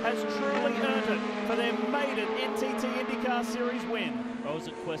time has truly earned it for their maiden NTT IndyCar Series win.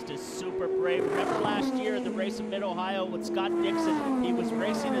 Rosenqvist is super brave. Remember last year at the race in Mid-Ohio with Scott Dixon, he was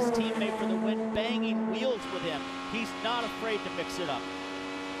racing his teammate for the win, banging wheels with him. He's not afraid to mix it up.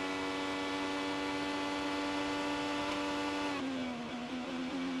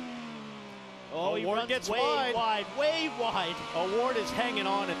 Oh, he O'Ward gets way wide. O'Ward is hanging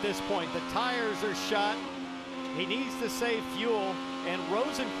on at this point. The tires are shot. He needs to save fuel. And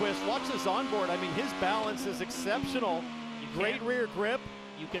Rosenqvist, watch this onboard. I mean, his balance is exceptional. Great rear grip.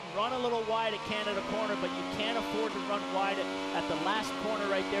 You can run a little wide at Canada Corner, but you can't afford to run wide at the last corner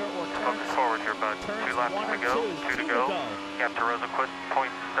right there, or Focus forward here, bud. 2 laps to go. 2 to go. Gap to Rosenqvist,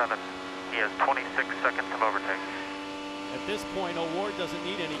 0.7. He has 26 seconds of overtake. At this point, O'Ward doesn't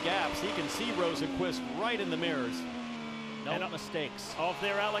need any gaps. He can see Rosenqvist right in the mirrors. No mistakes. Of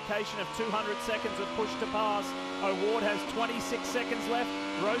their allocation of 200 seconds of push to pass, O'Ward has 26 seconds left.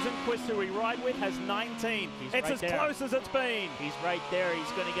 Rosenqvist, who we ride with, has 19. It's right as there. close as it's been. He's right there.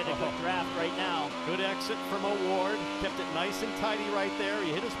 He's going to get a good draft right now. Good exit from O'Ward. Kept it nice and tidy right there.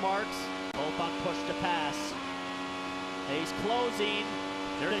 He hit his marks. Both on push to pass. He's closing.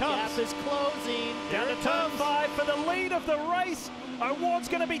 There it the comes. gap is closing. Down to turn 5 for the lead of the race. O'Ward's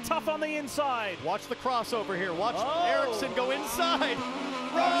going to be tough on the inside. Watch the crossover here. Watch Ericsson go inside.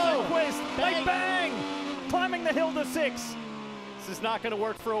 Rosenqvist, they bang! Climbing the hill to 6. This is not going to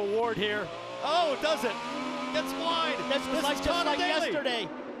work for O'Ward here. Oh, does it? Gets wide. This was like just like yesterday.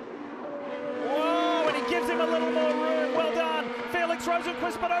 Whoa, and he gives him a little more room. Well done, Felix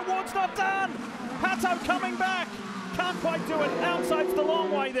Rosenqvist, but O'Ward's not done. Pato coming back. Can't quite do it. Outside's the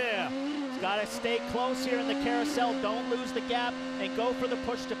long way there. He's got to stay close here in the carousel. Don't lose the gap and go for the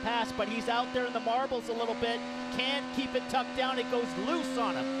push to pass. But he's out there in the marbles a little bit. Can't keep it tucked down. It goes loose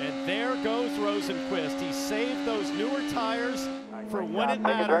on him. And there goes Rosenqvist. He saved those newer tires for when it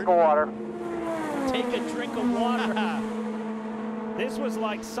mattered. Take a drink of water. Take a drink of water. This was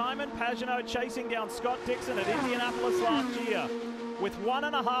like Simon Pagenaud chasing down Scott Dixon at Indianapolis last year. With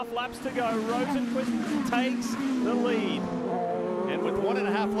 1.5 laps to go, Rosenqvist takes the lead. And with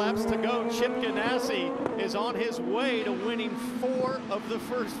 1.5 laps to go, Chip Ganassi is on his way to winning 4 of the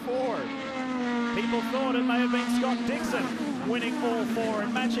first 4. People thought it may have been Scott Dixon. winning all four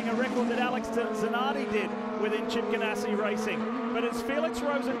and matching a record that Alex Zanardi did within Chip Ganassi Racing. But as Felix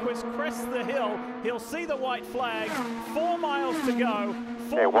Rosenqvist crests the hill, he'll see the white flag. 4 miles to go.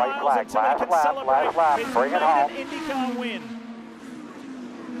 4 miles until he can celebrate his maiden IndyCar win.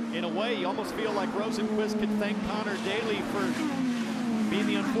 In a way, you almost feel like Rosenqvist could thank Connor Daly for being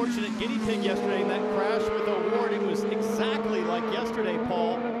the unfortunate guinea pig yesterday in that crash with O'Ward. It was exactly like yesterday,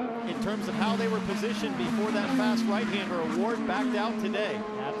 Paul, in terms of how they were positioned before that fast right-hander. O'Ward backed out today.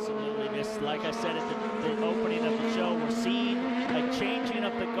 Absolutely. Just like I said at the opening of the show, we're seeing a changing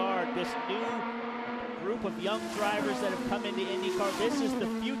of the guard. This new group of young drivers that have come into IndyCar. This is the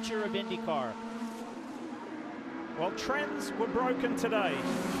future of IndyCar. Well, trends were broken today.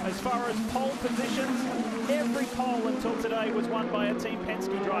 As far as pole positions, every pole until today was won by a Team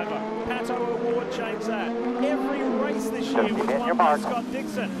Penske driver. Pato O'Ward changed that. Every race this year was won by Scott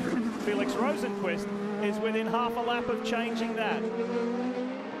Dixon. Felix Rosenqvist is within half a lap of changing that.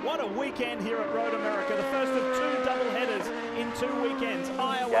 What a weekend here at Road America. The first of 2 doubleheaders in 2 weekends.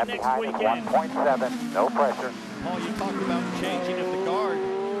 Iowa next weekend. 1.7, no pressure. Paul, you talked about changing of the guard.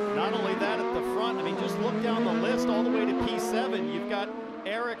 Not only that at the front, I mean, just look down the list all the way to P7. You've got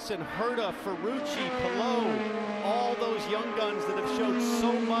Ericsson, Herta, Ferrucci, Pillow, all those young guns that have showed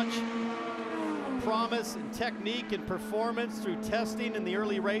so much promise and technique and performance through testing in the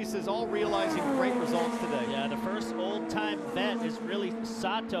early races, all realizing great results today. Yeah, the first old-time vet is really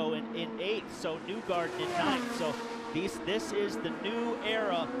Sato in 8th, so Newgarden in 9th. So this is the new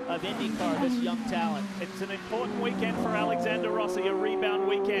era of IndyCar, this young talent. It's an important weekend for Alexander Rossi, a rebound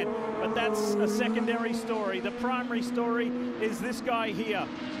weekend, but that's a secondary story. The primary story is this guy here,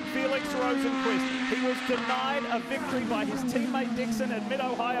 Felix Rosenqvist. He was denied a victory by his teammate Dixon at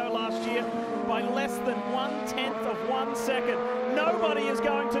Mid-Ohio last year by less than 1/10 of 1 second. Nobody is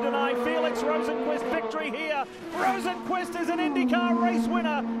going to deny Felix Rosenqvist victory here. Rosenqvist is an IndyCar race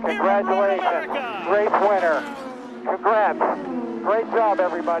winner here at Road America. Race winner. Congrats. Great job,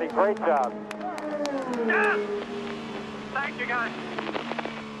 everybody. Great job. Yeah. Thank you, guys.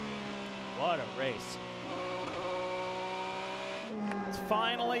 What a race. It's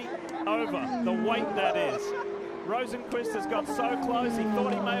finally over. The wait, that is. Rosenqvist has got so close, he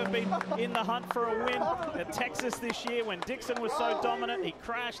thought he may have been in the hunt for a win at Texas this year when Dixon was so dominant. He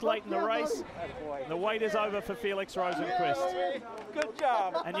crashed late in the race. The wait is over for Felix Rosenqvist. Good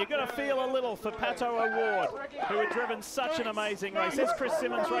job. And you're going to feel a little for Pato O'Ward, who had driven such an amazing race. There's Chris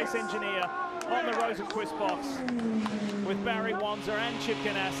Simmons, race engineer, on the Rosenqvist box with Barry Wanzer and Chip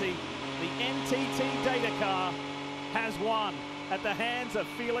Ganassi. The NTT data car has won at the hands of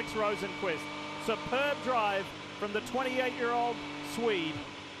Felix Rosenqvist. Superb drive from the 28-year-old Swede,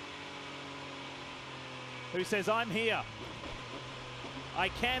 who says, I'm here. I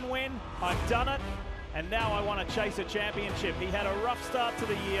can win, I've done it, and now I want to chase a championship. He had a rough start to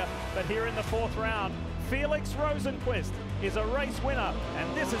the year, but here in the 4th round, Felix Rosenqvist is a race winner,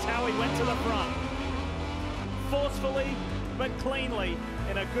 and this is how he went to the front. Forcefully, but cleanly,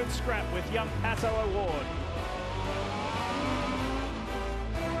 in a good scrap with young Pato O'Ward.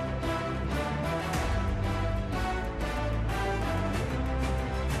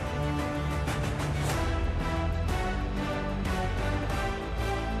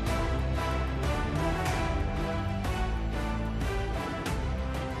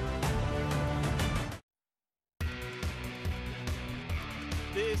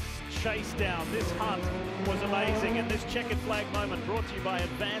 This chase down, this hunt was amazing, and this checkered flag moment brought to you by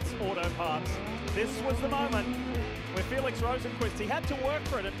Advanced Auto Parts. This was the moment where Felix Rosenqvist, he had to work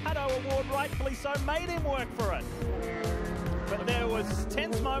for it, and Pato O'Ward, rightfully so, made him work for it. But there was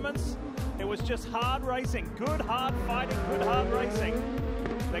tense moments. It was just hard racing, good hard fighting, good hard racing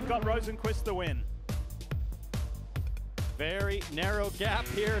that got Rosenqvist the win. Very narrow gap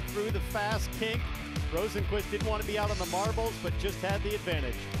here through the fast kink. Rosenqvist didn't want to be out on the marbles, but just had the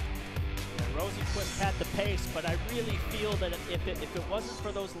advantage. Yeah, Rosenqvist had the pace, but I really feel that if it wasn't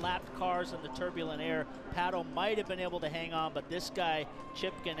for those lapped cars and the turbulent air, Pato might have been able to hang on, but this guy,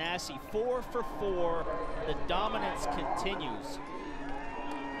 Chip Ganassi, 4 for 4. The dominance continues.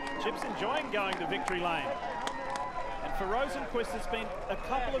 Chip's enjoying going to victory lane. And for Rosenqvist, it's been a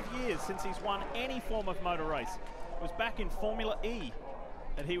couple of years since he's won any form of motor race. It was back in Formula E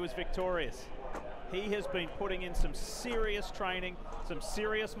that he was victorious. He has been putting in some serious training, some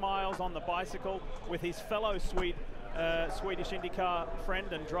serious miles on the bicycle with his fellow Swedish IndyCar friend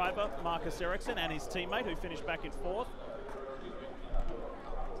and driver, Marcus Ericsson, and his teammate who finished back in 4th.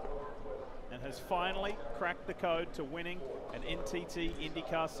 And has finally cracked the code to winning an NTT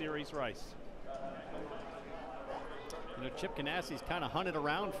IndyCar Series race. You know, Chip Ganassi's kind of hunted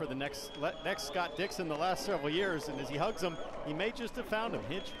around for the next Scott Dixon the last several years, and as he hugs him, he may just have found him.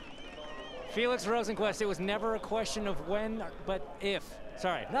 Hinch. Felix Rosenquist, it was never a question of when, but if.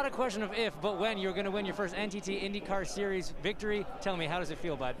 Sorry, not a question of if, but when you're going to win your first NTT IndyCar Series victory. Tell me, how does it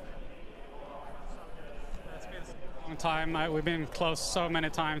feel, bud? It's been a long time. We've been close so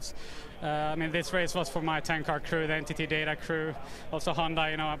many times. I mean, this race was for my 10-car crew, the NTT Data crew. Also Honda,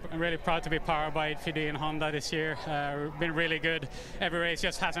 you know, I'm really proud to be powered by 8PD and Honda this year. We've been really good. Every race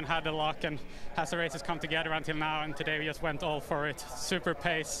just hasn't had the luck, and as the races come together until now, and today we just went all for it. Super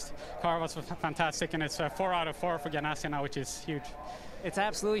pace. Car was fantastic, and it's 4 out of 4 for Ganassi now, which is huge. It's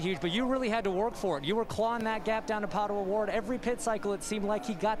absolutely huge, but you really had to work for it. You were clawing that gap down to Pato O'Ward. Every pit cycle, it seemed like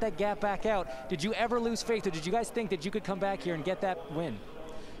he got that gap back out. Did you ever lose faith, or did you guys think that you could come back here and get that win?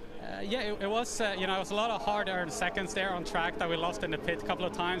 Yeah, it was, you know, it was a lot of hard-earned seconds there on track that we lost in the pit a couple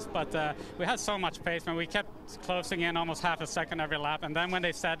of times, but we had so much pace, and we kept closing in almost half a second every lap. And then when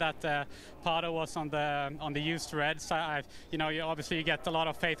they said that Pato was on the used red side, you know, obviously you get a lot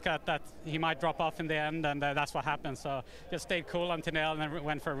of faith that he might drop off in the end, and that's what happened. So just stayed cool until the end, and then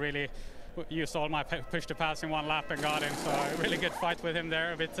went for a really used all my push to pass in one lap and got him. So a really good fight with him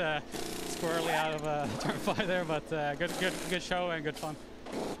there, a bit squirrely out of turn 5 there, but good show and good fun.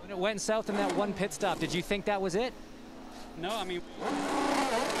 When it went south in that one pit stop, did you think that was it? No, I mean,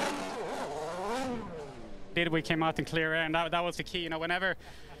 we came out in clear air, and that was the key. You know, whenever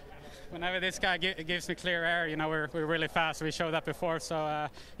this guy gives me clear air, you know, we're really fast. We showed that before, so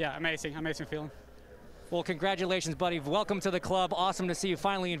yeah, amazing feeling. Well, congratulations, buddy. Welcome to the club. Awesome to see you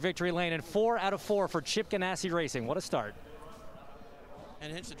finally in victory lane, and 4 out of 4 for Chip Ganassi Racing. What a start.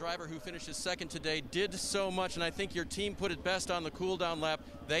 And Hinch, the driver who finishes second today, did so much, and I think your team put it best on the cool-down lap.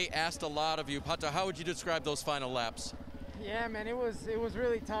 They asked a lot of you. Pato, how would you describe those final laps? Yeah, man, it was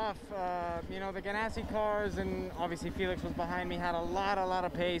really tough. You know, the Ganassi cars, and obviously Felix was behind me, had a lot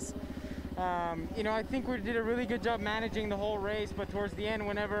of pace. You know, I think we did a really good job managing the whole race, but towards the end,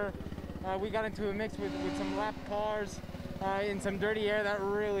 whenever we got into a mix with some lap cars in some dirty air, that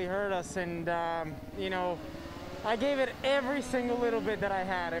really hurt us. And, you know, I gave it every single little bit that I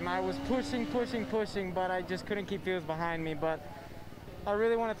had, and I was pushing, but I just couldn't keep Felix behind me. But I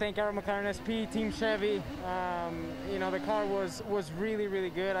really want to thank our McLaren SP, Team Chevy. You know, the car was really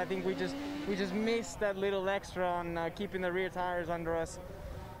good. I think we just missed that little extra on keeping the rear tires under us.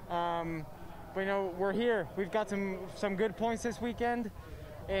 But you know, we're here. We've got some good points this weekend,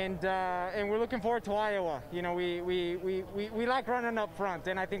 and we're looking forward to Iowa. You know, we like running up front,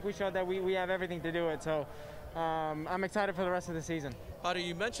 and I think we showed that we have everything to do it. So. I'm excited for the rest of the season. Pato,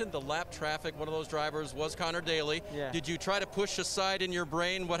 you mentioned the lap traffic. One of those drivers was Connor Daly. Yeah. Did you try to push aside in your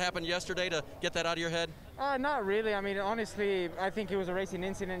brain what happened yesterday to get that out of your head? Not really. I mean, honestly, I think it was a racing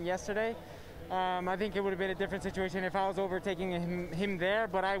incident yesterday. I think it would have been a different situation if I was overtaking him there,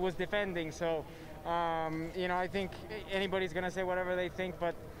 but I was defending. So, you know, I think anybody's going to say whatever they think,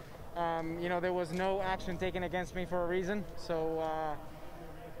 but, you know, there was no action taken against me for a reason. So,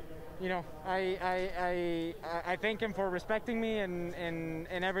 you know, I thank him for respecting me and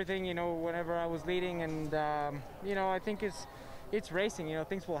everything, you know, whenever I was leading. And, you know, I think it's racing, you know,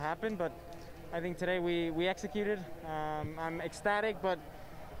 things will happen. But I think today we executed. I'm ecstatic, but,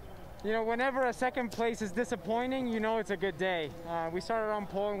 you know, whenever a second place is disappointing, you know it's a good day. We started on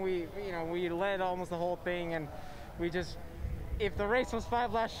pole, and we led almost the whole thing. And we just, if the race was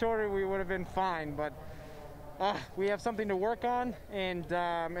 5 laps shorter, we would have been fine. But we have something to work on, and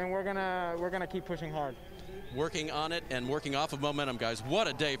we're gonna keep pushing hard. Working on it and working off of momentum, guys. What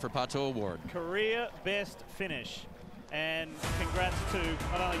a day for Pato O'Ward. Career best finish, and congrats to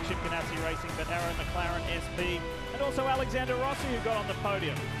not only Chip Ganassi Racing but Aaron McLaren SP, and also Alexander Rossi, who got on the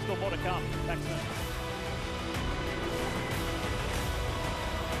podium. Still more to come. Back soon.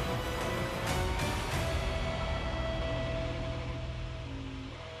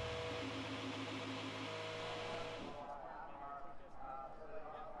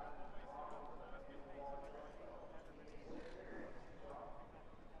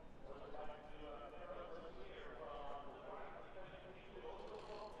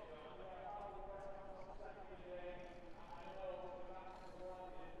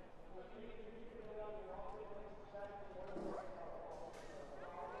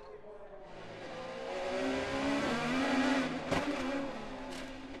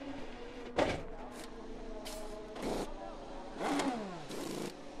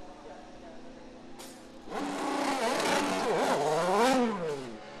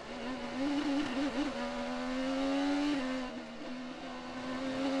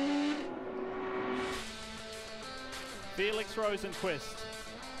 Felix Rosenquist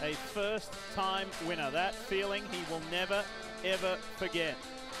A first-time winner. That feeling he will never, ever forget.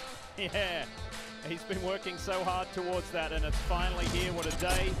 Yeah, he's been working so hard towards that, and it's finally here. What a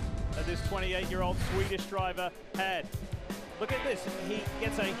day that this 28-year-old Swedish driver had. Look at this. He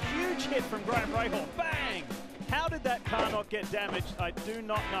gets a huge hit from Graham Rahal. Bang! How did that car not get damaged? I do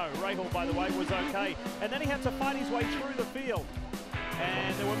not know. Rahal, by the way, was okay. And then he had to fight his way through the field.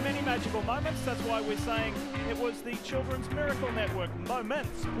 And there were many magical moments. That's why we're saying it was the Children's Miracle Network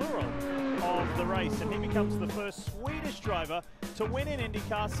moments, plural, of the race. And he becomes the first Swedish driver to win in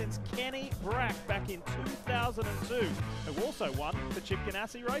IndyCar since Kenny Brack back in 2002, who also won for Chip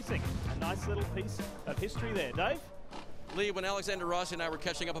Ganassi Racing. A nice little piece of history there. Dave? Lee, when Alexander Rossi and I were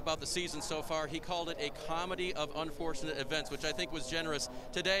catching up about the season so far, he called it a comedy of unfortunate events, which I think was generous.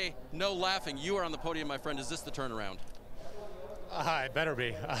 Today, no laughing. You are on the podium, my friend. Is this the turnaround? It better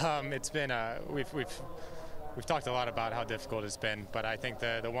be. It's been we've talked a lot about how difficult it's been, but I think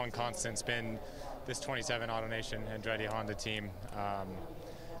the one constant's been this 27 AutoNation Andretti Honda team.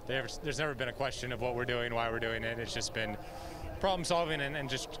 There's never been a question of what we're doing, why we're doing it. It's just been problem solving and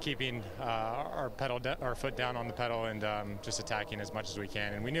just keeping our foot down on the pedal and just attacking as much as we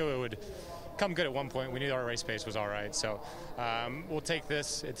can. And we knew it would come good at one point. We knew our race pace was all right. So we'll take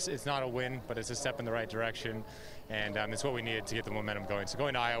this. It's not a win, but it's a step in the right direction. And it's what we needed to get the momentum going. So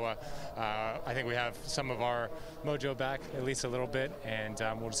going to Iowa, I think we have some of our mojo back, at least a little bit, and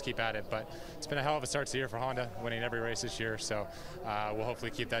we'll just keep at it. But it's been a hell of a start to the year for Honda, winning every race this year. So we'll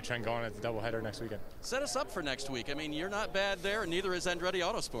hopefully keep that trend going at the doubleheader next weekend. Set us up for next week. I mean, you're not bad there, and neither is Andretti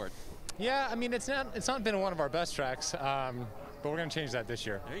Autosport. Yeah, I mean, it's not been one of our best tracks. But we're going to change that this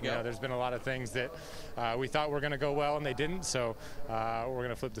year. There you go. There's been a lot of things that we thought were going to go well, and they didn't. So we're going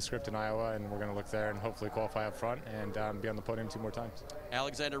to flip the script in Iowa, and we're going to look there and hopefully qualify up front and be on the podium 2 more times.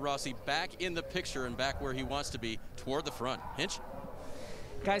 Alexander Rossi back in the picture and back where he wants to be, toward the front. Hinch?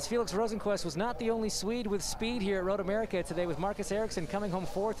 Guys, Felix Rosenqvist was not the only Swede with speed here at Road America today, with Marcus Ericsson coming home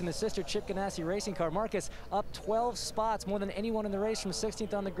 4th in the sister Chip Ganassi racing car. Marcus up 12 spots, more than anyone in the race, from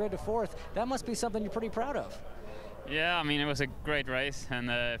 16th on the grid to 4th. That must be something you're pretty proud of. Yeah, I mean, it was a great race, and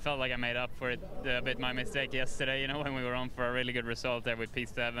it felt like I made up for it a bit my mistake yesterday, when we were on for a really good result there with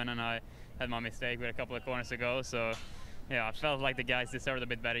P7, and I had my mistake with a couple of corners to go. So, yeah, I felt like the guys deserved a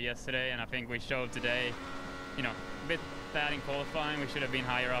bit better yesterday, and I think we showed today, a bit bad in qualifying. We should have been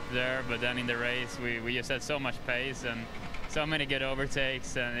higher up there, but then in the race, we just had so much pace and so many good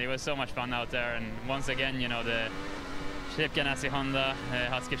overtakes, and it was so much fun out there. And once again, the Chip Ganassi Honda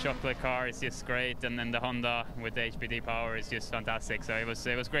Husky chocolate car is just great, and then the Honda with the HPD power is just fantastic. So it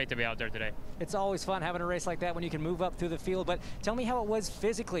was great to be out there today. It's always fun having a race like that when you can move up through the field. But tell me how it was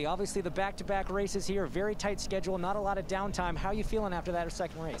physically. Obviously, the back-to-back races here, very tight schedule, not a lot of downtime. How are you feeling after that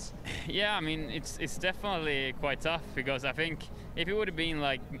second race? Yeah, I mean, it's definitely quite tough, because I think if it would have been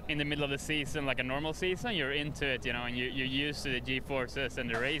like in the middle of the season, like a normal season, you're into it, and you're used to the G-forces and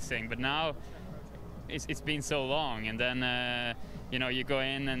the racing. But now it's been so long, and then you go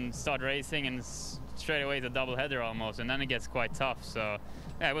in and start racing, and straight away the double header almost, and then it gets quite tough. So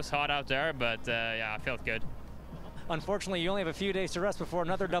yeah, it was hot out there, but yeah, I felt good. Unfortunately, you only have a few days to rest before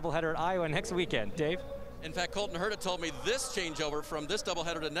another doubleheader at Iowa next weekend. Dave? In fact, Colton Herta told me this changeover from this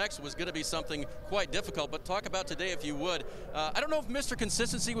doubleheader to next was going to be something quite difficult. But talk about today, if you would. I don't know if Mr.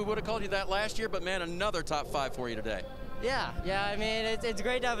 Consistency, we would have called you that last year, but man, another top 5 for you today. Yeah, I mean, it's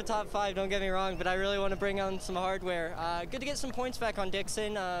great to have a top 5, don't get me wrong, but I really want to bring on some hardware. Good to get some points back on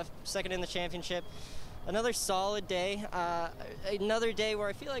Dixon, second in the championship. Another solid day. Another day where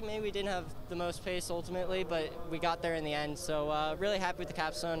I feel like maybe we didn't have the most pace ultimately, but we got there in the end. So really happy with the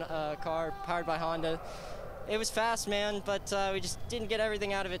Capstone car powered by Honda. It was fast, man, but we just didn't get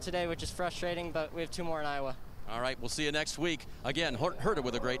everything out of it today, which is frustrating, but we have 2 more in Iowa. All right, we'll see you next week. Again, Herta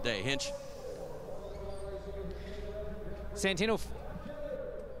with a great day. Hinch? Santino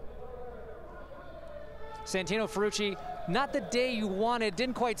Ferrucci, not the day you wanted,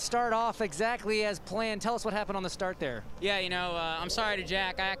 didn't quite start off exactly as planned. Tell us what happened on the start there. Yeah, I'm sorry to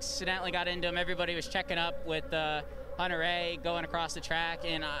Jack. I accidentally got into him. Everybody was checking up with Hunter A going across the track,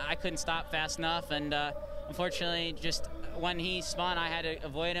 and I couldn't stop fast enough. And unfortunately, just when he spun, I had to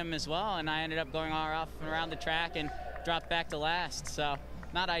avoid him as well, and I ended up going all off and around the track and dropped back to last. So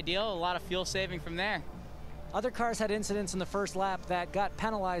not ideal. A lot of fuel saving from there. Other cars had incidents in the first lap that got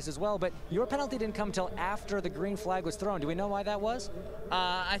penalized as well, but your penalty didn't come until after the green flag was thrown. Do we know why that was?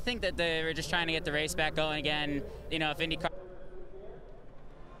 I think that they were just trying to get the race back going again. If IndyCar...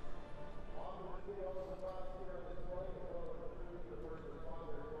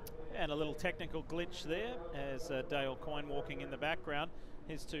 And a little technical glitch there as Dale Coyne walking in the background.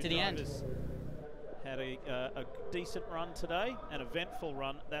 His 2 to the drivers Had a decent run today, an eventful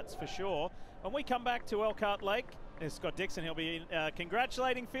run, that's for sure. When we come back to Elkhart Lake, there's Scott Dixon. He'll be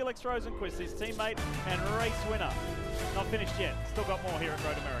congratulating Felix Rosenqvist, his teammate and race winner. Not finished yet. Still got more here at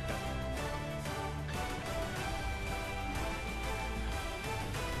Road America.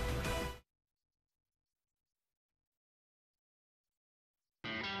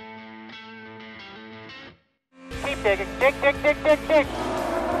 Keep digging. Dig. Where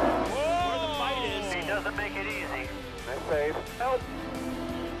the fight is. He doesn't make it easy. That's safe. Help.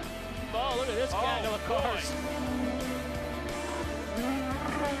 Oh, look at this gaggle of cars.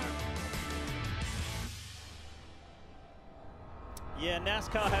 Yeah,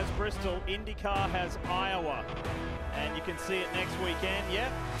 NASCAR has Bristol, IndyCar has Iowa. And you can see it next weekend,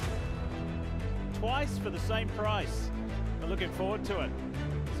 yeah. Twice for the same price. We're looking forward to it.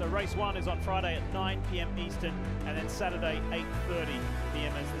 So race 1 is on Friday at 9 p.m. Eastern, and then Saturday 8:30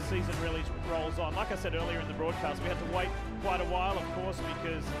 p.m. as the season really rolls on. Like I said earlier in the broadcast, we had to wait quite a while, of course,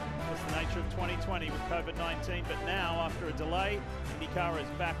 because it's the nature of 2020 with COVID-19. But now, after a delay, IndyCar is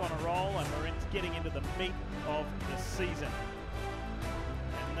back on a roll, and we're getting into the meat of the season.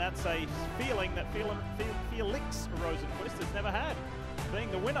 And that's a feeling that Felix Rosenqvist has never had,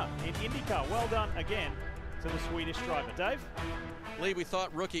 being the winner in IndyCar. Well done again to the Swedish driver. Dave? Lee, we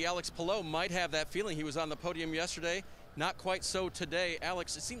thought rookie Alex Palou might have that feeling. He was on the podium yesterday. Not quite so today.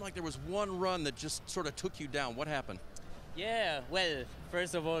 Alex, it seemed like there was one run that just sort of took you down. What happened? Yeah, well,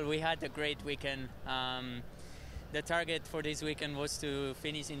 first of all, we had a great weekend. The target for this weekend was to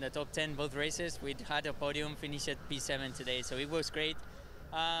finish in the top 10 both races. We had a podium finish at P7 today, so it was great.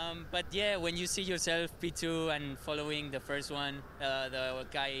 But yeah, when you see yourself P2 and following the first one, the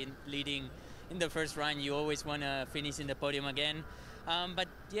guy leading in the first run, you always want to finish in the podium again. But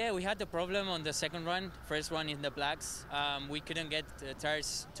yeah, we had the problem on the second run, first one in the blacks. We couldn't get the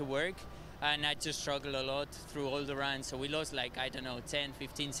tires to work, and I just struggled a lot through all the runs. So we lost like, I don't know, 10,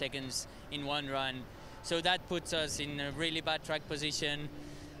 15 seconds in one run. So that puts us in a really bad track position.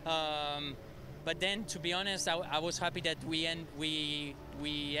 But then, to be honest, I was happy that we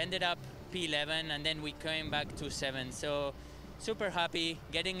ended up P11, and then we came back to 7. So super happy,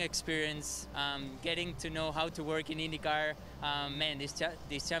 getting experience, getting to know how to work in IndyCar. Man,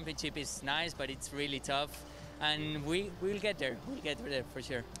 this championship is nice, but it's really tough. And we'll get there. We'll get there for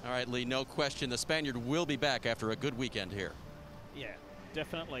sure. All right, Lee, no question. The Spaniard will be back after a good weekend here. Yeah,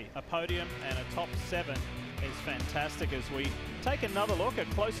 definitely. A podium and a top 7 is fantastic as we take another look, a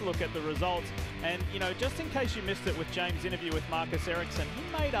closer look at the results. And, you know, just in case you missed it with James' interview with Marcus Ericsson,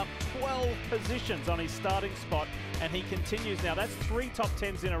 he made up 12 positions on his starting spot, and he continues now. That's 3 top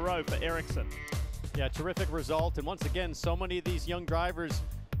 10s in a row for Ericsson. Yeah, terrific result. And once again, so many of these young drivers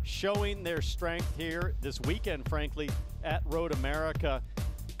showing their strength here this weekend, frankly, at Road America.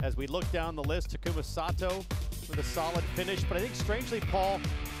 As we look down the list, Takuma Sato with a solid finish. But I think, strangely, Paul,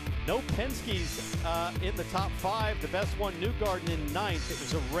 no Penske's in the top 5. The best one, Newgarden, in 9th. It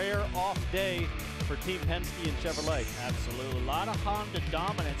was a rare off day for Team Penske and Chevrolet. Absolutely. A lot of Honda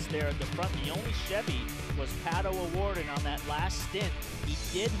dominance there at the front. The only Chevy was Pato O'Ward, and on that last stint, he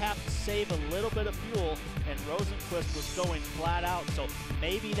did have to save a little bit of fuel, and Rosenqvist was going flat out, so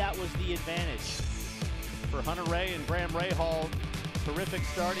maybe that was the advantage. For Hunter Ray and Graham Rahal, terrific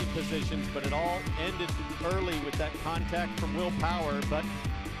starting positions, but it all ended early with that contact from Will Power. But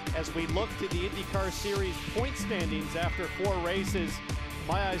as we look to the IndyCar Series point standings after 4 races,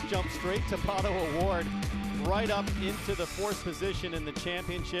 my eyes jump straight to Pato O'Ward, right up into the 4th position in the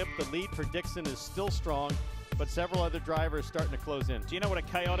championship. The lead for Dixon is still strong, but several other drivers starting to close in. Do you know what a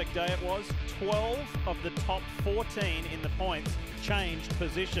chaotic day it was? 12 of the top 14 in the points changed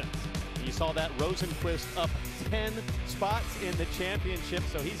positions. You saw that Rosenqvist up 10 spots in the championship,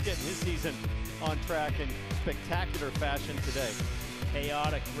 so he's getting his season on track in spectacular fashion today.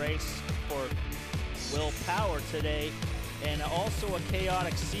 Chaotic race for Will Power today, and also a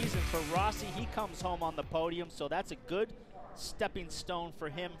chaotic season for Rossi. He comes home on the podium, so that's a good stepping stone for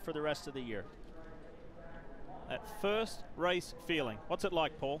him for the rest of the year. That first race feeling. What's it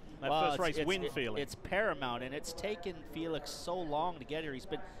like, Paul? That first race win feeling. It's paramount, and it's taken Felix so long to get here.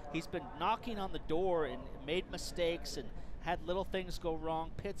 He's been knocking on the door and made mistakes and had little things go wrong,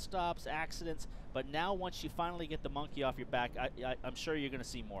 pit stops, accidents. But now, once you finally get the monkey off your back, I'm sure you're going to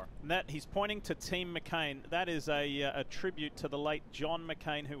see more. And that he's pointing to Team McCain. That is a tribute to the late John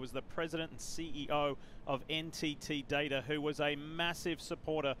McCain, who was the president and CEO of NTT Data, who was a massive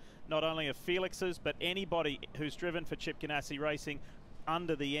supporter not only of Felix's, but anybody who's driven for Chip Ganassi Racing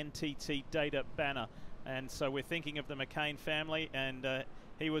under the NTT Data banner. And so we're thinking of the McCain family, and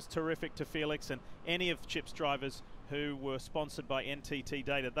he was terrific to Felix and any of Chip's drivers who were sponsored by NTT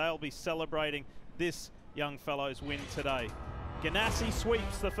Data. They'll be celebrating this young fellow's win today. Ganassi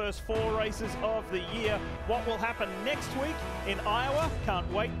sweeps the first 4 races of the year. What will happen next week in Iowa? Can't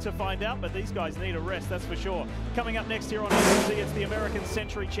wait to find out, but these guys need a rest, that's for sure. Coming up next here on ABC, it's the American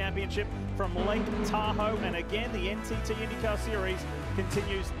Century Championship from Lake Tahoe. And again, the NTT IndyCar Series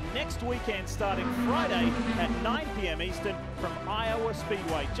continues next weekend, starting Friday at 9 p.m. Eastern from Iowa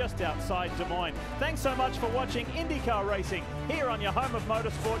Speedway, just outside Des Moines. Thanks so much for watching IndyCar racing here on your home of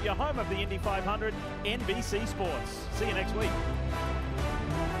motorsport, your home of the Indy 500, NBC Sports. See you next week.